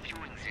instead of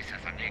viewing this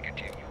as a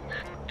negative, you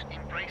should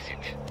embrace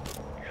it.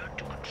 Learn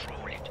to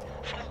control it,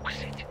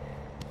 focus it.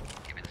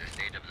 Given the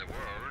state of the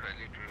world, a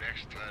little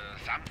extra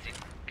something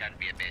can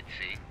be a bad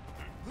thing.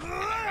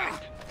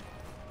 Right.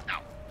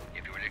 Now,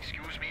 if you will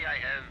excuse me, I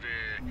have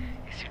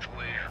a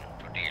situation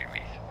to deal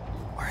with.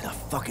 Where the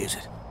fuck is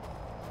it?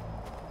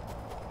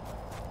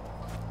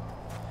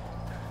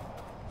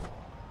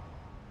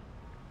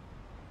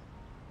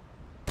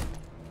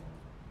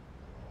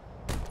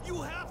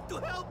 You have to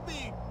help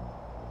me!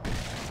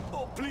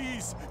 Oh,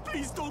 please,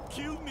 please don't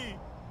kill me!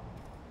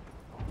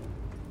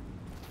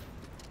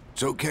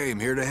 It's okay, I'm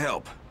here to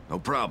help. No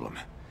problem.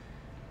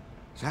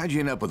 So how'd you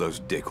end up with those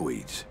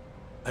dickweeds?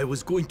 I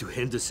was going to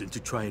Henderson to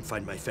try and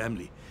find my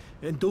family,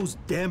 and those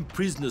damn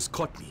prisoners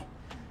caught me.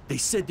 They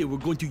said they were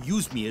going to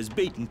use me as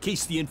bait in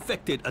case the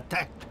infected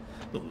attacked.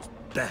 Those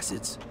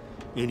bastards.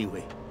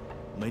 Anyway,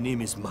 my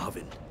name is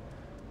Marvin.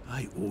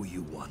 I owe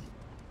you one.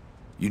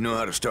 You know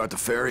how to start the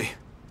ferry?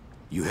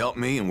 You help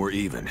me and we're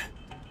even.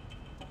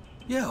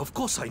 Yeah, of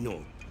course I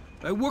know.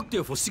 I worked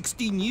there for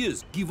 16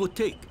 years, give or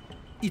take.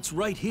 It's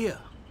right here.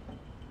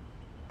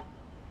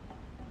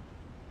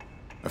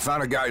 I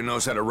found a guy who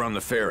knows how to run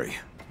the ferry.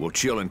 We'll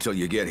chill until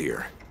you get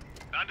here.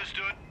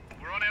 Understood.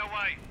 We're on our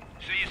way.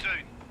 See you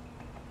soon.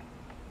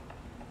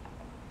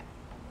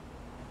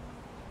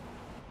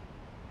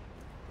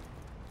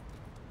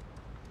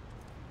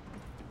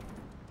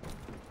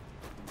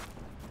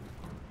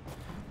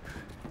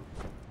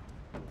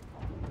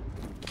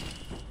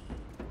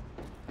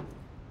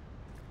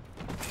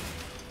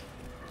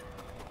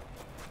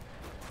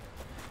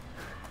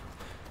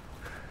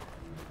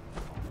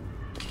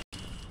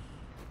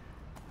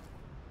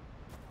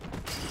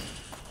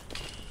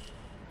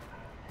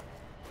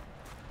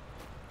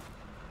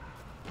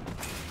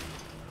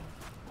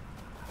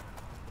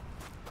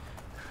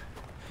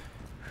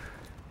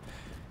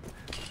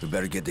 We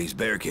better get these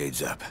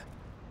barricades up.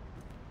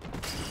 They're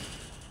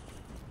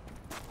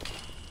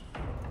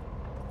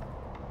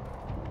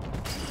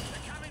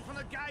coming from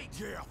the gate!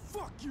 Yeah,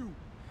 fuck you!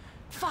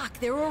 Fuck,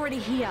 they're already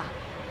here.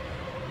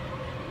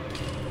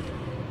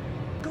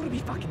 Gotta be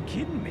fucking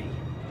kidding me.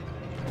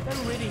 They're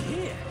already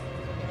here.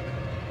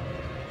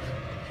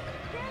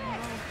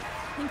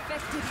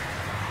 Infected.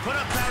 Put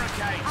up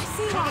barricades. I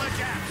see Cover one. the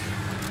gap.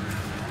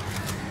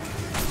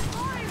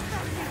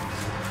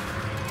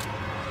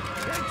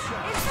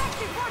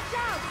 Infected, watch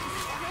out!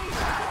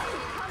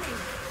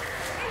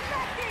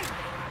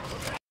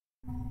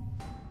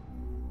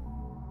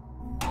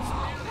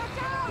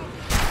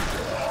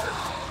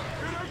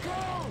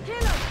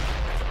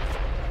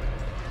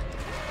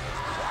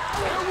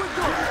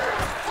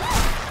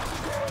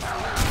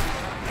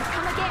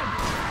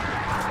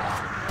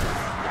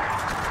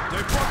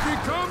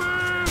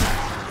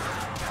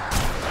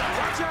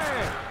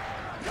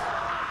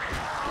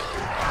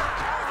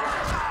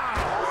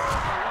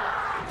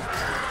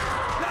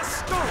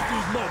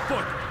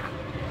 motherfucker!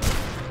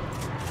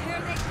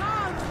 Here they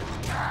come!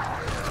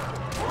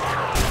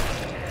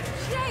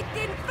 Shit!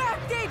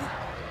 Infected!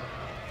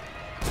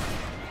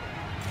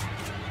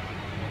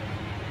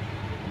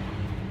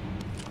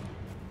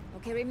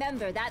 Okay,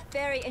 remember, that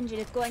ferry engine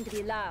is going to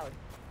be loud.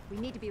 We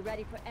need to be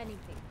ready for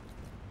anything.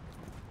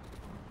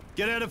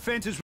 Get our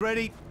defenses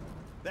ready.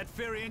 That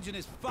ferry engine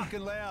is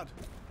fucking loud.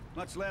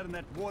 Much louder than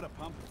that water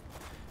pump.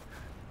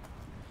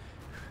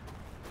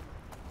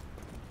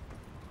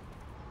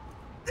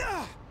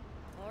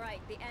 All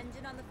right, the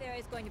engine on the ferry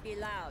is going to be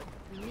loud.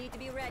 We need to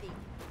be ready.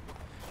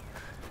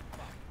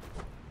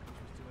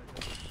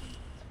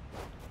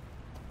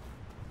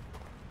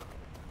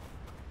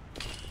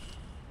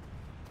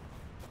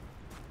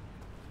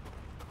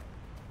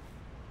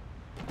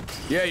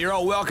 Yeah, you're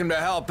all welcome to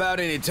help out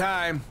any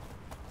time.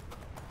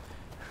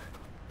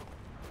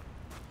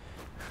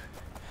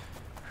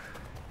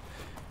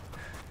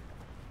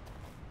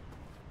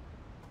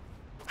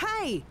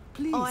 Hey!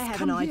 Please, I have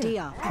come an here.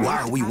 idea. Why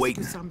are we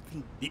waiting?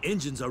 The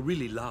engines are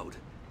really loud.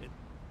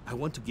 I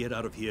want to get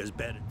out of here as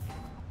bad as...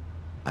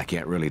 I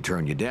can't really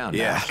turn you down now,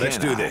 Yeah, let's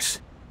can do I? this.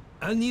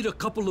 I'll need a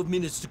couple of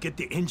minutes to get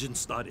the engine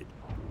started.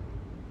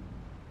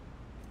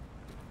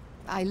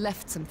 I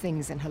left some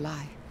things in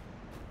Halai.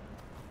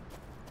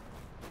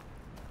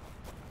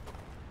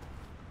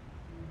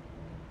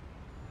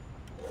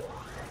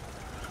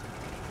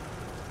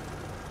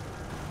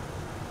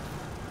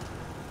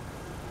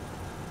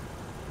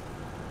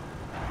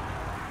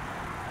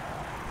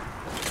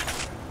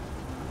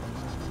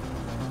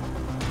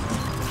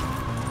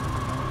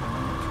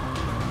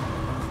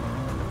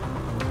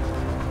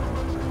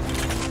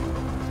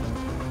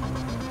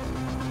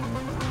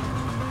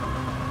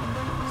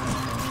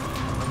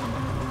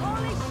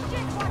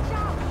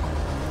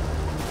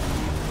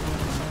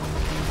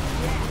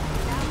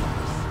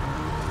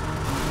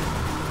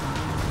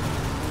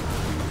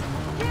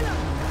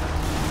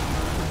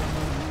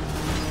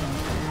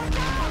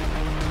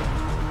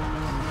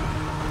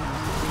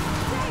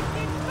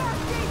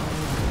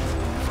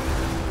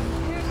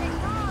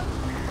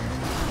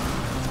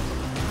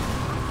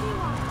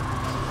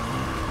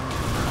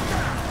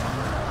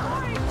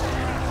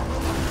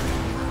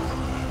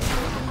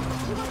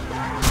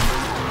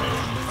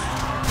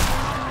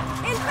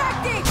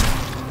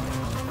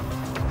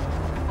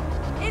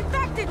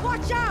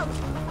 Watch out!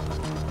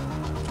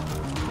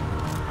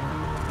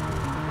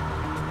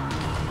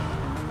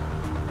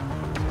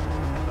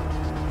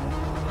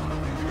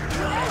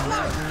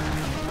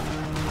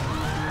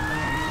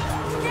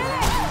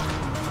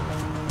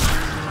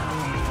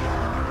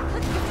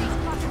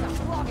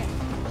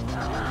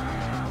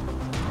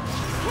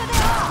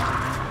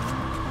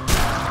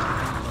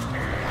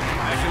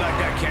 How'd you like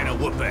that can of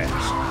whoop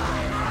ass?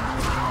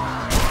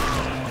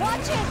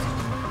 Watch it!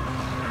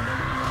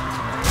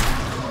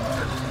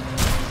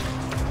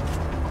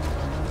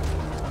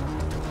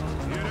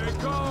 Here they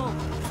come!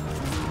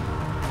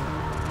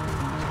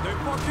 They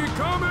fucking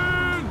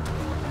coming!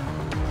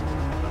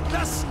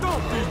 Let's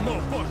stop these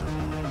motherfuckers!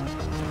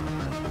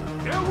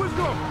 Here we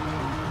go!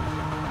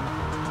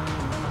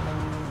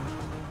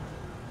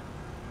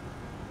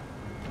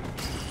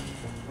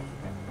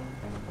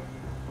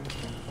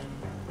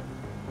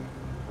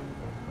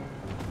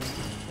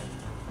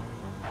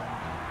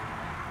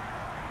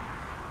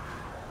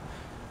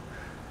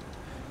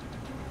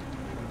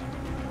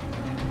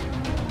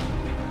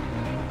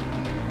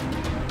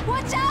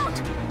 Watch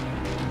out!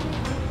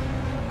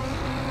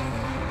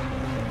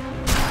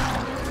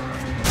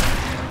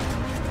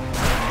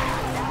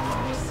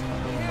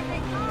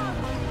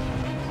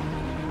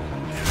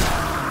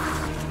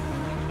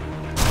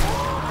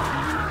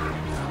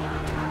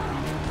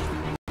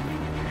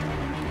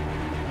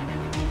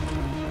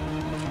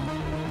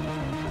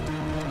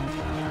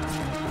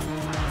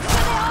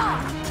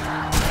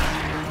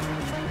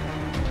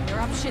 They're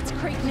up Shit's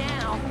Creek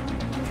now.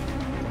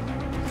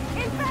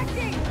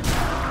 Infecting!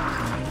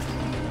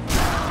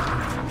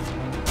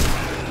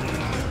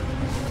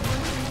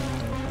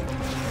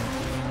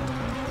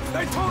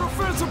 They tore the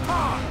fence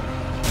apart!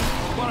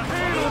 Got a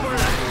hand over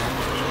here!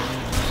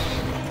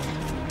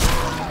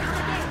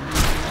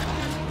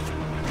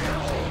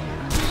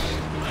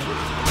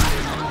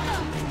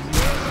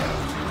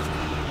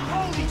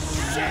 Holy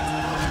shit!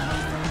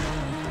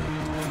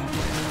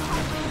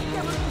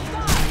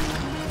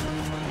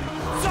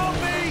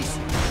 Zombies!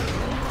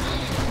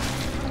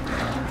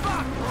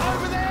 Fuck!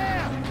 Over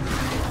there!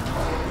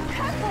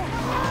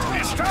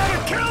 It's trying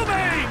to kill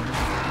me!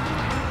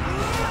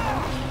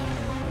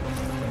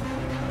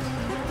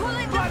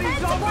 Bloody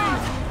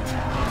zombies!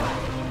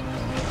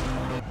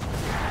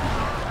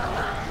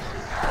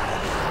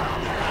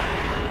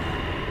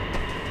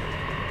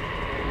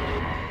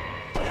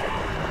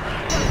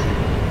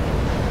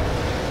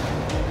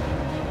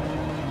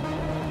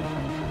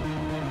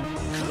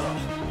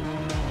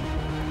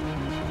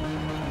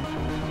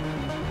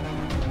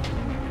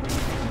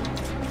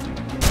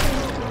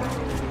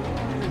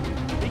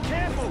 Be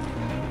careful!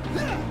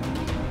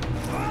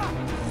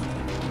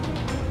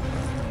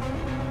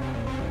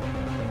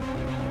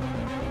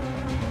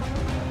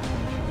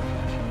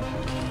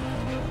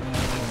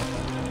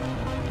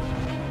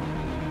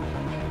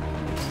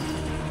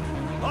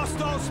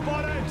 Hostiles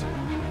spotted!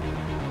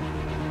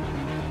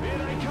 Here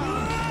they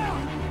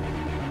come!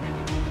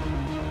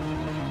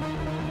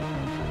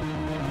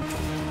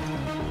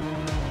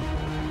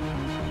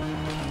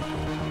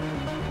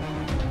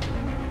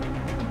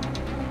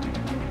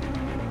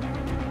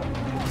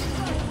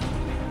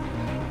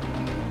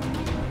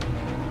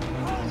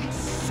 Holy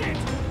shit!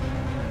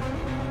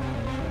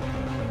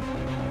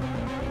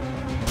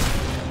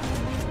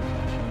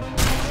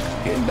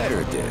 Getting better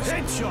at this.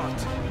 Headshot!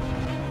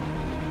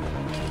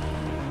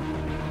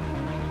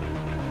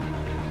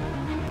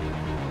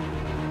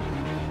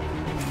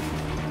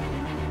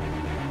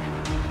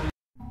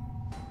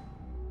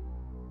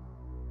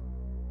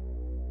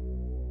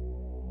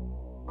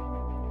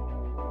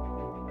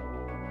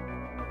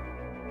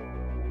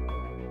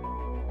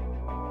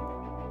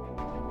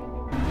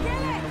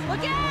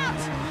 Look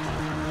out!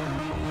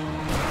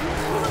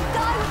 You will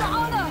die with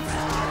honor!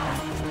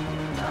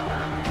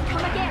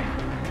 Come again!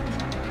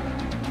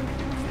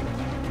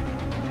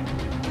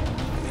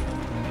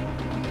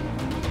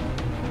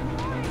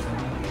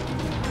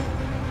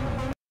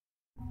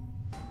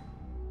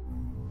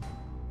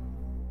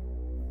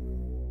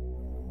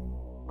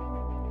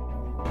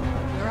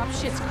 You're up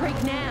shit's creek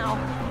now.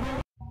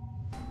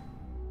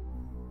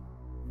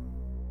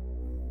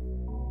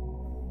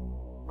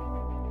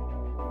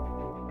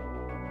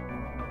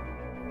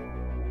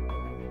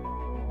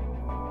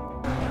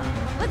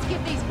 Let's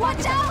give these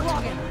buckets a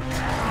flogging.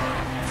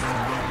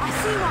 I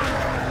see one.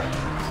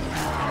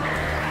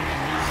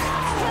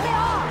 Here they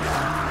are.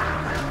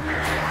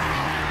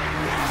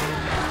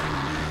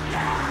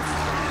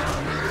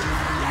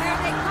 Here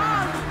they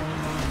come.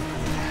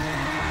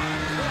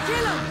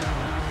 Kill them.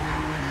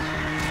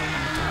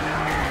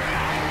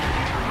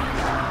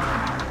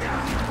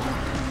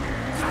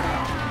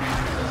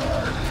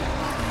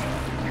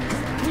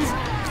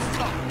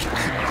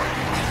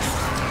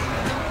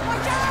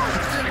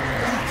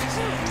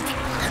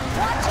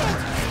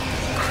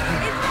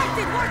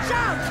 Watch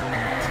out!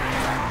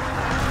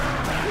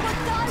 You will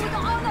die with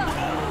honor!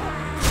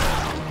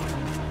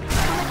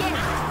 Come again!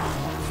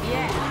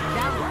 Yeah,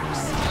 that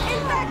works.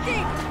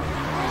 Infected!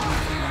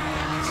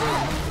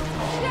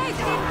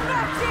 Shake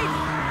infected!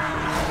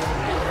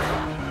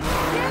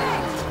 Kill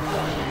it!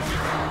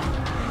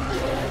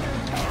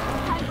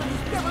 Time for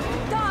these devils to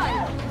die!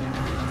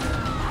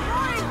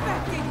 More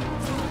infected!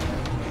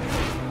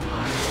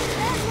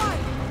 There's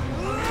one!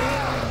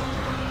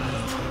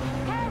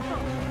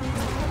 Careful!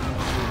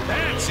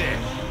 That's it!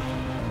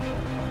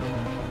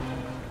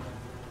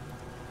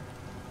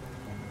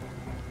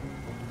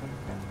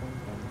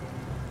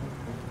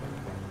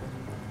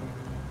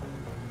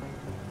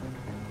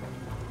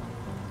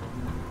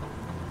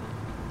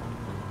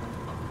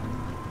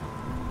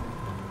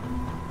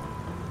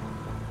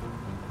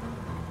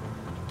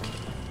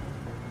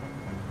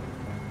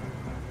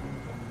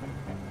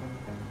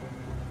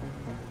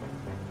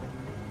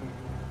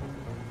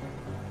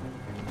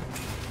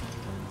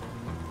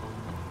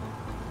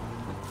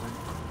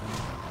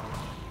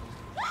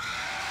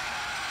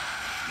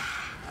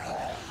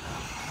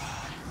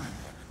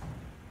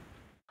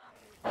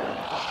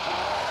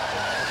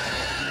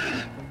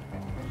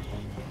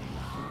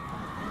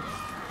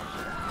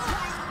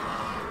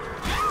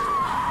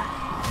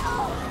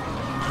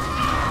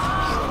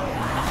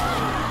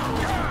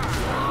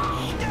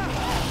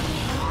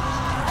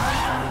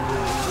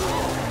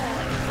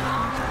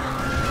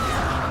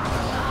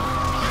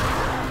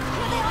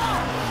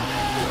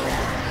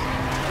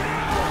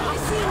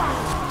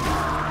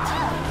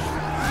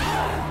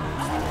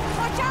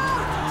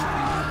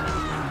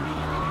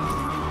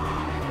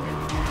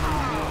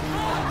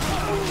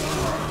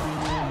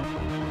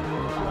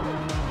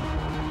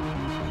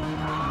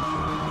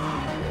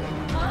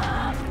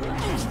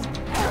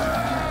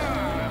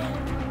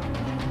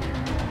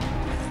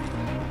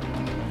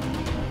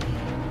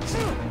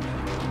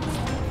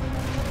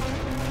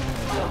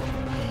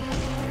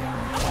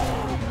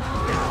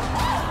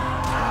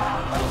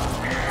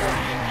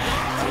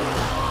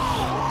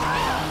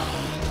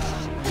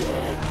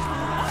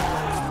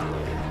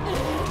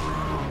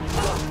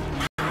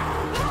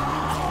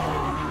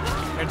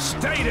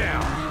 Stay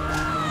down!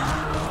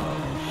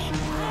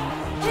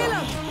 Kill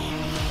him!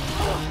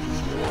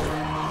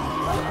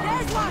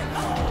 There's one!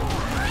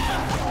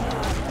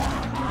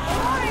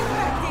 More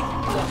infected!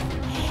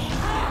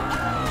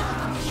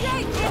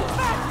 Shake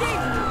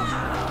infected!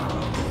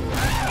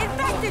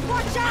 Infected,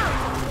 watch out!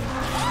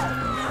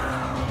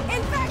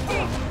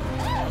 Infected!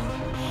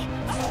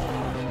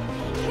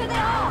 Here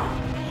they are!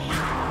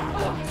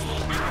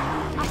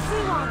 I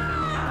see one!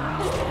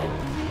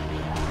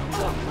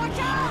 Watch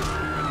out!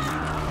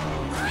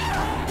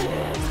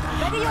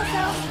 Ready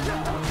yourself!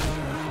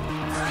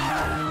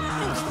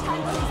 It's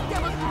time for these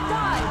devils to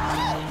die!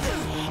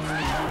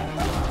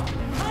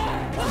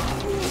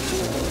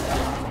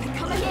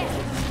 Come again!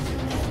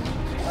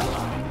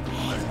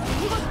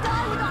 You will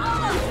die with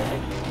honor!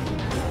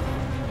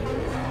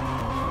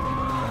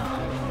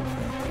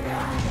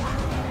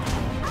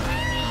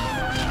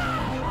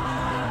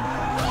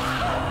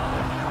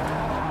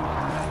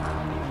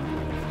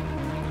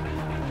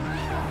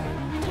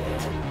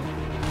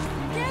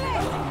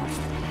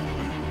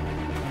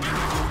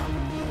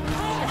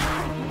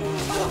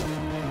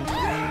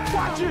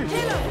 got you!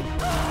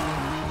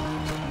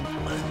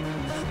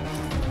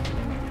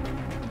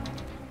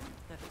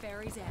 The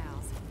ferry's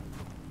ours.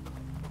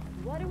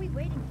 What are we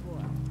waiting for?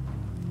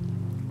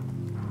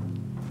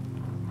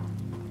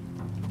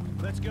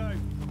 Let's go.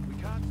 We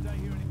can't stay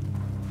here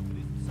anymore. It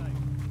isn't safe.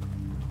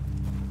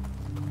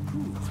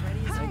 It's ready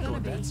as it's gonna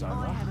be.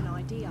 I have an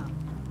idea.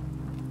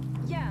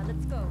 Yeah,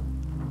 let's go.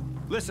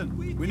 Listen,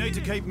 we need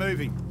to keep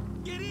moving.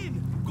 Get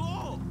in!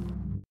 Go!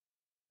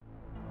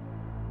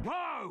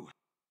 Whoa!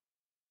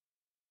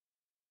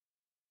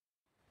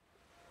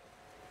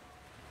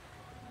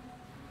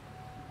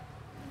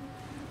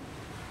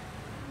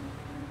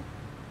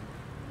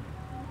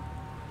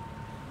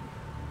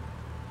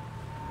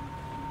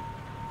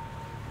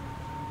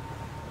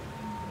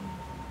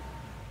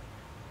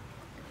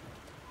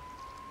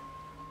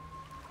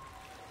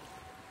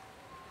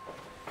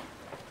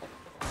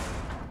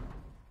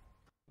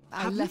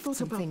 I Have you left thought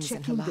some about things in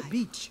her checking the life.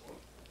 beach?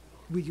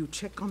 Will you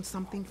check on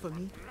something for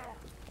me?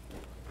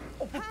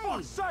 Oh, for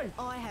fuck's sake!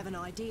 I have an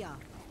idea.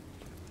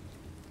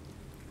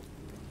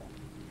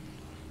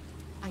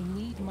 I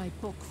need my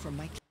book from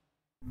my clinic.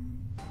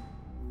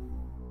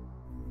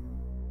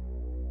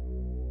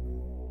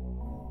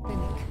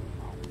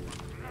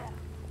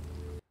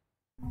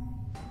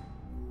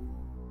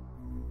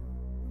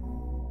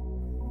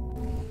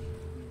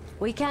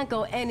 We can't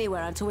go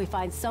anywhere until we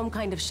find some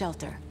kind of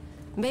shelter.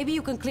 Maybe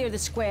you can clear the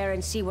square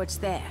and see what's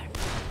there.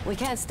 We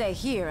can't stay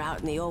here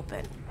out in the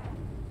open.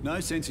 No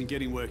sense in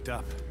getting worked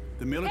up.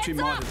 The military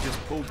might have just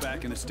pulled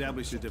back and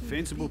established a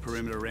defensible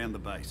perimeter around the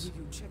base.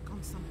 Will you check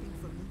on something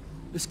for me?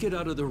 Let's get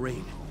out of the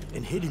rain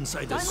and head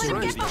inside the Don't let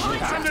him get behind you.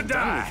 Time to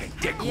die!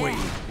 Dickweed!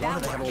 Why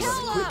do they have all that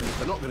equipment if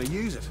they're not going to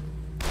use it?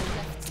 I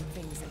left some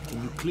things in her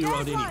Can you life. clear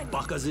out any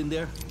buckers in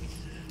there?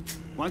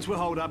 Once we're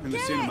holed up in the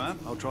cinema,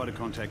 I'll try to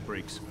contact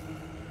Briggs.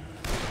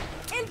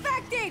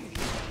 Infected!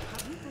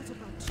 Have you thought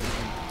about checking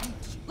the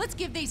beach? Let's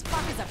give these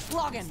fuckers a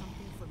flogging. Something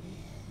for me?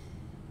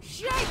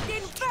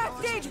 Shake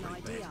infected! An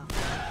idea.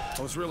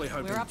 I was really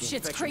hoping We're up the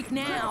Shit's infection- Creek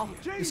now.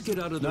 Let's get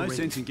out of the No rain.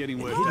 sense in getting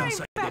and worked head up.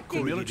 inside that The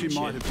military corrugated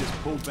might shed. have just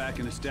pulled back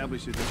and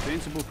established a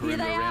defensible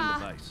perimeter they around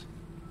the are. base.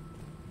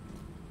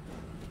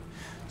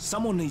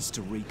 Someone needs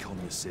to recon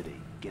the city,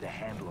 get a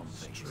handle on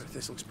things.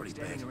 This looks pretty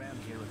bad. Standing around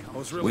here a I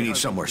was really We need hoping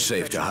somewhere the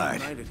safe to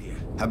infection hide. made it here.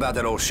 How about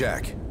that old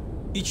shack?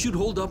 It should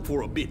hold up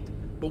for a bit,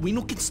 but we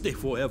no can stay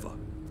forever.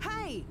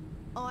 Hey,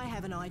 I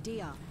have an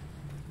idea.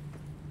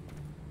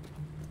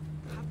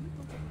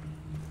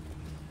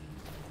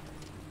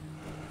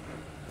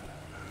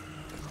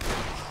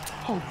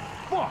 Oh,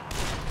 fuck!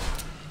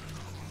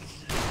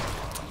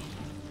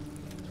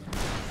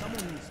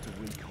 Someone needs to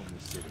recon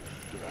the city,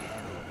 get a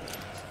handle on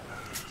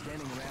things.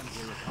 Standing around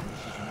here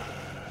accomplishes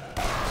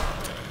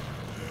nothing.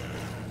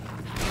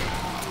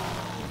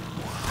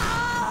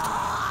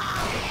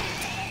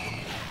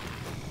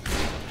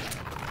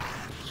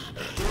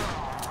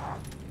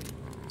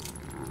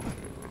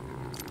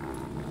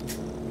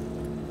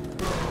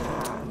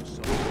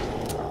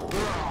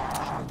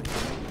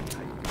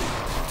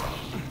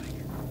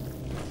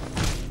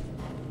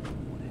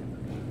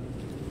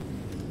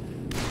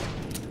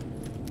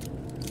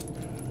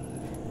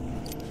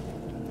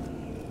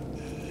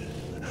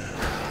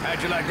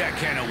 How'd you like that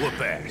can of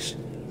whoop ass?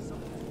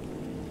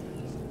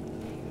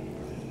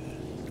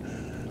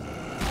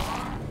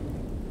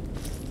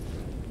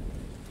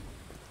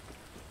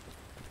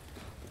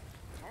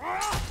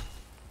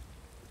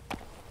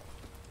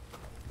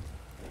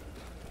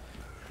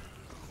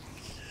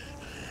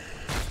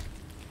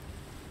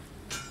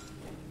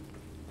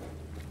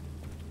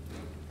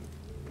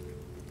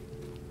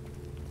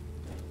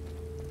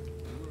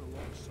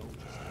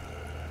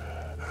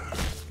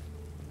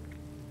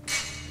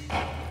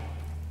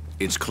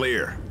 It's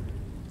clear.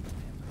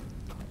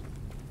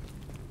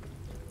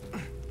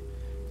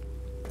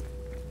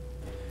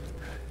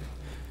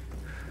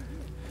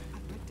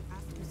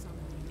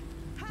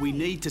 We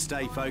need to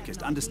stay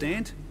focused,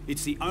 understand?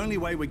 It's the only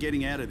way we're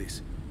getting out of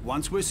this.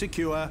 Once we're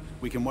secure,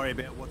 we can worry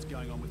about what's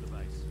going on with the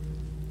base.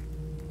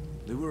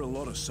 There were a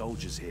lot of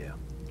soldiers here.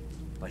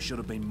 They should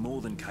have been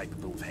more than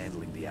capable of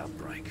handling the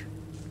outbreak.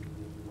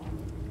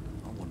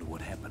 I wonder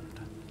what happened.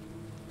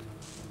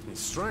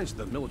 It's strange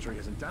that the military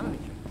hasn't done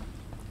anything.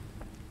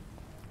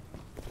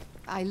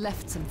 I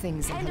left some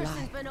things in her Henderson's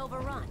life. been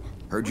overrun.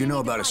 Heard you know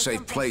about a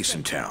safe place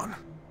in town.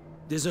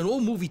 There's an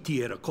old movie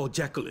theater called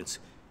Jacqueline's.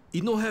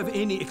 It don't have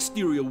any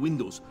exterior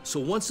windows, so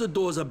once the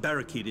doors are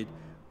barricaded,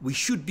 we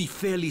should be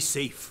fairly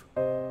safe.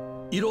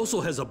 It also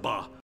has a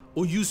bar,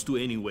 or used to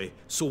anyway,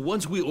 so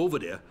once we're over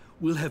there,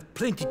 we'll have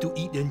plenty to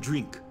eat and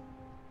drink.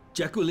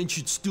 Jacqueline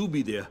should still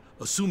be there,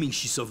 assuming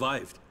she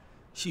survived.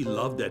 She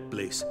loved that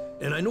place,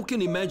 and I no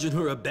can imagine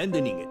her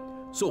abandoning it.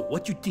 So,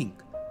 what you think?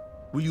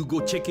 Will you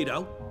go check it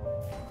out?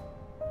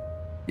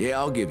 Yeah,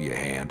 I'll give you a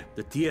hand.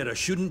 The theater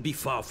shouldn't be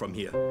far from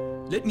here.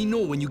 Let me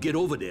know when you get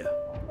over there.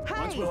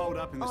 Once we're holed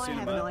up in the I have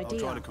cinema, an I'll idea.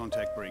 try to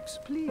contact Briggs.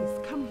 Please,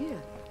 come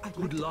here. I'd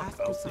Good like luck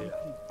to ask you out something.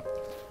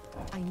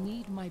 there. I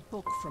need my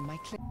book from my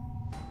clinic.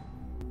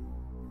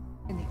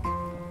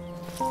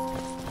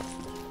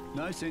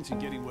 No sense in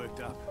getting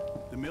worked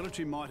up. The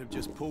military might have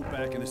just pulled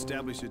back and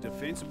established a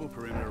defensible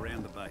perimeter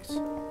around the base.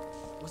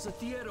 Was the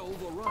theater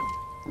overrun?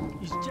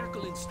 Is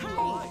Jacqueline still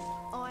alive?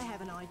 I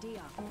have an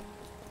idea.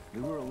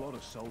 There were a lot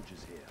of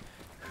soldiers here.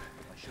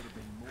 I should have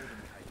been more than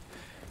capable.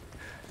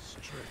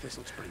 Stuart, this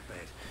looks pretty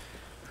bad.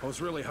 I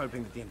was really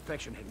hoping that the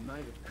infection hadn't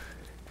made it.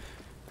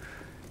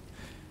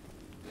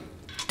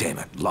 Damn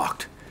it,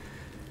 locked.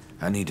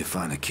 I need to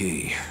find a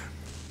key.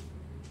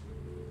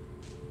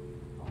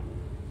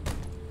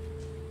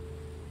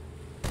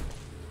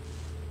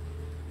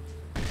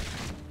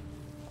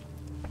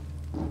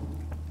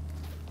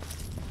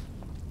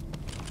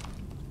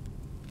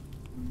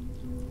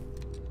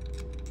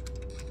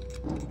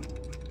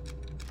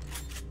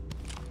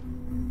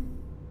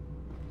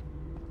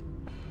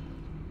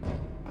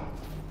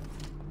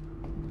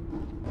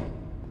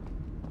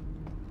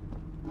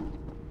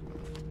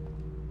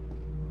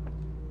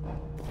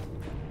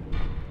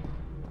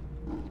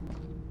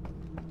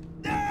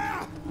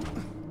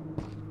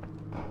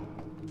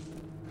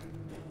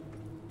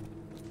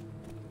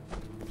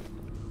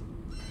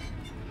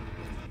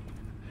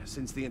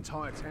 Since the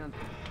entire town...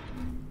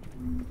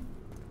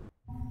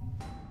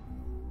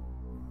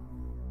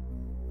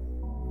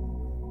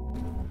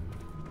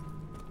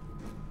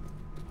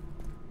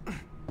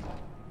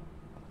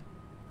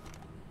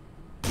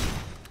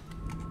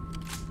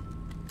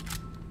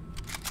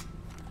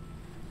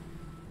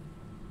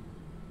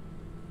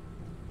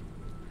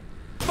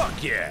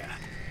 Fuck yeah!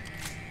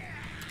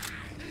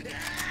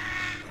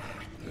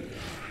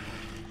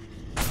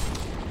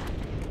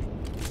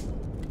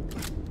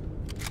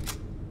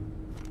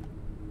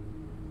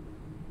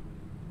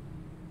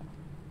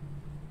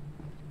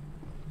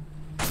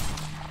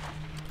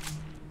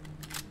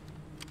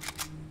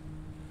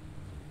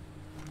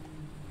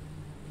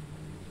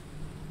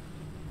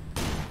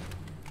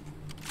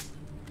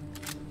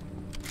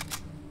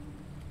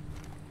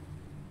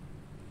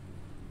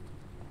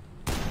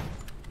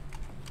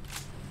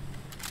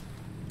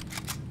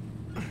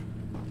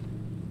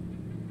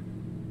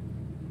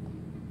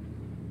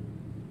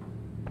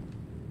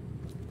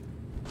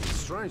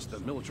 Strange the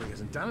military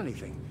hasn't done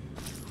anything.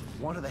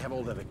 Why do they have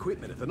all that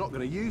equipment if they're not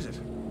going to use it?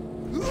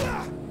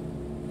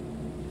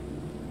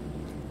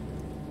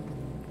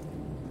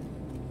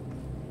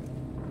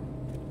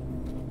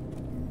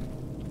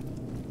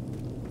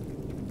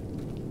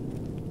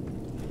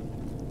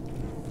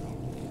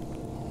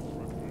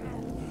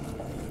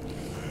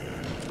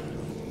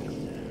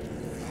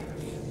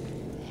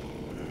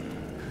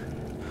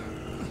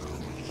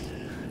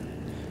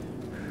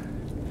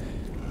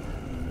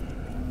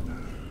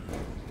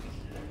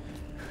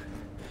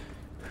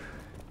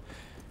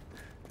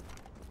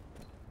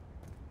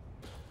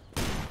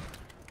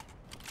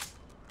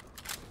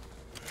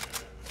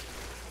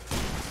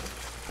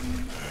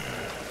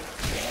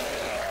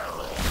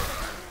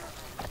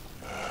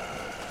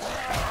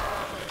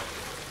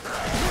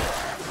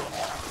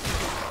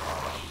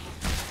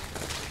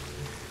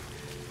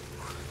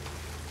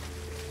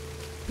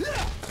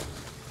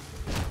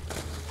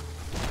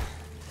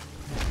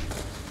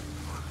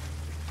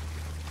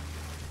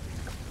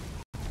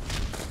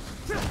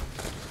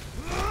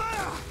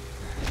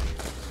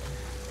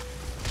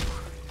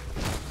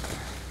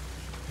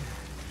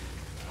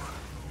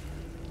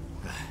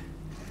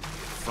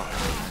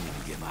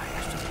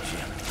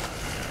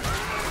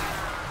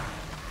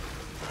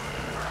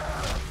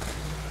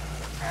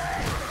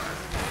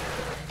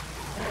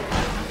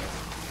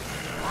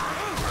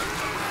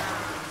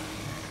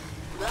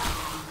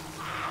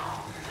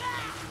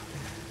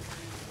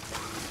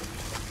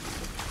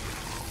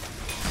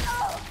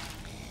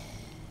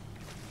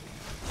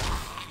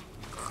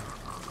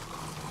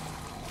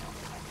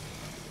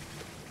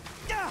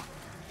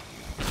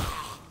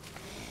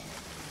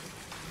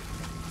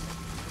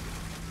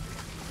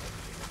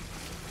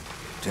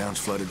 Town's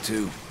flooded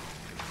too.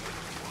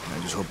 I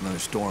just hope another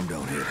storm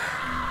don't hit.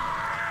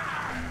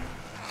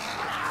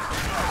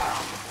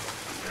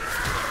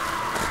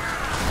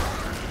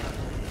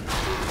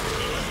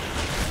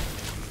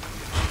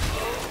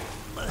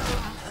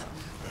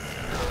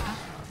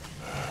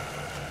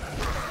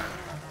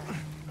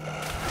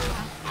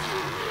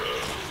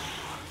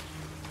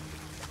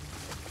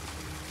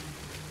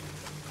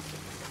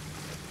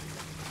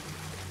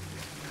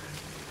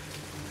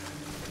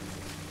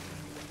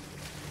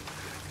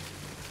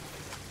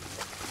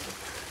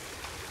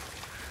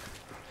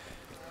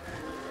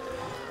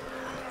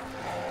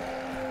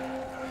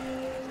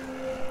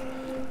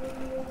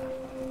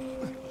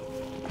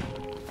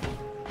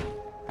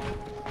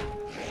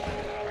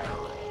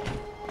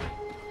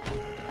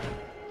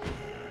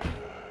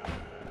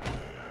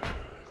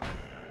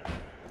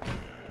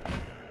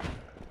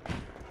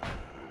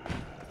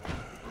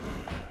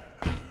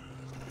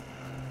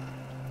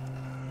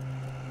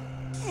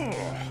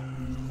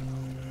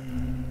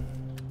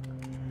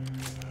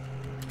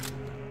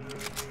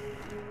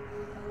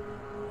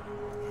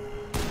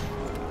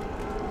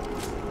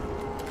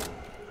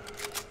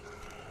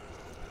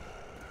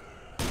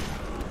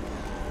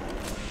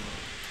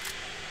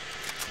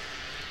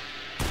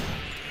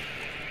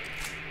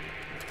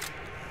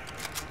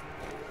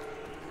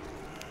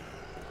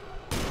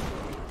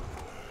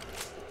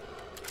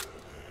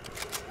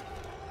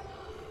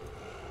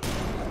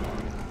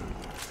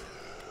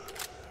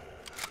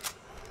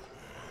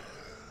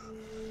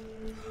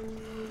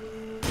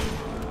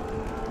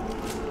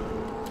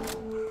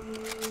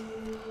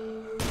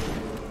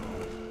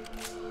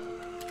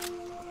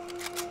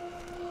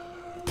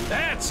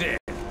 That's it.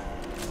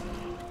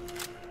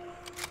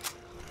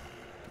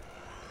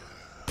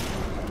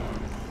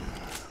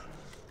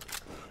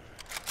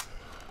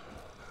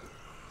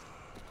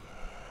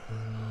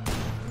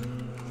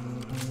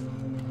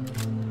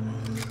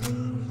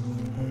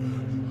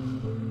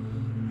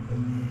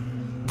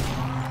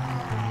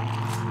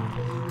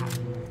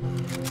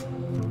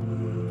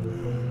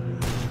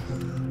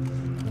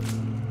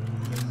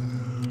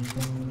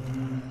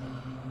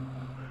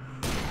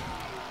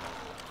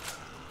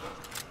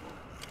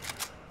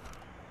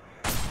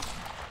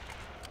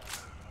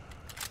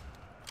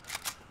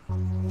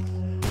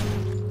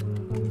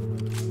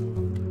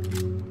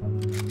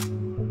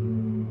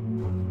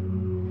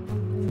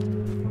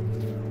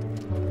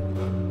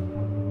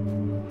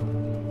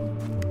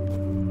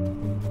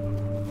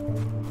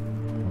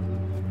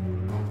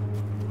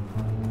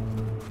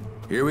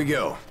 Here we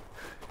go.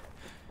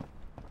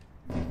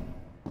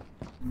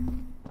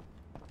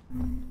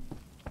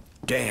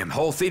 Damn,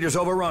 whole theater's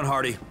overrun,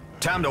 Hardy.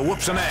 Time to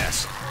whoop some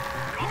ass.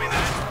 Copy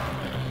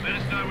that. Let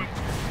us know when...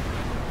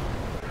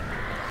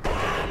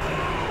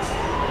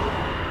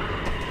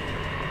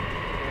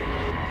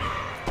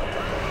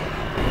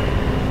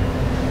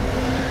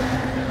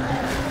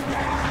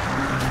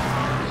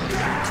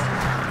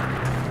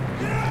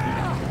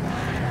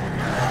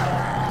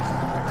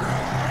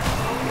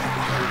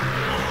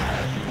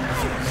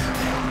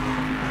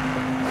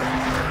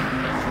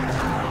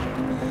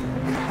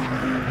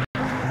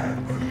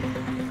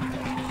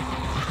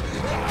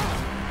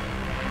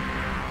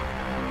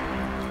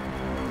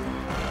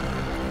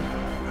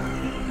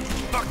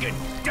 Fucking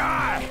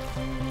die!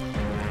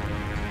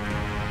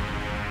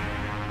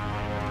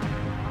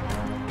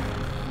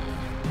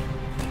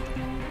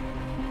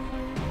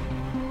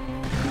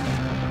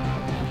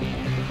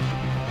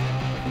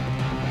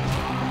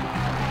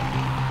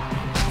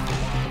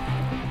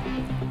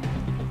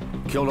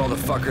 Killed all the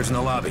fuckers in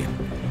the lobby.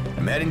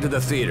 I'm heading to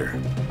the theater.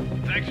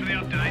 Thanks for the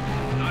update.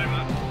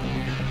 Over.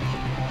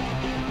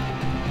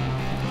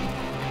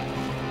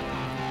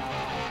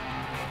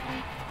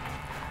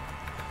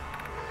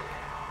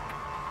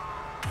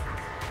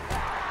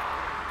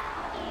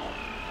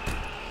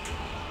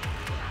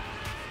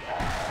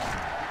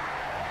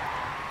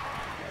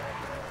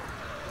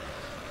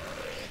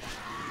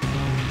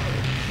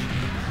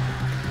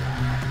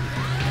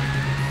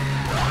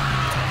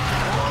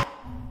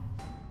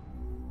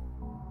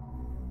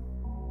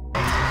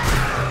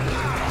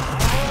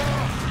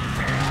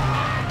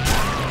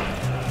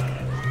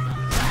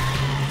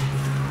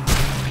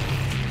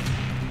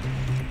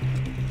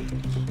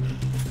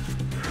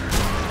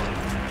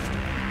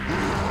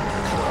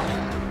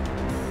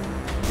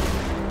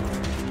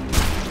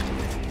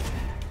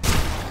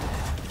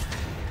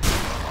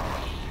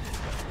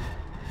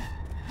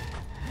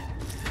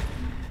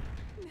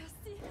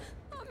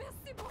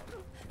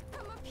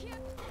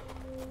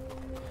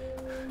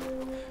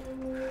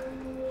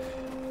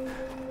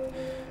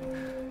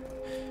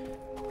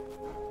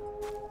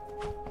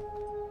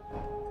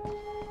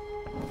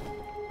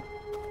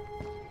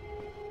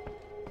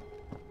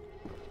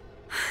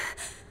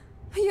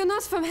 You're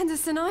not from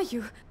Henderson, are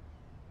you?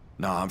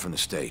 No, I'm from the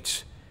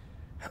States.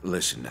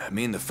 Listen,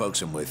 me and the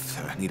folks I'm with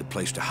need a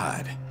place to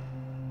hide.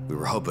 We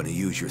were hoping to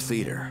use your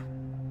theater.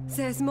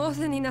 There's more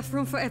than enough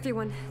room for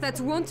everyone. That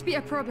won't be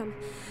a problem.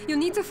 You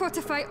need to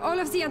fortify all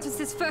of the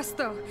entrances first,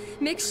 though.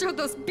 Make sure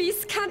those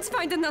beasts can't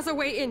find another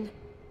way in.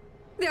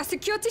 There are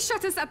security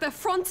shutters at the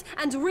front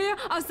and rear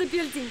of the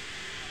building.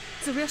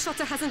 The rear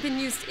shutter hasn't been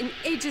used in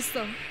ages,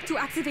 though. To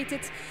activate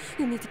it,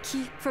 you need a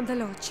key from the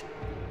lodge.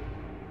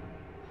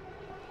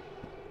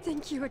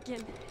 Thank you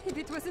again. If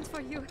it wasn't for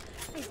you,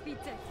 I'd be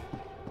dead.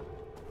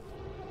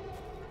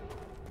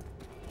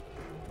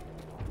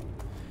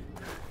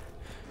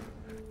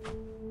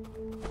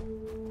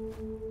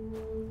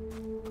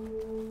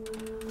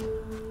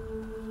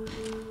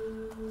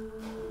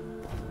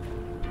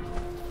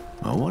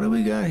 Well, what do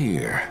we got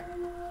here?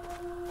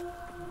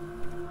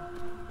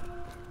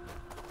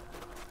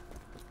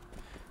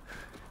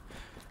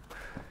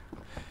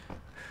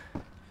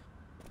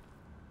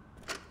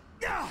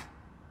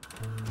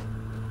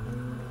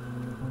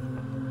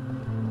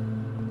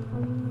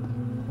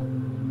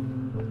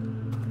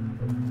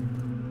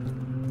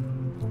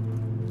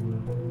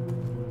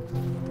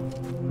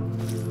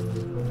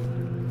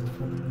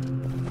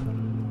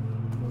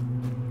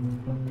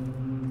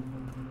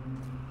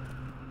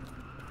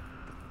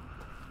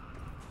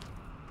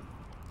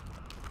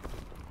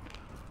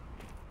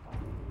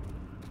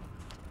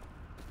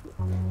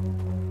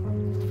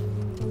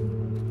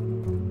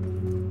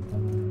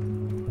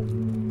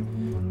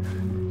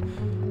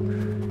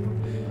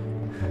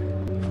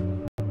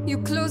 You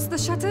closed the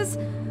shutters?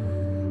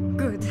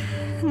 Good.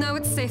 Now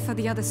it's safe for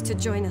the others to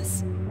join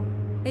us.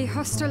 A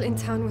hostel in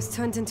town was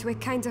turned into a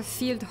kind of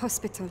field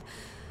hospital.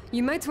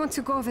 You might want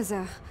to go over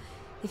there.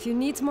 If you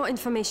need more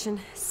information,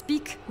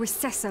 speak with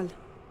Cecil.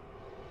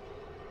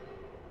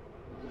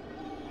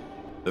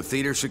 The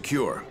theater's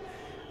secure.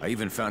 I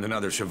even found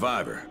another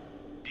survivor.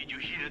 Did you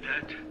hear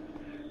that?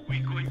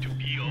 We're going to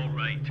be all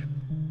right.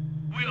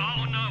 We're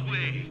on our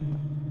way.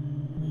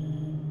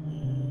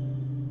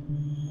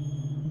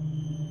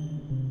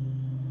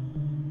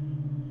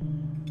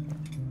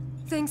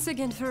 Thanks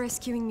again for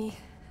rescuing me.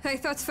 I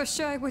thought for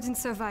sure I wouldn't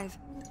survive.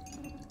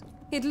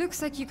 It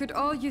looks like you could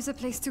all use a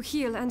place to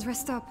heal and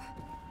rest up.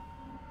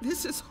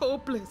 This is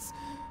hopeless.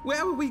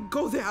 Where will we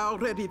go? They're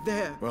already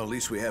there. Well, at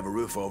least we have a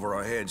roof over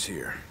our heads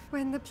here.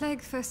 When the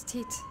plague first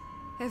hit,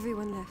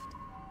 everyone left.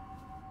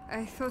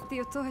 I thought the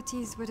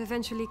authorities would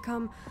eventually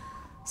come,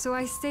 so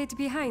I stayed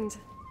behind.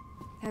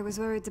 I was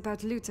worried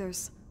about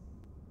looters.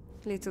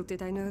 Little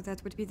did I know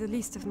that would be the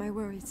least of my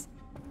worries.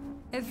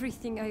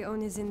 Everything I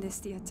own is in this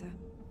theater.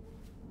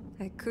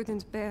 I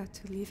couldn't bear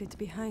to leave it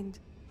behind.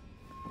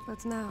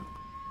 But now,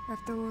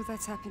 after all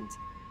that's happened,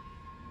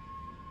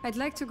 I'd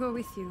like to go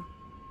with you.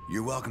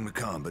 You're welcome to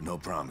come, but no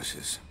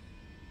promises.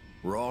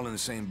 We're all in the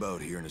same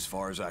boat here, and as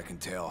far as I can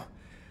tell,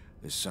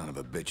 this son of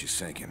a bitch is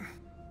sinking.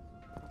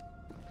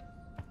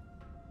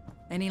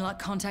 Any luck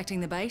contacting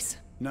the base?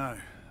 No.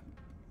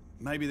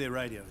 Maybe their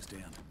radio is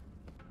down.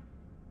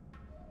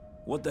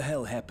 What the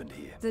hell happened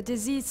here? The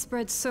disease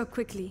spread so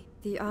quickly,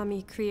 the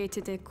army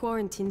created a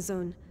quarantine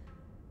zone.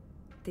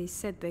 They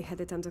said they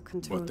had it under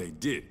control. But they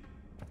did.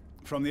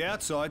 From the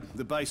outside,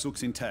 the base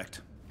looks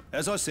intact.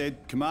 As I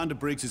said, Commander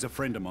Briggs is a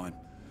friend of mine.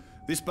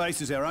 This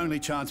base is our only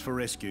chance for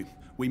rescue.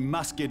 We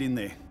must get in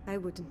there. I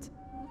wouldn't.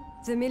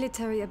 The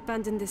military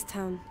abandoned this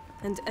town,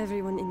 and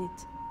everyone in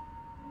it.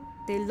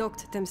 They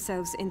locked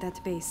themselves in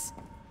that base.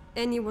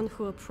 Anyone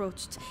who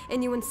approached,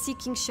 anyone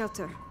seeking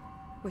shelter,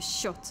 was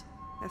shot.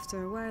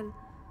 After a while,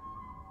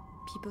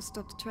 people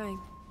stopped trying.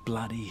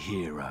 Bloody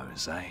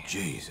heroes, eh?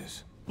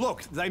 Jesus.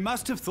 Look, they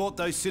must have thought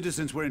those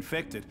citizens were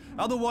infected.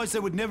 Otherwise, they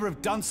would never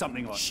have done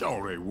something like that.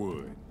 Sure they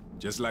would.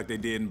 Just like they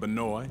did in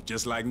Benoit,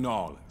 just like New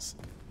Orleans.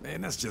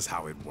 Man, that's just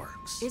how it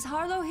works. Is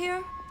Harlow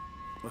here?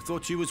 I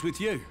thought she was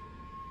with you.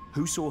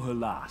 Who saw her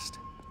last?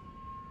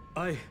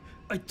 I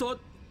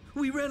thought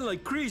we ran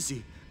like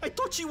crazy. I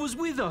thought she was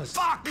with us.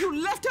 Fuck!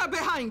 You left her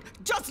behind,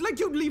 just like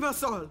you'd leave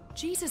us all.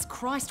 Jesus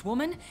Christ,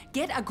 woman.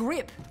 Get a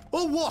grip.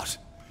 Or what?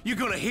 You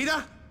gonna hit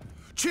her?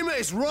 Chima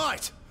is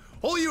right.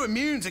 All you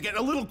immunes are getting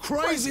a little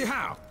crazy. Crazy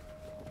how?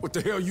 What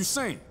the hell you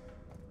saying?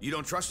 You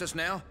don't trust us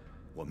now?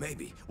 Well,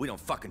 maybe. We don't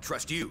fucking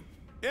trust you.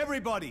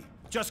 Everybody,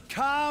 just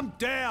calm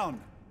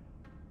down.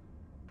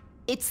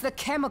 It's the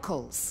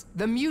chemicals,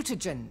 the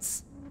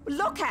mutagens.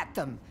 Look at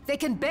them. They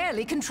can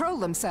barely control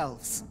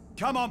themselves.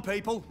 Come on,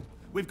 people.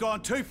 We've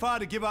gone too far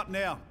to give up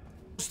now.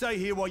 Stay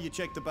here while you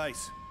check the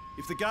base.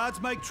 If the guards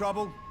make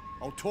trouble,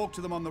 I'll talk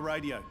to them on the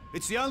radio.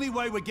 It's the only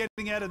way we're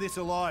getting out of this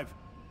alive.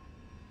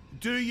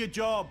 Do your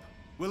job.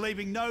 We're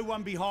leaving no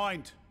one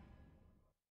behind.